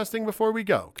about one last thing before we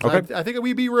go. Okay. I think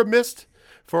we'd be remiss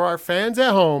for our fans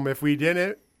at home if we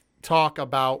didn't talk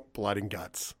about Blood and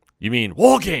Guts. You mean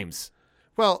War Games?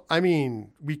 Well,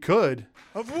 we could.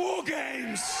 Of War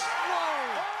Games!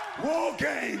 War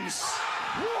Games!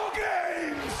 War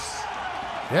Games!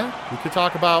 Yeah, we could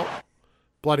talk about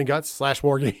Blood and Guts /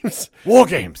 War Games. War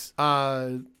Games!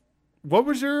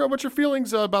 What's your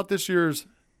feelings about this year's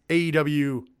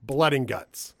AEW Blood and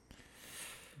Guts?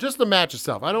 Just the match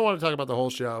itself. I don't want to talk about the whole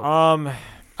show.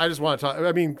 I just want to talk.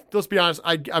 I mean, let's be honest.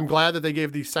 I'm glad that they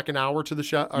gave the second hour to the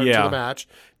show or to Yeah. the match.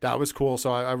 That was cool.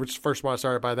 So I would first want to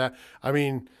start by that. I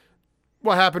mean,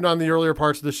 what happened on the earlier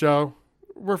parts of the show?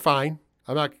 We're fine.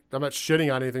 I'm not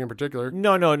shitting on anything in particular.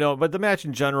 No. But the match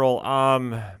in general,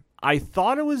 I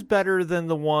thought it was better than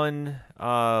the one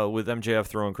with MJF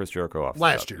throwing Chris Jericho off. the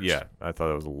Last top. year's. Yeah, I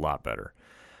thought it was a lot better.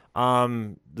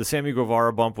 The Sammy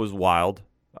Guevara bump was wild,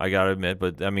 I got to admit.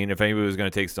 But, I mean, if anybody was going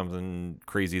to take something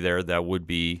crazy there, that would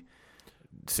be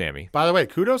Sammy. By the way,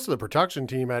 kudos to the production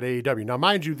team at AEW. Now,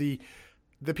 mind you, the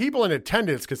people in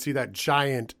attendance could see that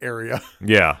giant area,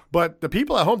 Yeah. but the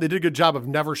people at home, they did a good job of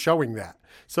never showing that.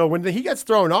 So when he gets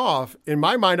thrown off, in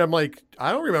my mind, I'm like,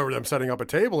 I don't remember them setting up a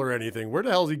table or anything. Where the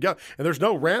hell is he going? And there's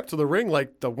no ramp to the ring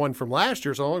like the one from last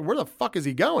year. So I'm like, where the fuck is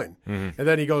he going? And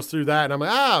then he goes through that, and I'm like,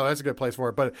 oh, that's a good place for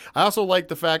it. But I also like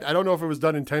the fact, I don't know if it was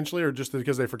done intentionally or just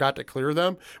because they forgot to clear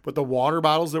them, but the water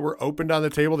bottles that were opened on the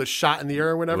table that shot in the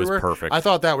air and went was everywhere. perfect. I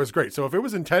thought that was great. So if it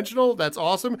was intentional, that's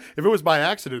awesome. If it was by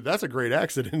accident, that's a great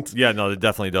accident. Yeah, no, it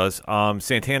definitely does.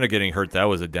 Santana getting hurt, that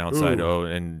was a downside. Ooh. Oh,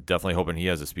 and definitely hoping he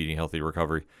has a speedy, healthy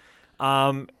recovery.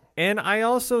 And I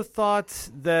also thought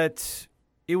that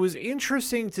it was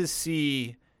interesting to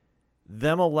see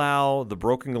them allow the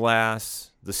broken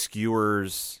glass, the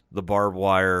skewers, the barbed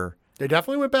wire. They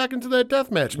definitely went back into that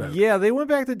deathmatch match. Yeah, they went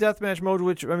back to deathmatch mode,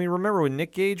 which, I mean, remember when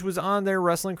Nick Gage was on there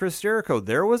wrestling Chris Jericho,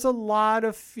 there was a lot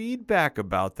of feedback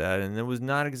about that, and it was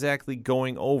not exactly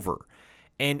going over.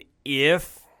 And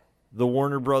if the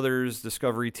Warner Brothers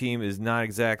Discovery team is not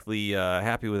exactly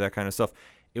happy with that kind of stuff,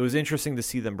 it was interesting to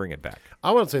see them bring it back.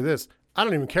 I want to say this. I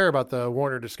don't even care about the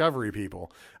Warner Discovery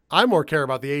people. I more care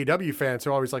about the AEW fans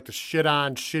who always like to shit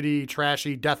on shitty,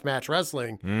 trashy deathmatch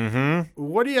wrestling. Mm-hmm.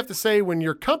 What do you have to say when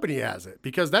your company has it?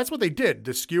 Because that's what they did.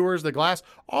 The skewers, the glass,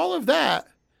 all of that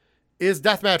is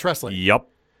deathmatch wrestling. Yep.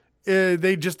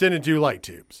 They just didn't do light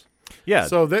tubes. Yeah.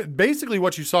 So basically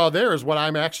what you saw there is what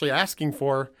I'm actually asking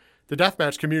for the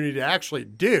deathmatch community to actually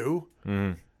do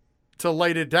to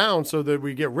light it down so that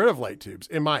we get rid of light tubes,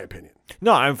 in my opinion.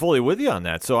 No, I'm fully with you on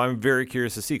that. So I'm very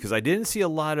curious to see, because I didn't see a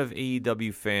lot of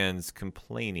AEW fans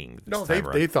complaining this No, time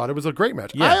around. they thought it was a great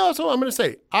match. Yeah. I'm going to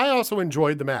say, I also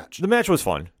enjoyed the match. The match was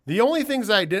fun. The only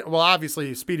things I didn't, well,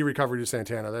 obviously, speedy recovery to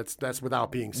Santana. That's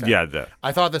without being said. Yeah.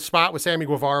 I thought the spot with Sammy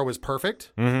Guevara was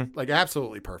perfect, like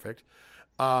absolutely perfect.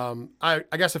 I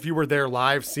guess if you were there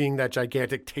live, seeing that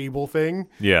gigantic table thing,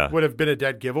 Yeah. would have been a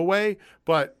dead giveaway.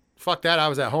 But fuck that, I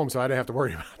was at home, so I didn't have to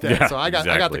worry about that. Yeah, So I got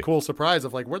the exactly. cool surprise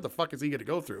of like, where the fuck is he going to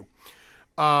go through?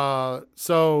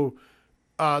 So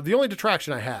the only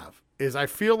detraction I have is I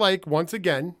feel like once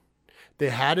again they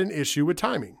had an issue with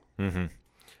timing.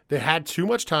 They had too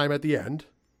much time at the end,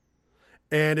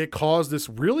 and it caused this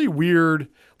really weird,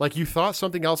 like you thought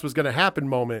something else was going to happen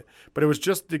moment, but it was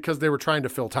just because they were trying to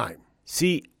fill time.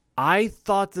 See, I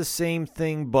thought the same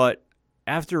thing, but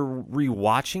after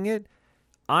rewatching it,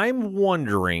 I'm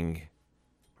wondering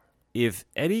if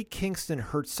Eddie Kingston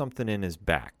hurt something in his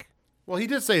back. Well, he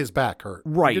did say his back hurt.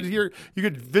 Right. You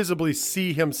could visibly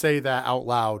see him say that out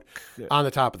loud on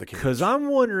the top of the cage. Because I'm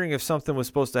wondering if something was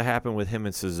supposed to happen with him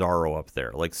and Cesaro up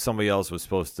there. Like somebody else was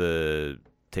supposed to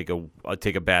take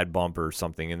a bad bump or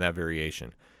something in that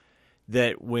variation.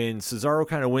 That when Cesaro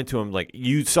kind of went to him, like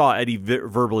you saw Eddie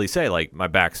verbally say, like, my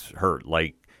back's hurt.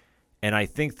 Like, and I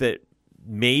think that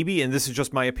maybe, and this is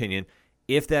just my opinion,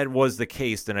 if that was the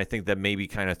case, then I think that maybe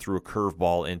kind of threw a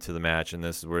curveball into the match. And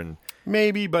this is when,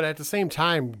 Maybe, but at the same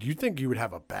time, do you think you would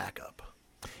have a backup?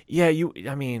 yeah,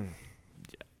 I mean,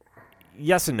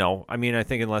 yes and no. I mean, I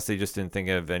think unless they just didn't think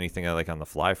of anything like on the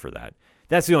fly for that.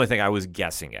 That's the only thing I was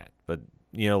guessing at. But,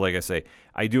 you know, like I say,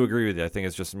 I do agree with you. I think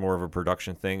it's just more of a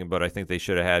production thing, but I think they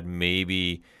should have had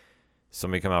maybe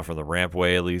somebody come out from the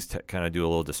rampway, at least kind of do a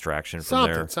little distraction from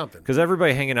there. Something. Because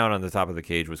everybody hanging out on the top of the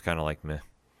cage was kind of like, meh.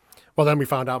 Well, then we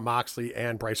found out Moxley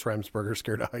and Bryce Remsburg are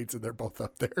scared of heights, and they're both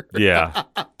up there. Yeah.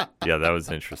 Yeah, that was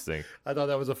interesting. I thought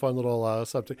that was a fun little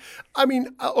subject. I mean,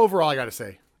 overall, I got to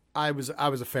say, I was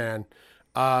a fan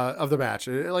of the match.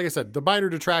 Like I said, the minor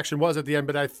detraction was at the end,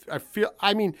 but I feel,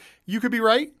 I mean, you could be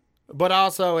right, but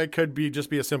also it could be just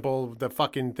be a simple, the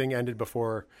fucking thing ended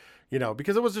before, you know,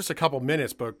 because it was just a couple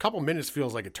minutes, but a couple minutes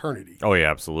feels like eternity, Oh,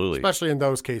 yeah, absolutely. especially in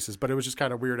those cases. But it was just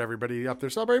kind of weird, everybody up there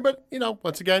celebrating. But, you know,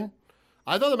 once again,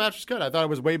 I thought the match was good. I thought it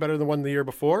was way better than the one the year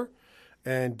before.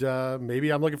 And maybe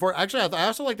I'm looking for it. Actually, I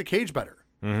also like the cage better.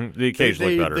 The cage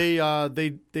looked better.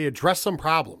 They addressed some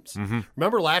problems.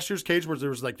 Remember last year's cage where there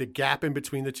was like the gap in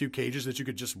between the two cages that you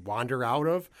could just wander out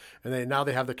of, and now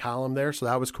they have the column there, so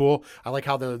that was cool. I like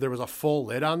how there was a full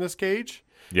lid on this cage.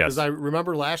 Yes. Because I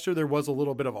remember last year there was a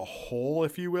little bit of a hole,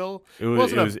 if you will. It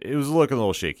was looking a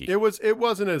little shaky. It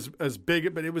wasn't as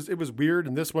big, but it was weird.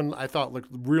 And this one I thought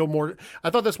looked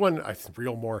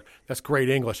that's great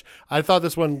English. I thought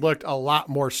this one looked a lot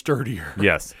more sturdier.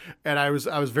 Yes. And I was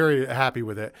very happy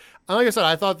with it. And like I said,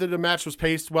 I thought that the match was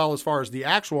paced well as far as the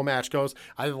actual match goes.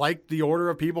 I liked the order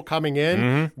of people coming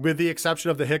in, with the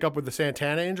exception of the hiccup with the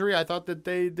Santana injury. I thought that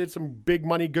they did some big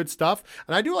money, good stuff.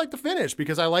 And I do like the finish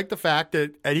because I like the fact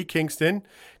that Eddie Kingston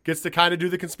gets to kind of do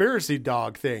the conspiracy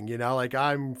dog thing. You know, like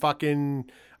I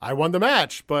won the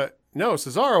match, but no,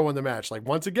 Cesaro won the match. Like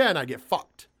once again, I get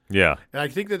fucked. Yeah. And I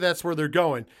think that that's where they're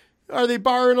going. Are they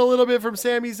borrowing a little bit from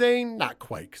Sami Zayn? Not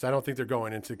quite, because I don't think they're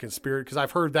going into conspiracy. Because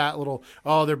I've heard that little,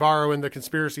 they're borrowing the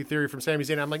conspiracy theory from Sami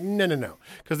Zayn. I'm like, no.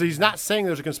 Because he's not saying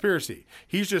there's a conspiracy.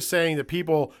 He's just saying that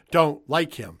people don't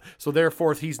like him. So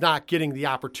therefore, he's not getting the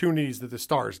opportunities that the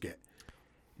stars get.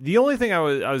 The only thing I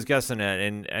was guessing at,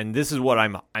 and this is what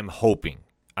I'm hoping.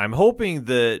 I'm hoping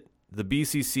that the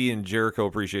BCC and Jericho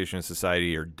Appreciation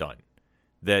Society are done.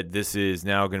 That this is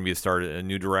now going to be a start of a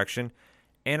new direction.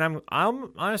 And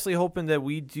I'm honestly hoping that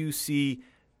we do see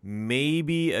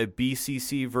maybe a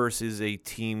BCC versus a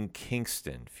Team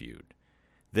Kingston feud.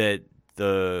 That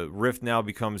the rift now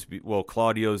becomes,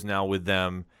 Claudio's now with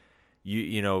them.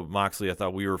 You know, Moxley, I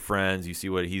thought we were friends. You see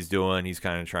what he's doing. He's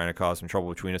kind of trying to cause some trouble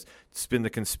between us. Spin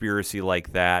the conspiracy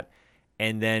like that.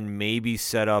 And then maybe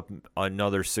set up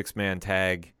another 6-man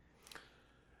tag.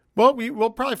 Well,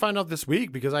 we'll probably find out this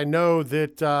week because I know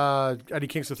that Eddie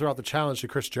Kingston threw out the challenge to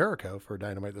Chris Jericho for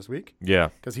Dynamite this week. Yeah.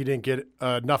 Because he didn't get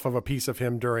enough of a piece of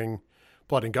him during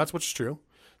Blood and Guts, which is true.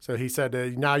 So he said,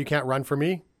 now you can't run for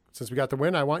me. Since we got the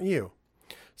win, I want you.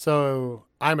 So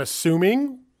I'm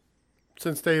assuming,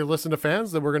 since they listen to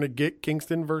fans, that we're going to get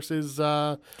Kingston versus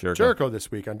Jericho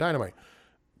this week on Dynamite.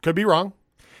 Could be wrong.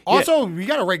 Also, we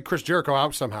got to rate Chris Jericho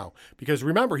out somehow because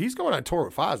remember, he's going on tour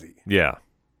with Fozzy. Yeah.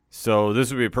 So this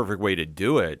would be a perfect way to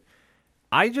do it.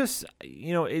 I just,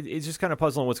 it's just kind of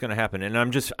puzzling what's going to happen. And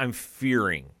I'm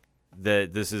fearing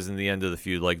that this isn't the end of the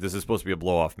feud. Like, this is supposed to be a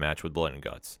blow-off match with Blood and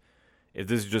Guts. If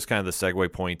this is just kind of the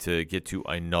segue point to get to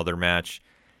another match.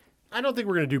 I don't think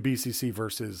we're going to do BCC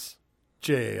versus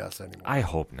JAS anymore. I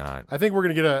hope not. I think we're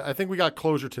going to I think we got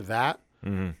closure to that.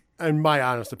 Mm-hmm. In my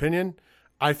honest opinion,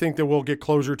 I think that we'll get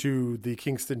closure to the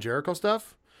Kingston Jericho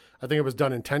stuff. I think it was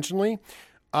done intentionally.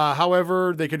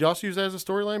 However, they could also use that as a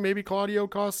storyline. Maybe Claudio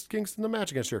cost Kingston the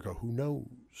match against Jericho. Who knows?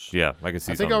 Yeah, I can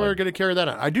see. I think I'm going to carry that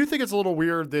on. I do think it's a little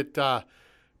weird that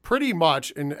pretty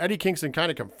much, and Eddie Kingston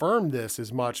kind of confirmed this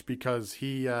as much because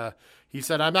he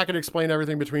said, "I'm not going to explain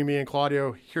everything between me and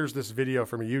Claudio. Here's this video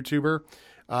from a YouTuber,"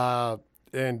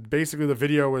 and basically the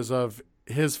video was of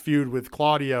his feud with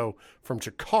Claudio from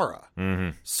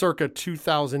Chikara, circa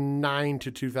 2009 to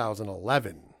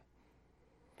 2011.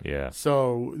 Yeah.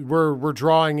 So we're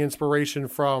drawing inspiration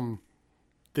from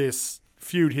this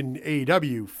feud in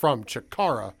AEW from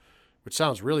Chikara, which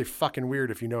sounds really fucking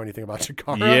weird if you know anything about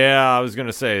Chikara. Yeah, I was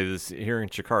gonna say this. Hearing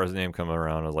Chikara's name come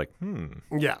around, I was like,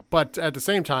 Yeah, but at the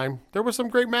same time, there were some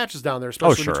great matches down there,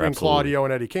 especially between absolutely. Claudio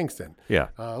and Eddie Kingston. Yeah.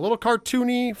 A little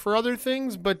cartoony for other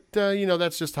things, but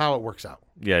that's just how it works out.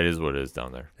 Yeah, it is what it is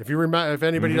down there. If you remember, if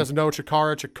anybody doesn't know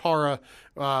Chikara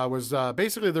was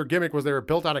basically their gimmick was they were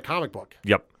built on a comic book.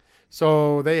 Yep.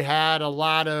 So they had a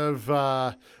lot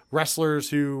of wrestlers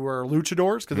who were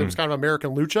luchadors because it was kind of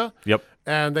American lucha. Yep.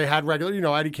 And they had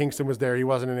regular, Eddie Kingston was there. He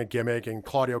wasn't in a gimmick. And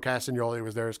Claudio Castagnoli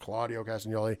was there as Claudio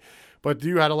Castagnoli. But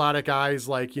you had a lot of guys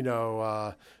like,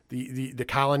 the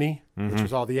Colony, which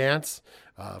was all the ants.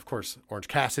 Of course, Orange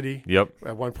Cassidy. Yep.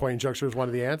 At one point in Junction was one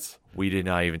of the ants. We did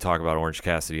not even talk about Orange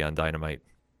Cassidy on Dynamite.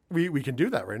 We can do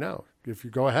that right now if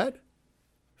you go ahead.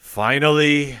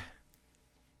 Finally,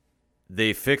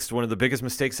 they fixed one of the biggest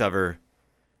mistakes ever.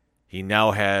 He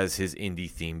now has his indie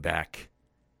theme back.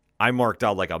 I marked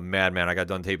out like a madman. I got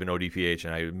done taping ODPH,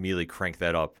 and I immediately cranked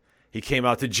that up. He came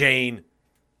out to Jane.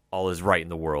 All is right in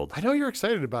the world. I know you're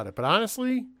excited about it, but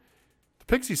honestly, the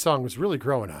Pixie song was really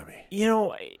growing on me.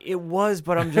 It was,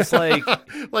 but I'm just like...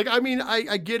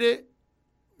 I get it,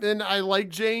 and I like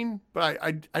Jane, but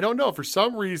I don't know. For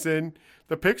some reason,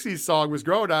 the Pixie song was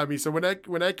growing on me. So when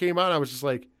that came out, I was just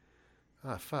like,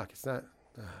 fuck, it's not...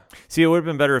 See, it would have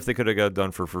been better if they could have got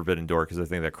done for Forbidden Door because I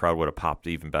think that crowd would have popped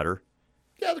even better.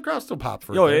 Yeah, the crowd still popped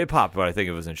for it popped, but I think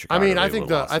it was in Chicago. I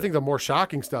think the more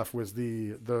shocking stuff was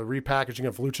the repackaging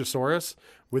of Luchasaurus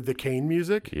with the Kane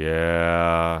music.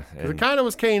 Yeah. It kind of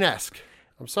was Kane-esque.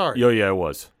 I'm sorry. Yeah, it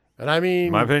was. And I mean...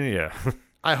 In my opinion, yeah.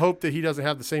 I hope that he doesn't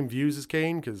have the same views as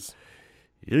Kane because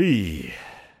I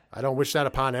don't wish that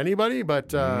upon anybody,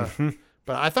 but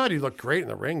I thought he looked great in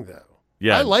the ring, though.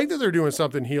 Yeah. I like that they're doing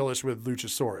something heelish with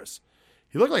Luchasaurus.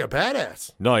 He looked like a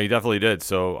badass. No, he definitely did.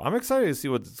 So I'm excited to see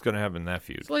what's going to happen in that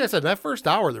feud. So like I said, that first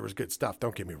hour there was good stuff.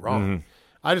 Don't get me wrong. Mm-hmm.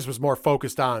 I just was more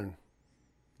focused on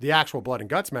the actual blood and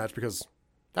guts match because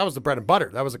that was the bread and butter.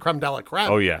 That was the creme de la creme.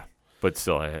 Oh, yeah. But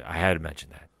still, I had to mention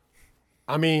that.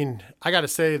 I mean, I got to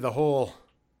say the whole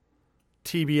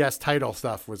TBS title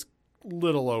stuff was a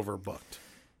little overbooked.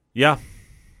 Yeah.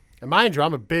 And mind you,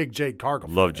 I'm a big Jade Cargill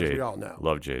fan, Love as Jade. we all know.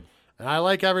 Love Jade. And I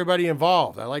like everybody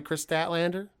involved. I like Chris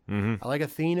Statlander. Mm-hmm. I like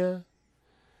Athena.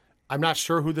 I'm not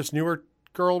sure who this newer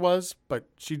girl was, but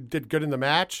she did good in the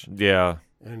match. Yeah.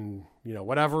 And, you know,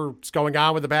 whatever's going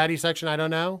on with the baddie section, I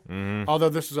don't know. Mm-hmm. Although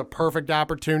this is a perfect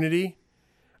opportunity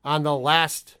on the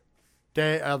last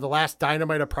day, the last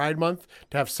Dynamite of Pride Month,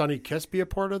 to have Sunny Kiss be a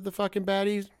part of the fucking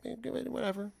baddies.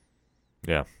 Whatever.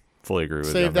 Yeah. Fully agree with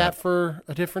you. Save on that for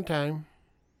a different time.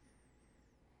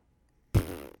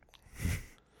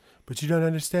 But you don't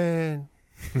understand.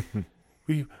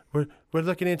 We're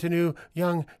looking into new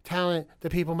young talent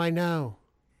that people might know.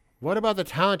 What about the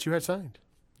talent you had signed?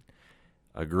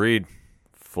 Agreed.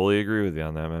 Fully agree with you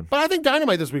on that, man. But I think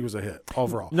Dynamite this week was a hit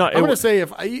overall. No, I'm going to say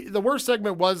the worst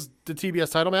segment was the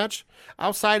TBS title match.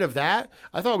 Outside of that,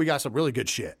 I thought we got some really good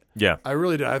shit. Yeah. I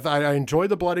really did. I enjoyed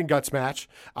the blood and guts match.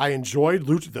 I enjoyed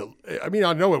I mean,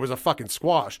 I know it was a fucking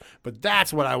squash, but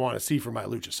that's what I want to see from my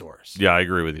Luchasaurus. Yeah, I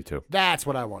agree with you, too. That's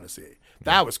what I want to see.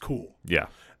 That was cool. Yeah.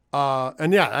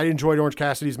 And yeah, I enjoyed Orange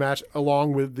Cassidy's match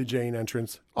along with the Jane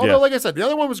entrance. Although, Yeah. like I said, the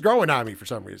other one was growing on me for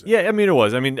some reason. Yeah, I mean, it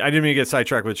was. I mean, I didn't mean to get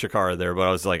sidetracked with Chikara there, but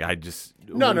I was like, I just...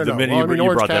 No. The minute Well, I mean, you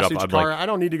Orange brought that Cassidy, up, I'm Chikara, like, I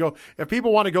don't need to go. If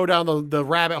people want to go down the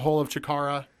rabbit hole of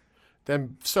Chikara,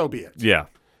 then so be it. yeah.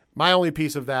 My only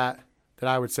piece of that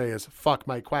I would say is fuck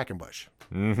Mike Quackenbush.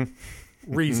 Mm-hmm.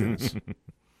 Reasons.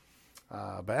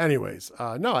 But anyways,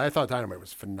 no, I thought Dynamite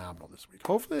was phenomenal this week.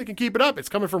 Hopefully they can keep it up. It's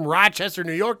coming from Rochester,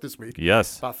 New York this week.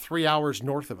 Yes. About 3 hours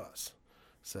north of us.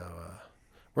 So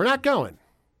we're not going.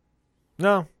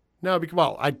 No. No, because,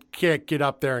 well, I can't get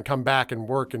up there and come back and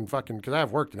work and fucking, because I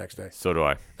have work the next day. So do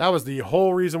I. That was the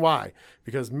whole reason why.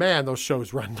 Because, man, those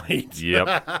shows run late.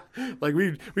 Yep. Like,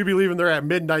 we'd be leaving there at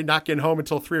midnight, not getting home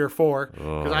until 3 or 4.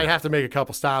 Because I have to make a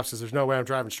couple stops because there's no way I'm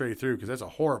driving straight through, because that's a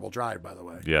horrible drive, by the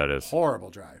way. Yeah, it is.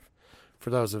 Horrible drive. For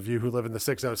those of you who live in the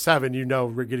 607, you know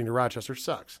getting to Rochester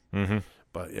sucks. Mm-hmm.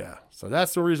 But, yeah, so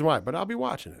that's the reason why. But I'll be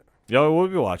watching it. Yeah, we'll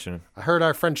be watching it. I heard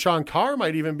our friend Sean Carr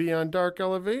might even be on Dark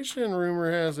Elevation.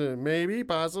 Rumor has it. Maybe,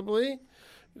 possibly.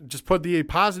 Just put the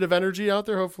positive energy out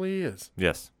there. Hopefully he is.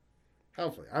 Yes.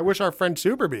 Hopefully. I wish our friend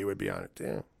Superbee would be on it,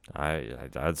 too.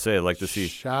 I'd say I'd like to see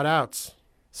Shout outs.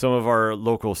 some of our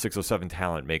local 607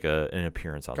 talent make an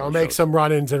appearance on Go those make shows. some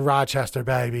run-ins in Rochester,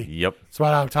 baby. Yep. That's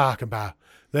what I'm talking about.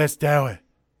 Let's do it.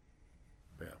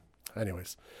 Yeah.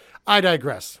 Anyways, I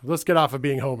digress. Let's get off of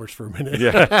being homers for a minute.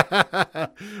 Yeah.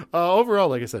 Overall,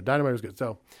 like I said, Dynamite was good.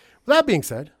 So, with that being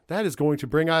said, that is going to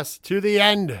bring us to the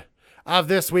end of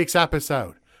this week's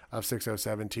episode of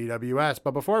 607 TWS.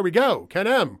 But before we go, Ken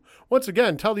M, once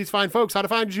again, tell these fine folks how to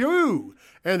find you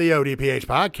and the ODPH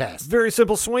podcast. Very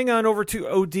simple. Swing on over to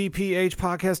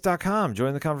odphpodcast.com.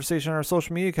 Join the conversation on our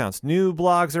social media accounts. New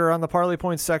blogs are on the Parlay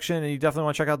Points section, and you definitely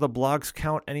want to check out the Blogs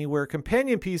Count Anywhere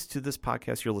companion piece to this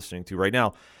podcast you're listening to right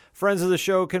now. Friends of the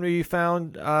show can be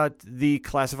found the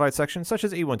classified section, such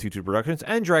as 8122 Productions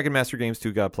and Dragon Master Games,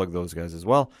 too. Got to plug those guys as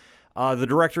well. The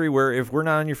directory where if we're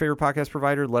not on your favorite podcast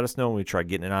provider, let us know and we try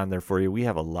getting it on there for you. We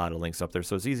have a lot of links up there,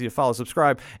 so it's easy to follow,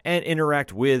 subscribe, and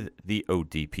interact with the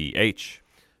ODPH.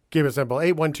 Keep it simple.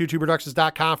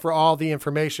 8122productions.com for all the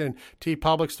information.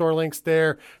 Public Store links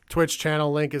there. Twitch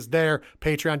channel link is there.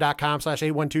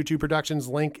 Patreon.com/8122productions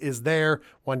link is there.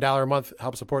 $1 a month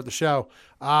help support the show.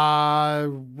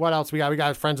 What else we got? We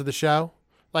got friends of the show.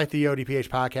 Like the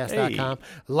ODPHpodcast.com. Hey.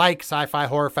 Like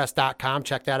sci-fi-horrorfest.com.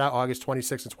 Check that out. August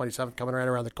 26th and 27th coming right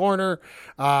around the corner.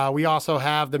 We also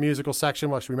have the musical section,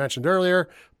 which we mentioned earlier.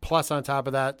 Plus, on top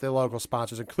of that, the local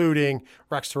sponsors, including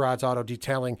Rex Tarad's Auto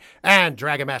Detailing and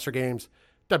Dragon Master Games.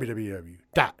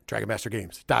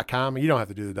 www.dragonmastergames.com. You don't have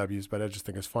to do the W's, but I just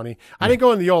think it's funny. I didn't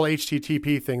go in the old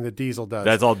HTTP thing that Diesel does.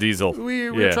 That's all Diesel. We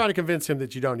were trying to convince him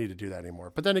that you don't need to do that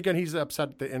anymore. But then again, he's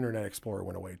upset the Internet Explorer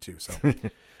went away too. So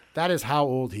that is how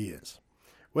old he is.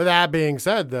 With that being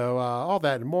said, though, all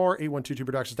that and more,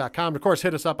 8122productions.com. Of course,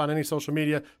 hit us up on any social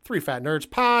media, 3 Fat Nerds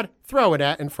Pod. Throw an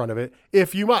at in front of it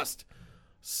if you must.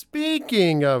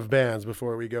 Speaking of bands,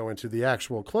 before we go into the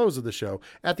actual close of the show,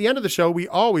 at the end of the show, we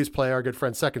always play our good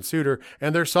friend Second Suitor,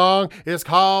 and their song is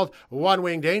called One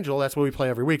Winged Angel. That's what we play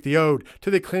every week. The ode to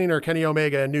the cleaner Kenny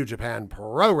Omega and New Japan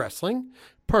Pro Wrestling.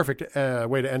 Perfect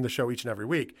way to end the show each and every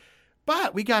week.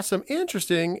 But we got some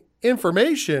interesting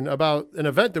information about an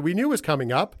event that we knew was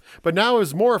coming up, but now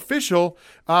is more official.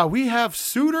 We have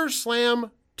Suitor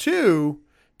Slam 2.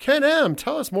 Ken M.,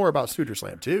 tell us more about Suitor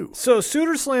Slam 2. So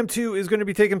Suitor Slam 2 is going to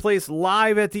be taking place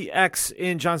live at the X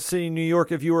in Johnson City, New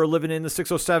York, if you are living in the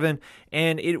 607,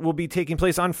 and it will be taking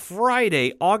place on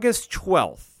Friday, August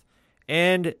 12th.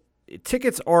 And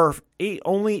tickets are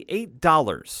only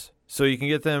 $8. So you can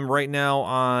get them right now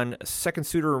on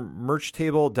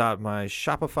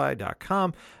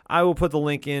secondsuitormerchtable.myshopify.com. I will put the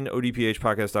link in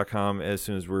odphpodcast.com as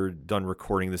soon as we're done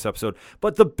recording this episode.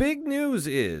 But the big news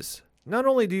is, not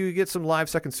only do you get some live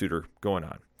Second Suitor going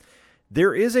on,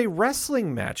 there is a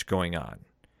wrestling match going on.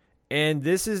 And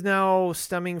this is now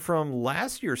stemming from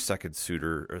last year's Second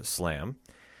Suitor Slam,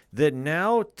 that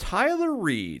now Tyler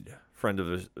Reed, friend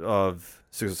of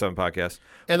 607 Podcast,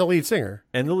 And the lead singer.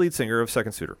 of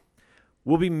Second Suitor,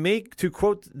 will be to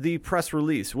quote the press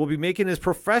release, will be making his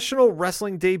professional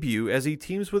wrestling debut as he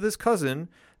teams with his cousin,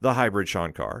 the hybrid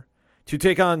Sean Carr, to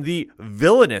take on the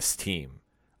villainous team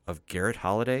of Garrett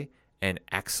Holiday and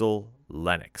Axel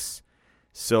Lennox.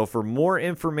 So for more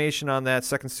information on that,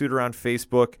 Second Suitor on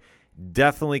Facebook,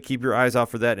 definitely keep your eyes out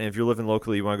for that. And if you're living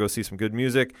locally, you want to go see some good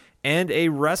music and a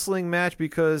wrestling match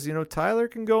because, Tyler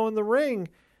can go in the ring.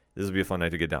 This will be a fun night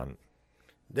to get down.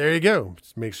 There you go.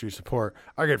 Just make sure you support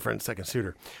our good friend Second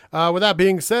Suitor. With that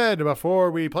being said,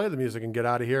 before we play the music and get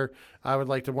out of here, I would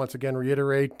like to once again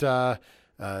reiterate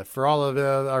for all of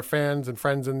our fans and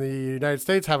friends in the United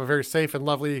States, have a very safe and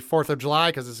lovely 4th of July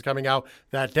because this is coming out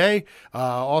that day.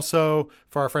 Also,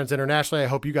 for our friends internationally, I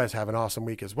hope you guys have an awesome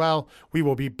week as well. We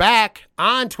will be back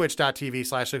on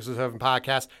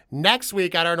twitch.tv/607podcast next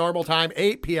week at our normal time,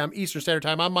 8 p.m. Eastern Standard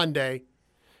Time on Monday.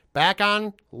 Back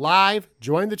on live.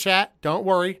 Join the chat. Don't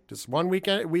worry. Just 1 week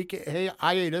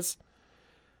hiatus.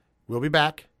 We'll be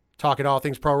back talking all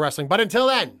things pro wrestling. But until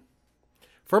then,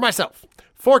 for myself,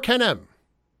 for Ken M.,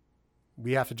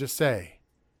 we have to just say,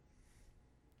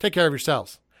 take care of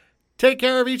yourselves. Take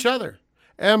care of each other.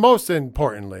 And most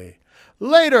importantly,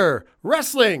 later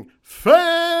wrestling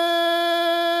fans.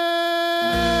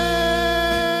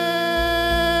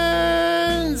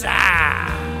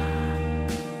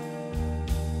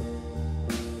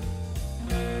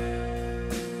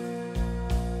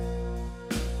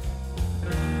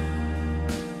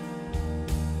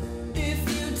 If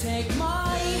you take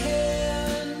my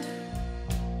hand,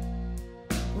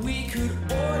 we could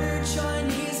order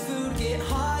Chinese food, get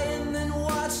high, and then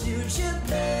watch New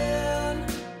Japan.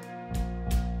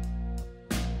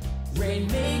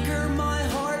 Rainmaker, my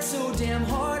heart so damn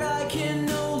hard I can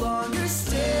no longer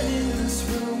stand in this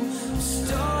room. I'm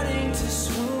starting to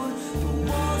swoon. The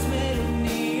walls made of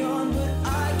neon, but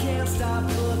I can't stop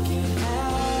looking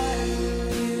at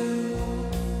you.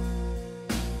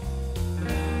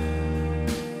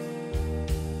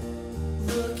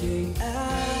 Looking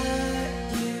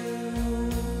at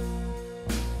you.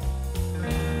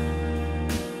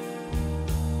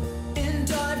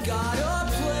 And I've got a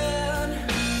plan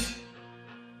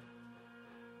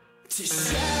to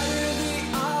shatter the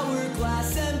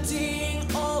hourglass, emptying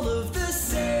all of the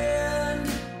sand.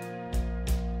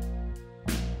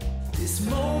 This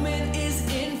moment is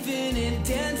infinite,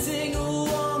 dancing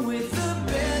along with the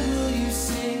band. Will you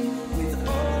sing with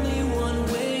only one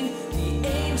wing? The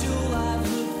angel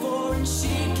I've looked for, and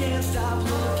she can't stop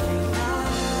looking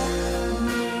at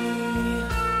me.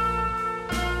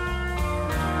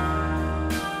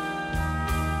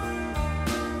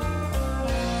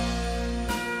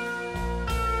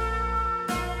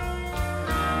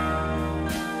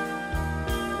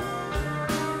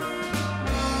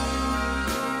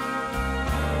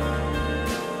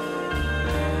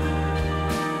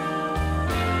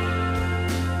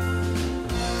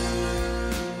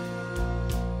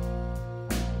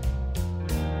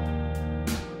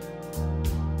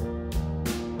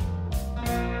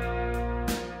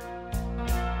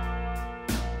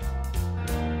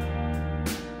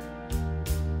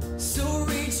 So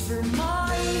reach for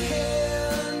my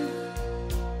hand.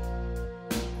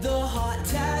 The hot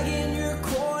tag in your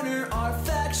corner, our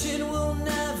faction will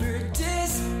never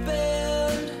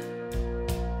disband.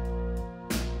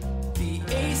 The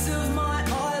ace of my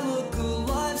eye look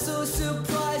alive, so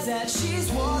surprised that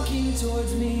she's walking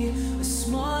towards me. A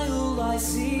smile I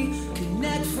see,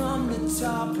 connect from the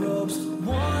top ropes.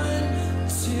 1,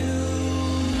 2